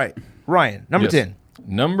 All right, Ryan, number 10.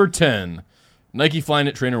 Number 10, Nike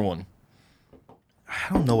Flyknit Trainer 1.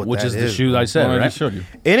 I don't know what Which that is the shoe I said, One I right? just showed you.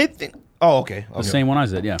 Anything? Oh, okay. The same one I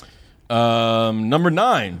said, yeah. Number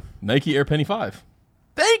 9, Nike Air Penny 5.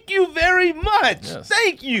 Thank you very much. Yes.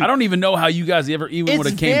 Thank you. I don't even know how you guys even would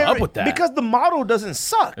have came up with that. Because the model doesn't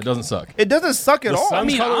suck. It doesn't suck. It doesn't suck at all. Suns I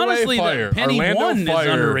mean, colorway, honestly, fire. the Penny Orlando 1 fire.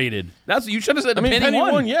 is underrated. You should have said the Penny, Penny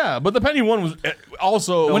 1. yeah. But the Penny 1 was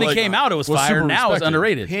also... When it came out, it was fire. super Now it's respected.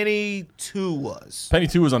 underrated. Penny 2 was. Penny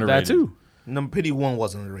 2 was underrated. That too. Penny 1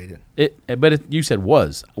 wasn't underrated. You said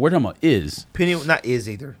was. We're talking about is. Penny not is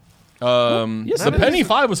either. Yes, The it Penny is.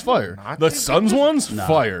 5 was fire. The Suns ones,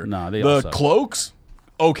 fire. Nah, they all the suck. cloaks,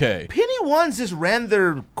 okay. Penny 1s just ran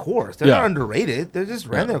their course. They're Yeah. not underrated. They just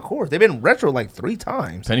ran their course. They've been retro like 3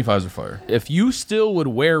 times. Penny 5s are fire. If you still would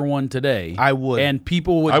wear one today, I would. and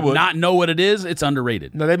people would, not know what it is, it's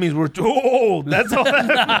underrated. No, that means we're too old. That's all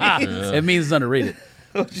that means. It means it's underrated.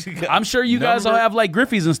 What you got? I'm sure you guys all have like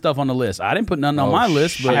Griffey's and stuff on the list. I didn't put nothing on my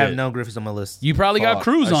list, I but have no Griffiths on my list. you probably got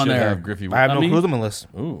Cruz I on should there. have Griffey. I have no mean- Cruz on my list.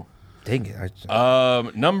 Ooh. Dang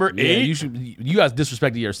it. Number Yeah, 8. you guys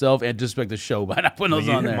disrespected yourself and disrespect the show by not putting those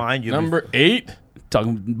on there. Mind you. Number 8.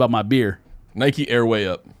 Talking about my beer. Nike Airway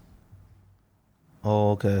Up.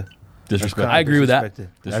 Oh, okay. Disrespect. I agree with that.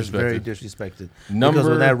 That's very disrespected. Number- Because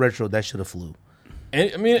with that retro, that should have flew. And,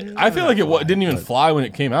 I mean, I feel like it didn't even fly when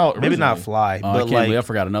it came out. Maybe not originally. fly, Oh, I but can't like believe I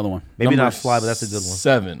forgot another one. maybe Number not fly, but that's a good one.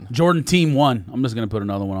 7. Jordan Team 1. I'm just going to put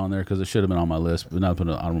another one on there because it should have been on my list, but not put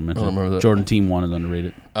an honorable mention. I don't remember that. Jordan Team 1 is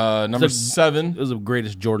underrated. Number 7. It was the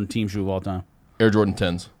greatest Jordan Team shoe of all time. Air Jordan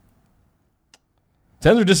 10s.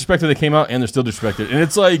 10s are disrespected. They came out and they're still disrespected. And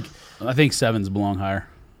it's like, I think 7s belong higher.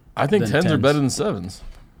 I think Than 10s are 10s. better than 7s.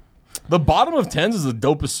 The bottom of 10s is the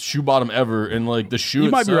dopest shoe bottom ever. And like the shoe You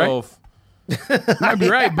might be right. itself. You might be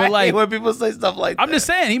right, but I hate like, when people say stuff like that. I'm just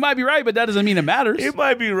saying, he might be right, but that doesn't mean it matters. He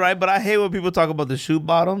might be right, but I hate when people talk about the shoe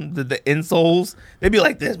bottom, the insoles. They be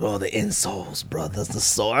like this, bro, the insoles, bro, that's the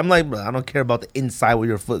sole. I'm like, bro, I don't care about the inside where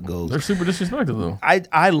your foot goes. They're super disrespected though.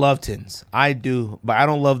 I love 10s. I do, but I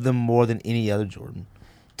don't love them more than any other Jordan.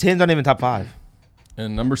 10s aren't even top 5.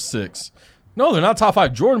 And number 6. No, they're not top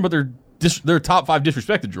 5 Jordan, but they're top 5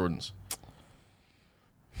 disrespected Jordans.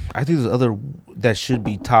 I think there's other that should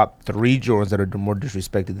be top 3 Jordans that are more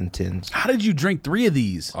disrespected than 10s. How did you drink 3 of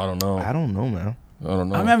these? I don't know. I don't know, man. I don't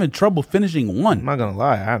know. I'm having trouble finishing I'm one. not gonna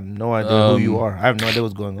lie. I have no idea who you are. I have no idea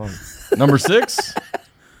what's going on. Number 6,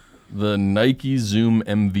 the Nike Zoom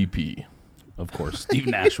MVP. Of course, Steve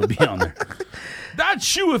Nash would be on there. That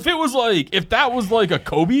shoe, if that was like a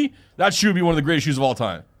Kobe, that shoe would be one of the greatest shoes of all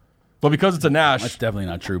time. But because it's a That's Nash, definitely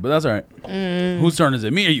not true, but that's all right. Whose turn is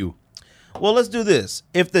it? Me or you? Well, let's do this.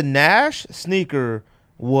 If the Nash sneaker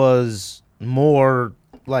was more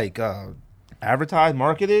like advertised,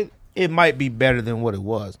 marketed, it might be better than what it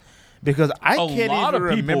was. Because I can't lot even of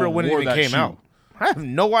people remember when it wore even that came shoe. out. I have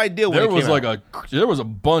no idea when there it came was out. like there was a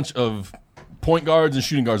bunch of point guards and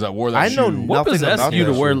shooting guards that wore that I know shoe. nothing What possessed about you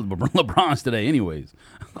that to wear shoe. LeBrons today, anyways?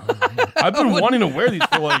 I've been wanting to wear these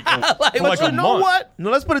for like But a you know month. what? No,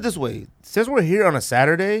 let's put it this way. Since we're here on a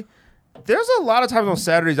Saturday, there's a lot of times on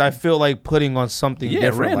Saturdays I feel like putting on something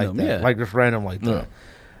different random, like that. yeah. Like just random like that.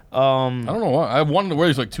 I don't know why. I wanted to wear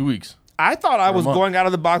these for like 2 weeks. I thought I was month. going out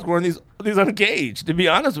of the box wearing these uncaged, to be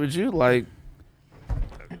honest with you. Like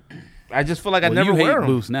I just feel like I Well, never you wear hate them.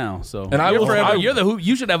 Boost now, so And I you're will- forever. I- You're the who.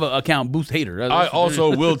 You should have an account Boost hater. I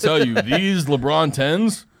also will tell you, these LeBron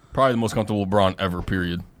 10s, probably the most comfortable LeBron ever,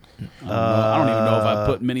 period. I don't even know if I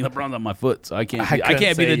put many LeBrons on my foot, so I can't. I couldn't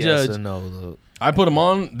can't be say the yes judge. or no, though. I put them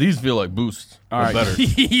on. These feel like Boost. All Or right, better.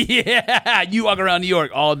 yeah, you walk around New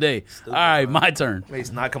York all day. All right, my turn.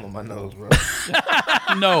 Mace not come on my nose, bro.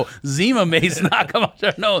 No, Zima may not come out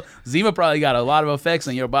there. No, Zima probably got a lot of effects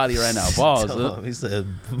on your body right now. Pause. Tell him. He said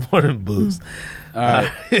more than boost. All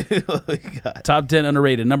right, What we got? top 10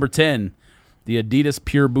 underrated. Number 10, the Adidas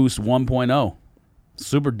Pure Boost 1.0.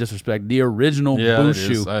 Super disrespect. The original Yeah, Boost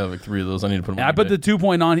it is. shoe. I have like 3 of those. I need to put them And on. I put the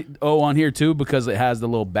 2.0 on here too because it has the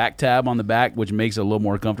little back tab on the back, which makes it a little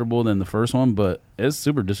more comfortable than the first one. But it's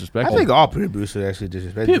super I disrespectful. think all pure boosts are actually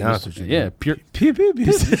disrespectful. to be honest with you. Yeah, pure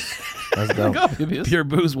Boost. That's dumb. Pure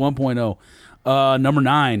Boost 1.0. Number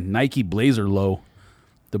 9, Nike Blazer Low.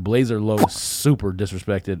 The Blazer Low is super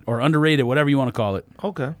disrespected or underrated, whatever you want to call it.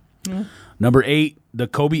 Okay. Number 8, the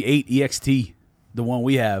Kobe 8 EXT, the one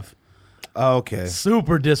we have. Okay.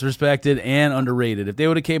 Super disrespected and underrated. If they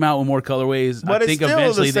would have came out with more colorways, But I it's think still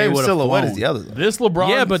eventually the they same would have silhouette flown. as the other. Though. This LeBron.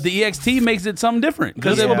 Yeah, but the EXT makes it something different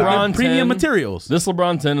because This they're LeBron premium 10 materials. This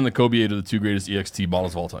LeBron 10 and the Kobe 8 are the 2 greatest EXT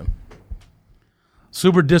models of all time.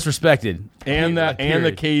 Super disrespected. And the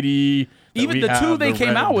Period. KD. that Even we the have, 2 they the came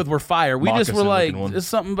red out with were fire. We just were like, moccasin-looking one. it's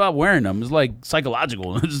something about wearing them. It's like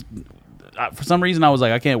psychological. It's just, for some reason, I was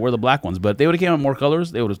like, I can't wear the black ones. But if they would have came out with more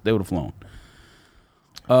colors, they would have flown.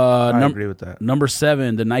 I agree with that. Number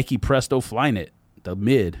 7, the Nike Presto Flyknit, the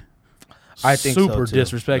mid. I think so, super too. That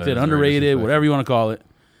disrespected, is very underrated, disrespectful. whatever you want to call it.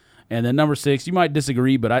 And then number 6, you might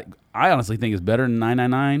disagree, but I honestly think it's better than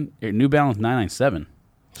 999. New Balance 997.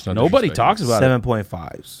 It's not Nobody disrespectful. talks about it.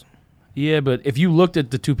 7.5s. Yeah, but if you looked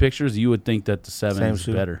at the 2 pictures, you would think that the 7 Same is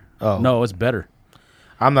shoe? better. Oh. No, it's better.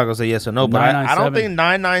 I'm not gonna say yes or no, but I don't 997. think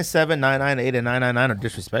 997, 998, and 999 are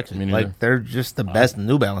disrespected. Me neither. Like they're just the best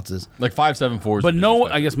New Balances. Like 574s. But no,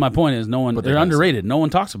 I guess my point is no one. But They're they're nice. underrated. No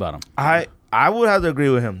one talks about them. I would have to agree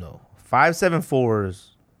with him though. 574s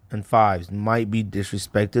and 5s might be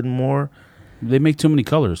disrespected more, They make too many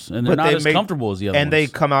colors, and they're but not they as make, comfortable as the other and ones. they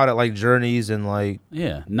come out at like Journeys and like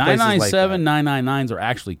Yeah, like 997, that. 999s are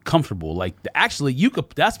actually comfortable. Like actually, you could.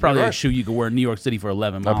 That's probably You're a right. shoe you could wear in New York City for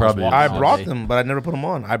 11 miles. probably walking is. I all brought day. them, but I never put them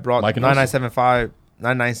on. I brought Mike and Russell. 997.5,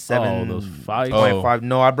 997. Oh, those 5s. Oh. 5.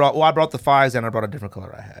 No, I brought the 5s and I brought a different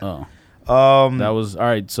color I had. Oh, That was all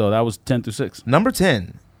right. So that was 10 through 6. Number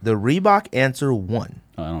 10, the Reebok Answer 1.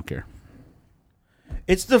 I don't care.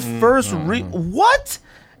 It's the first what?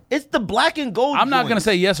 It's the black and gold. I'm not going to joints.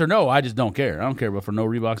 say yes or no. I just don't care. I don't care, but for no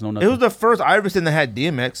Reeboks, no nothing. It was the first Iverson that had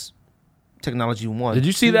DMX technology 1. Did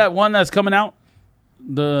you see that one that's coming out?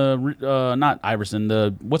 The not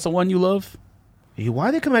Iverson. What's the one you love? Why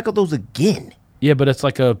are they coming back with those again? Yeah, but it's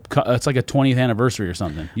like a 20th anniversary or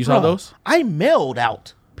something. You saw those? I mailed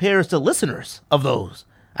out pairs to listeners of those.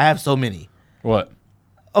 I have so many What?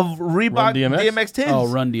 of Reebok Run DMX? DMX 10s. Oh,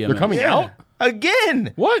 Run DMX. They're coming out?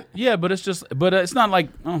 again. What? Yeah, but it's not like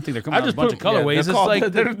I don't think they're coming out in a bunch of colorways. It's They're called- like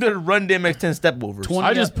they're Run DMX 10 step overs. 20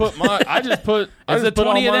 I just put it's the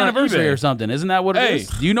 20th anniversary or something. Isn't that what it is?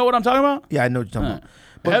 Do you know what I'm talking about? Yeah, I know what you're talking about.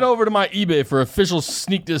 Head over to my eBay for official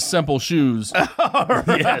Sneak This Simple shoes.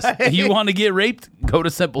 Yes. You want to get raped? Go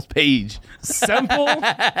to Simple's page. Simple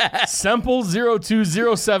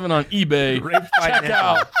 0207 on eBay. Check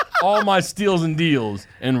out all my steals and deals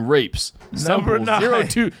and rapes. Number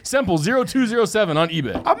 9. Simple 0207 on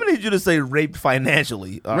eBay. I'm gonna need you to say raped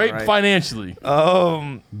financially. All Rape right. financially.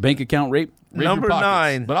 Bank account rape? Rape Number your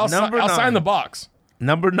pockets. 9. But I'll Number sign 9. the box.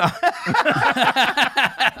 Number 9.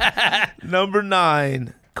 Number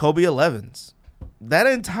 9. Kobe 11s. That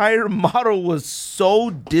entire model was so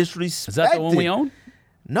disrespected. Is that the one we own?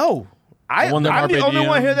 No. I'm the Carpe only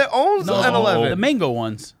one Diem. here that owns an The 11. mango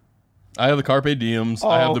ones. I have the Carpe Diems.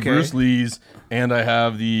 I have okay. the Bruce Lees, and I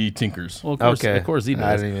have the Tinkers. Well, of course, Okay. of course he does.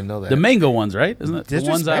 I didn't even know that. The mango ones, right? Isn't it the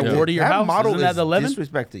ones I Disrespected. wore to your that house? model Isn't that is the 11?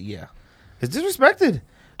 disrespected. Yeah. It's disrespected.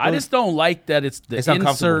 I just don't like that it's the uncomfortable.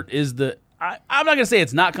 insert is the. I'm not gonna say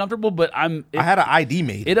it's not comfortable, but I had an ID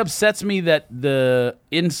made. It upsets me that the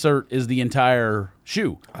insert is the entire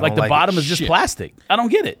shoe. Like the like bottom it. is just Shit. plastic. I don't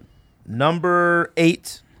get it. Number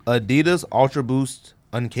 8, Adidas Ultra Boost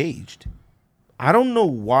Uncaged. I don't know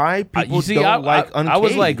why people You see, don't like Uncaged. I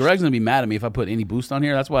was like, Greg's gonna be mad at me if I put any boost on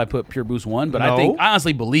here. That's why I put Pure Boost 1. But I No.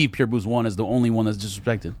 honestly believe Pure Boost 1 is the only one that's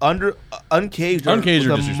disrespected. Uncaged are Uncaged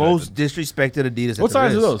are the disrespected. most disrespected Adidas. What that there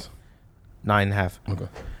size are is. those? 9.5. Okay.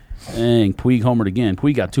 Dang, Puig homered again.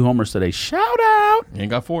 Puig got 2 homers today. Shout out. You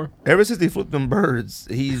ain't got 4. Ever since he flipped them birds,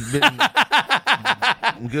 he's been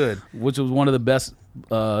good. Which was one of the best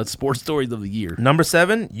sports stories of the year. Number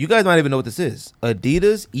 7, you guys might even know what this is.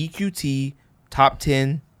 Adidas EQT Top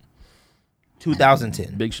 10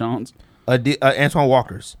 2010. Big Sean's. Antoine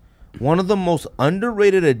Walker's. One of the most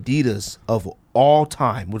underrated Adidas of all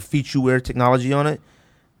time with feature wear technology on it.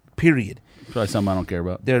 Period. Probably something I don't care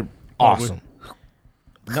about. They're awesome.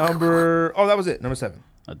 That was it. Number 7.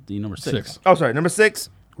 The number 6. Oh, sorry. Number 6,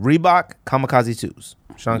 Reebok Kamikaze 2s.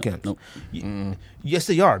 Sean Kemp's. Nope. Yes,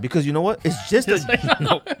 they are, because you know what? It's just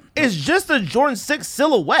it's just a Jordan 6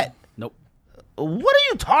 silhouette. Nope. What are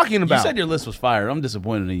you talking about? You said your list was fire. I'm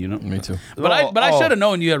disappointed in you. Know? Me too. But I should have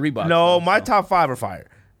known you had Reebok. No, so. my top 5 are fire.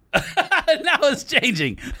 Now it's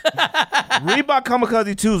changing. Reebok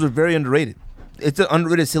Kamikaze 2s are very underrated. It's an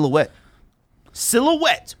underrated silhouette.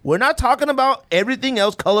 Silhouette. We're not talking about everything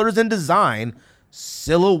else, colors and design.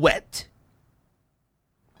 Silhouette.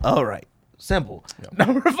 All right. Simple. Yep.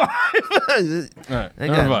 Number 5. All right. I Number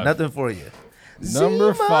got 5. nothing for you.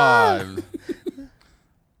 Number Zima. 5.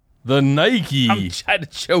 The Nike I'm trying to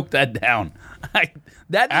choke that down.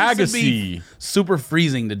 That needs to be Agassi super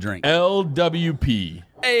freezing to drink. LWP.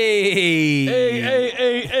 Hey.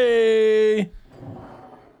 Hey.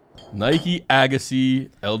 Nike Agassi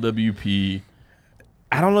LWP.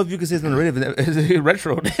 I don't know if you can say it's underrated, but it's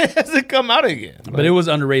retro. It hasn't come out again. But it was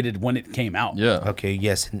underrated when it came out. Yeah. Okay,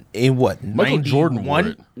 yes. In what? Michael Jordan wore 91?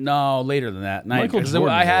 it. No, later than that. Michael 'Cause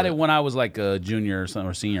Jordan I had wore it when I was like a junior or something,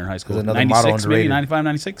 or senior in high school. There's another model 96, maybe underrated. 95,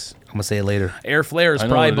 96. I'm going to say it later. Air Flares I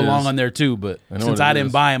know probably what it belong is. on there too, but I know since what I it didn't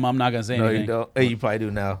is. buy them, I'm not going to say No, anything. you don't. Hey, you probably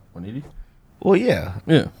do now. 180? Well, yeah.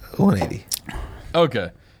 Yeah. 180.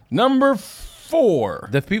 Okay. Number 4.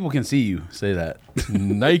 If people can see you, say that.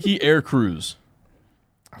 Nike Air Cruise.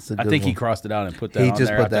 That's a I good think he one. crossed it out and put that He on just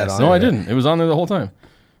there. put after that I on. said No, I yeah. didn't. It was on there the whole time.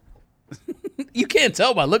 You can't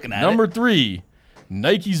tell by looking at Number it. 3.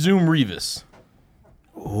 Nike Zoom Revis.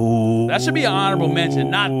 That should be an honorable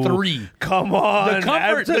mention, not 3. Come on.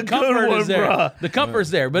 The comfort is there. Bruh. The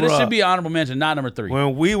comfort's there, but it Bruh. should be an honorable mention, not number 3.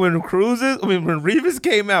 When when Revis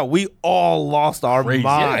came out, we all lost our Crazy.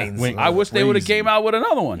 minds. Yeah. I wish they would have Crazy. came out with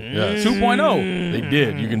another one. Yeah. 2.0. They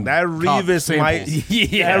did. You can That top Revis might samples.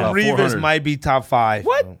 Yeah. that Revis 400. might be top 5.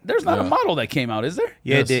 What? There's not a Yeah. model that came out, is there?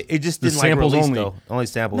 Yeah, Yes. it just The didn't like samples release only. though. Only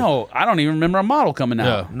samples. No, I don't even remember a model coming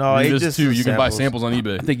Yeah. out. No, it Revis just 2. is You can buy samples. samples on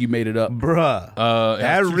eBay. I think you made it up. Bruh. It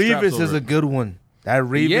That has 2 straps Revis over is a it. good one. That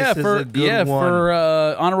Revis Yeah, is for a good one. for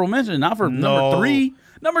honorable mention, not for No. number 3.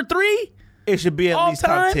 Number 3? It should be at all least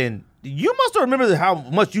time? top 10. You must remember how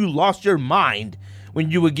much you lost your mind when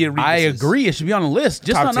you would get Rebuses. I agree. It should be on the list.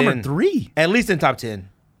 Just Top not number 10. 3. At least in top 10.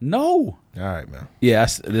 No. All right, man. Yeah,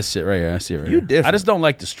 this shit right here. I see it right You here. different. I just don't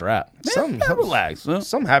like the strap. Some- Relax. Huh?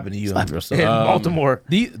 Something happened to you Slap in yourself. Baltimore.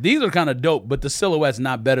 These are kind of dope, but the silhouette's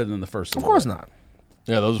not better than the first Of silhouette. course not.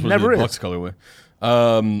 Yeah, those were Never the is. Bucks colorway.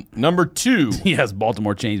 Number 2, Yes,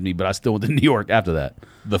 Baltimore changed me, but I still went to New York after that.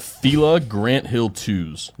 the Fila Grant Hill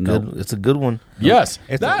 2s. No. Good. It's a good one. Yes,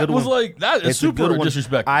 It's a that good was one. like that is It's a good super one.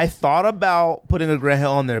 disrespectful. I thought about putting a Grant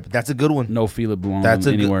Hill on there, but that's a good one. No Fila belongs That's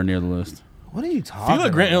a anywhere near the list. What are you talking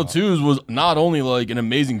Fila Grant Hill about? 2s was not only like an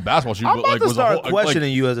amazing basketball shoe, I'm but about like to was start a whole,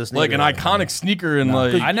 questioning you as a like sneaker an guy. iconic sneaker and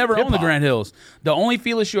like I never owned the hip-hop. Grant Hills. The only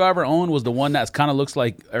Fila shoe I ever owned was the one that's kind of looks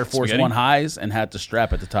like Air Force Spaghetti? One highs and had the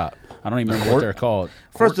strap at the top. I don't even remember what they're called.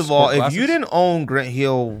 First of all, Court if you classics? didn't own Grant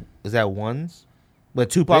Hill, is that ones? But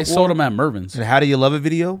Tupac They sold them at Mervin's. And How Do You Love It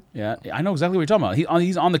video? Yeah, I know exactly what you're talking about.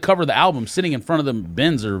 He's on the cover of the album, sitting in front of the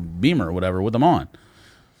Benz or Beamer or whatever with them on.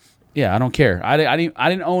 Yeah, I don't care. I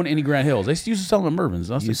didn't own any Grant Hills. They used to sell them at Mervin's.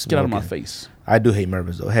 I was You like, get out of my smoking. face. I do hate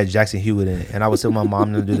Mervin's though. It had Jackson Hewitt in it, and I would send my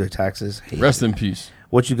mom to do their taxes. Hate Rest it. in peace.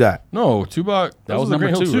 What you got? No, Tupac. That was the number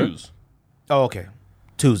Grant Hill 2, right? 2s. Oh, okay.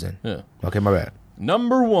 Twos in. Yeah. Okay, my bad.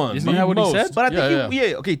 Number 1. Isn't the that what he most- said? But I think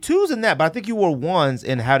yeah. okay, twos in that. But I think you wore ones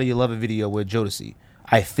in How Do You Love It video with Jodeci.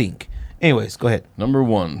 I think. Anyways, go ahead. Number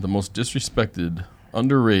 1, the most disrespected,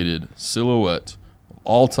 underrated silhouette of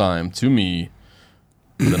all time to me,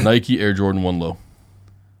 the Nike Air Jordan 1 Low.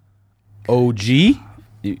 OG?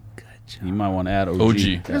 You might want to add OG. OG.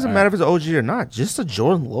 It doesn't matter if it's OG or not. Just a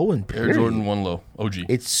Jordan Low and Air Jordan 1 Low. OG.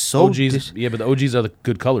 It's so. OGs, yeah, but the OGs are the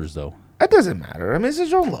good colors, though. That doesn't matter. I mean, it's a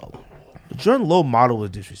Jordan Low. The Jordan Low model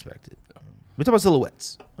was disrespected. We're talking about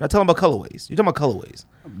silhouettes. We're not talking about colorways. You're talking about colorways.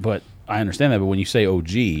 But I understand that, but when you say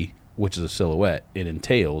OG, which is a silhouette, it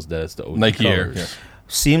entails that it's the OG Nike Air. colors. Yeah.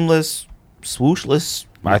 Seamless, swooshless.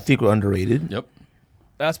 I think were underrated. Yep.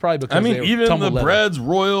 That's probably because I mean, they were even tumble the leather. Breads,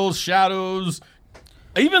 Royals, Shadows,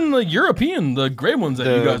 even the European, the gray ones that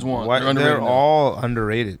you guys want. White, they're underrated they're now. all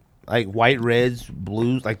underrated. Like white, reds,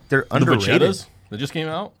 blues. Like they're The underrated. Vachetas that just came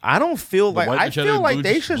out. I don't feel like white I Vachetta feel and like blue-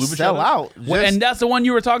 they should blue sell Vachetas? out. Well, Just- and that's the one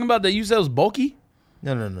you were talking about that you said was bulky?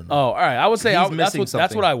 no. Oh, all right. I would say He's that's missing what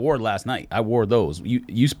something. I wore last night. I wore those. You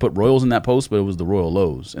used to put Royals in that post, but it was the Royal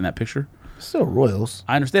Lows in that picture. Still Royals.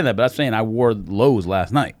 I understand that, but I'm saying I wore Lows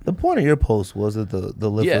last night. The point of your post was that the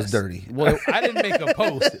lift was dirty. Well, I didn't make a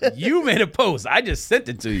post. You made a post. I just sent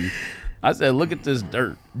it to you. I said, look at this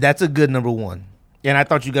dirt. That's a good number one. And I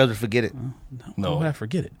thought you guys would forget it. No. Why would I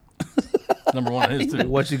forget it? Number 1 on his too.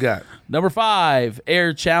 What you got? Number 5,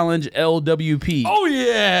 Air Challenge LWP. Oh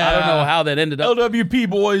yeah. I don't know how that ended up. LWP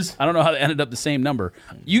boys. I don't know how that ended up the same number.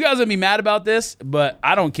 You guys would be mad about this, but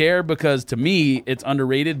I don't care because to me it's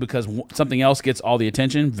underrated because something else gets all the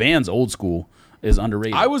attention. Vans Old School is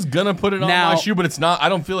underrated. I was gonna put it on Now- my shoe, but it's not. I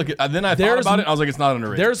don't feel like it. Then I thought There's- about it. I was like, it's not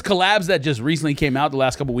underrated. There's collabs that just recently came out the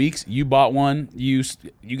last couple weeks. You bought one. You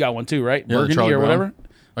got one too, right? Yeah, the Burgundy Charlie or Brown. whatever.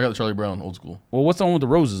 I got the Charlie Brown old school. Well, what's the one with the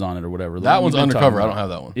roses on it or whatever? That You've one's been undercover. talking I about. don't have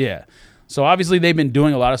that one. Yeah. So obviously they've been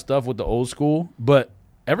doing a lot of stuff with the old school, but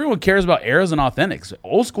everyone cares about eras and authentics.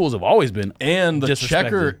 Old schools have always been And the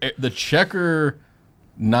disrespected.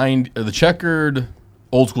 checkered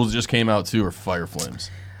old schools that just came out too are Fire Flames.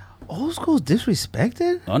 Old school's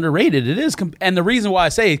disrespected? Underrated. It is, and the reason why I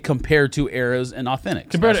say compared to eras and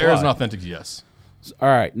authentics. Compared That's to Eras why. and Authentics, yes. All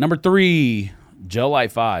right, number 3, Gel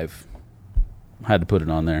Light 5. I had to put it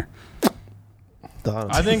on there.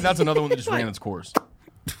 I think that's another one that just ran its course.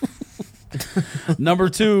 Number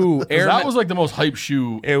 2, Air. That was like the most hype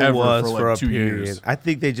shoe It ever was for for like a 2 period. years. I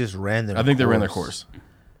think they just ran their I think they ran their course.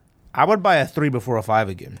 I would buy a 3 before a 5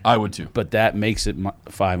 again. I would too. But that makes it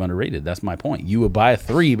 5 underrated. That's my point. You would buy a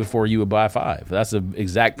 3 before you would buy a 5. That's the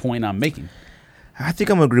exact point I'm making. I think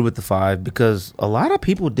I'm gonna agree with the 5 because a lot of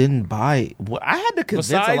people didn't buy. Well, I had to convince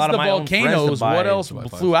Besides a lot the of my own friends volcanoes, to buy what else buy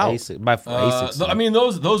flew out? Asics. I mean,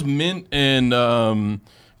 those mint and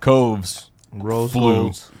coves Rose flew.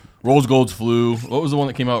 golds. Rose golds flew. What was the one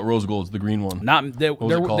that came out? Rose golds, the green one. Not they,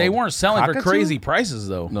 was it called? they weren't selling for Cockatoo? crazy prices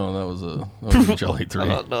though. No, that was a Jelly 3. I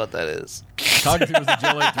don't know what that is. Cockatoo was the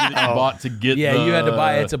Jelly 3 that you bought to get. Yeah, you had to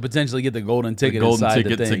buy it to potentially get the golden ticket golden inside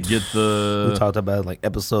ticket the to thing. get We the talked about like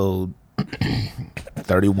episode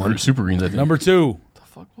 31. super greens. I think. Number 2, the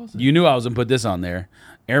fuck was it? you knew I was gonna put this on there.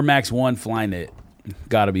 Air Max 1 Flyknit,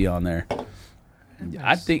 got to be on there.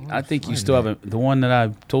 I think you still haven't. The one that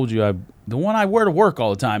I told you, the one I wear to work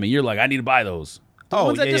all the time, and you're like, I need to buy those. The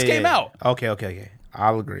ones that just came out. Okay.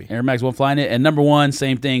 I'll agree. Air Max 1 Flyknit, and number 1,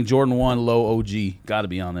 same thing. Jordan 1 Low OG, got to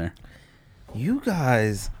be on there. You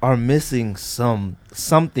guys are missing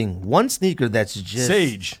something. One sneaker that's just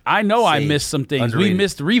Sage. I know I Sage. missed some things. Underrated. We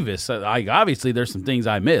missed Revis. Obviously, there's some things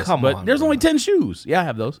I missed. Come but on, there's bro. only 10 shoes. Yeah, I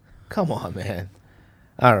have those. Come on, man.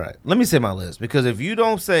 All right, let me say my list because if you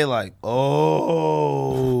don't say like,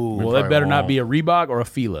 oh, Well, that better not be a Reebok or a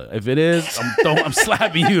Fila. If it is, I'm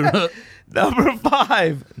slapping you. number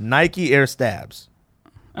 5, Nike Air Stabs.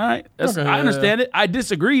 All right, Okay, I understand it. I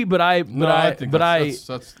disagree, but I understand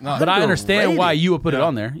why you would put it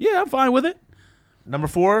on there. Yeah, I'm fine with it. Number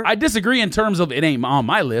 4, I disagree in terms of it ain't on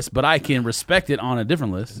my list, but I can respect it on a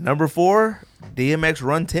different list. number 4, DMX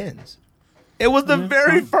Run 10s. It was the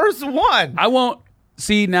very first one. I won't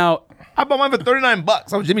see now. I bought mine for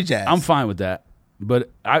 $39 on Jimmy Jazz. I'm fine with that, but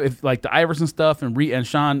if like the Iverson stuff and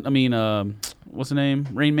Sean, what's the name,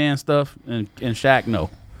 Rain Man stuff and Shaq, no.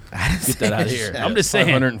 Get that out of here. I'm just saying.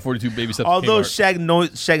 142 baby steps. Although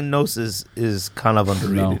Shaqnosis is kind of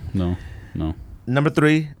underrated. No. Number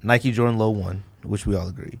 3, Nike Jordan Low 1, which we all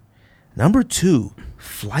agree. Number 2,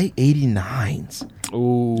 Flight 89s.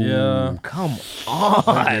 Ooh. Yeah. Come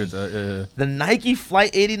on. Yeah. The Nike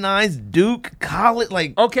Flight 89s, Duke, Khaled,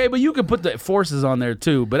 like Okay, but you could put the Forces on there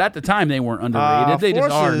too. But at the time, they weren't underrated. They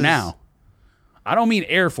just are Forces- now. I don't mean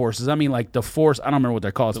Air Forces. I mean like the Force. I don't remember what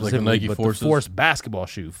they're called Like the specifically, Nike but Forces? the Force basketball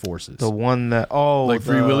shoe Forces. the one that Like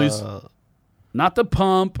Free Willies? Not the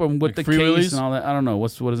pump and with Like the Free case Willies? and all that. I don't know.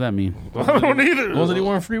 What does that mean? I don't either. The ones that he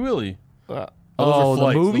wore in Free Willy. Oh, Those are the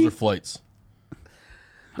flights. movie? Those are flights.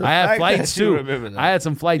 The I had fact flights that you too. remember that. I had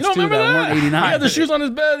some flights You don't too remember that that? weren't 89. He had the shoes on his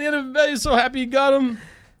bed at the end of the bed. He's so happy he got them.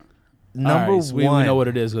 Number All right, so we 1. know what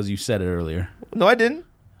it is because you said it earlier. No, I didn't.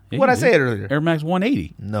 Yeah, What you I say did. it earlier? Air Max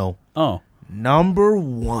 180. No. Oh, Number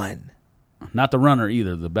 1. not the runner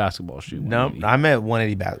either. The basketball shoe. No, 180. I'm at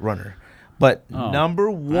 180 back runner. But number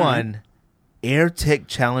 1, Air Tech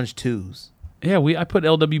Challenge 2s. Yeah, I put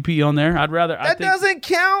LWP on there. That doesn't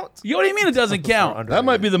count. You know what I mean? It doesn't count. That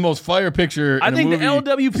might be the most fire picture. I in a think the movie,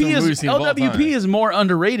 some movie scene of all time. LWP is more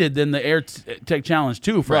underrated than the Air Tech Challenge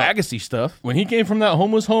 2 for Right. Agassi stuff. When he came from that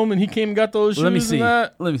homeless home and he came and got those shoes Let me see. and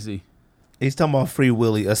that. Let me see. He's talking about Free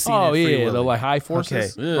Willy. A scene Oh in Free yeah, Willy. the like high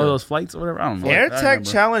forces Okay. Yeah. or those flights or whatever. I don't know. Air I Tech remember.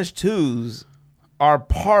 Challenge 2s are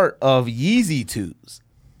part of Yeezy 2s.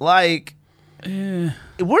 Like,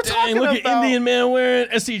 we're talking Dang, look about at Indian man wearing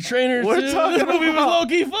SC trainers. We're too. talking This movie was about- low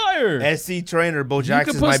key fire. SC Trainer. Bo You could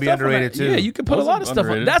Jackson put might be stuff on underrated that. too. Yeah, you could put a Those lot are of stuff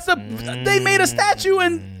on. underrated. That's they made a statue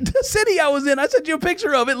in the city I was in. I sent you a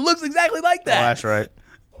picture of it. It looks exactly like Oh, that. that's right.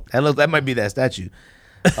 That might be that statue.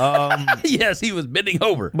 Yes, he was bending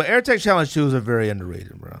over. But Air Tech Challenge 2s are very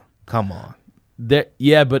underrated, bro. Come on.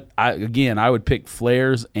 Yeah, but I would pick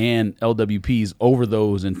flares and LWPs over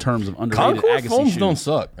those in terms of underrated Concord Agassi foams shoes. don't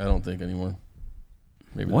suck. I don't think anymore.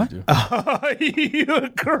 Maybe What? they do. You're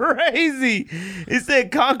crazy. He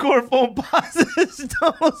said Concord foam posits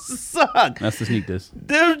don't suck. That's the sneak this.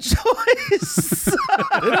 Them choice.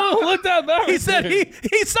 They don't look that bad. He said he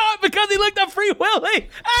saw it because he looked up Free Willy.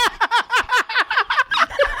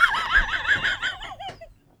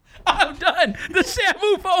 I'm done. The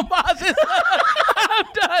shampoo foam posits. I'm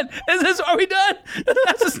done. Are we done?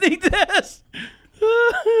 That's a sneak test.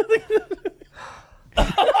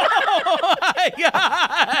 Oh my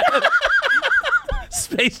God.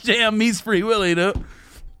 Space Jam meets Free Willy, dude.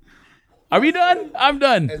 Are we done? I'm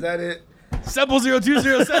done. Is that it?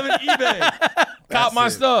 Simple0207 eBay. Cop my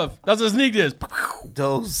it. stuff. That's a sneak this.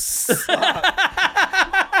 Those suck.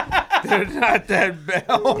 They're not that bad.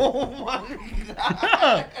 Oh my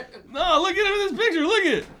God. No, look at him in this picture. Look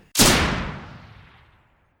at it.